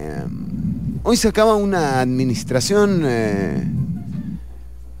una administración de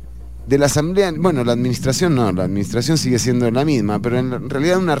la Asamblea. Bueno, la administración sigue siendo la misma, pero en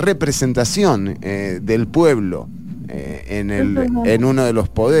realidad una representación del pueblo en uno de los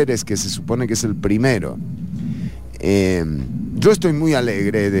poderes que se supone que es el primero. Yo estoy muy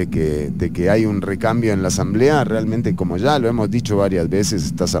alegre de que hay un recambio en la Asamblea. Realmente, como ya lo hemos dicho varias veces,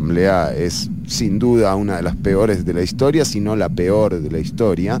 esta Asamblea es sin duda una de las peores de la historia, si no la peor de la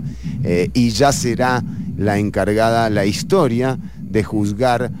historia, y ya será la encargada la historia de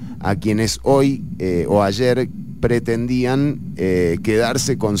juzgar a quienes hoy o ayer pretendían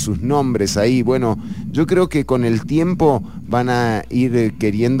quedarse con sus nombres ahí. Bueno, yo creo que con el tiempo van a ir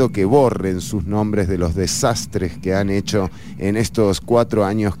queriendo que borren sus nombres de los desastres que han hecho en estos 4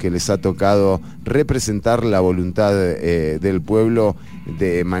 años que les ha tocado representar la voluntad del pueblo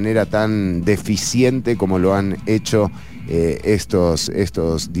de manera tan deficiente como lo han hecho estos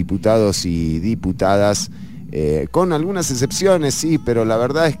diputados y diputadas, con algunas excepciones, sí, pero la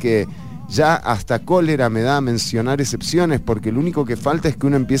verdad es que ya hasta cólera me da mencionar excepciones, porque lo único que falta es que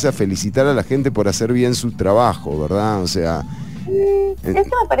uno empiece a felicitar a la gente por hacer bien su trabajo, ¿verdad? O sea... Es que me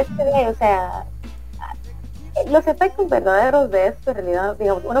parece bien, o sea, los efectos verdaderos de esto, en realidad,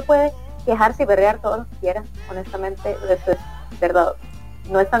 digamos, uno puede quejarse y berrear todo lo que quiera, honestamente, eso es verdad,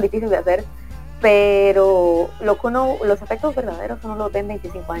 no es tan difícil de hacer, pero los efectos verdaderos uno los ve en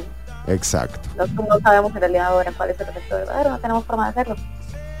 25 años. Exacto. Nosotros no sabemos en realidad ahora cuál es el efecto verdadero, no tenemos forma de hacerlo.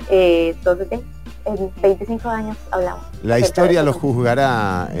 Entonces, en 25 años hablamos. La historia lo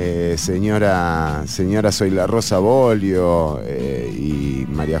juzgará, señora Soy la Rosa Bolio y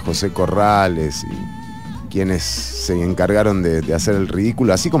María José Corrales, y quienes se encargaron de hacer el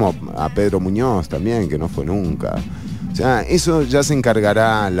ridículo, así como a Pedro Muñoz también, que no fue nunca. O sea, eso ya se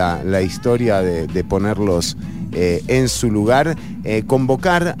encargará la historia de ponerlos en su lugar.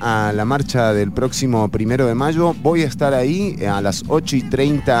 Convocar a la marcha del próximo 1 de mayo. Voy a estar ahí a las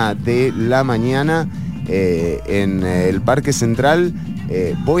 8:30 de la mañana en el Parque Central.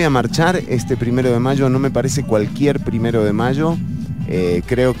 Voy a marchar este 1 de mayo. No me parece cualquier 1 de mayo.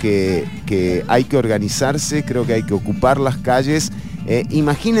 Creo que hay que organizarse, creo que hay que ocupar las calles.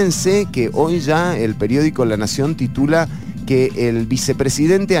 Imagínense que hoy ya el periódico La Nación titula que el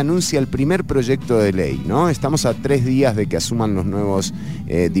vicepresidente anuncia el primer proyecto de ley, ¿no? Estamos a 3 días de que asuman los nuevos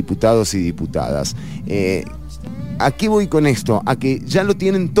diputados y diputadas. ¿A qué voy con esto? A que ya lo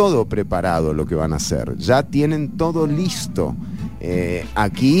tienen todo preparado lo que van a hacer, ya tienen todo listo.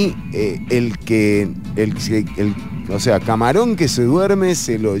 Aquí o sea, camarón que se duerme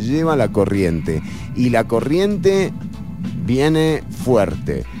se lo lleva la corriente, y la corriente viene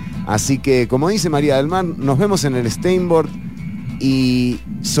fuerte. Así que, como dice María del Mar, nos vemos en el Steinboard y,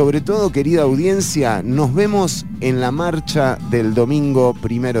 sobre todo, querida audiencia, nos vemos en la marcha del domingo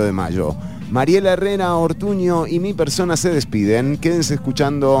 1 de mayo. Mariela Herrera, Ortuño y mi persona se despiden. Quédense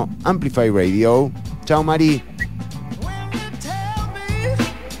escuchando Amplify Radio. Chao, Mari.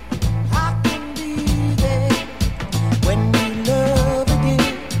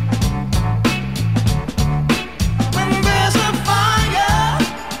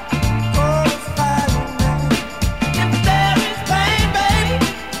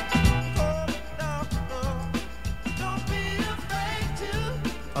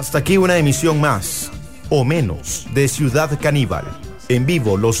 Hasta aquí una emisión más, o menos, de Ciudad Canibal. En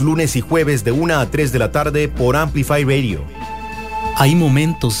vivo los lunes y jueves de 1 a 3 de la tarde por Amplify Radio. Hay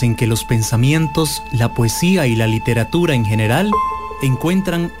momentos en que los pensamientos, la poesía y la literatura en general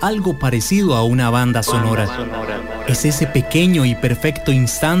encuentran algo parecido a una banda sonora. Es ese pequeño y perfecto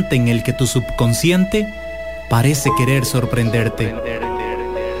instante en el que tu subconsciente parece querer sorprenderte.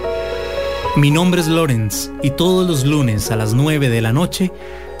 Mi nombre es Lawrence y todos los lunes a las 9 de la noche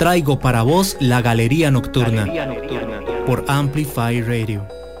traigo para vos la Galería Nocturna por Amplify Radio.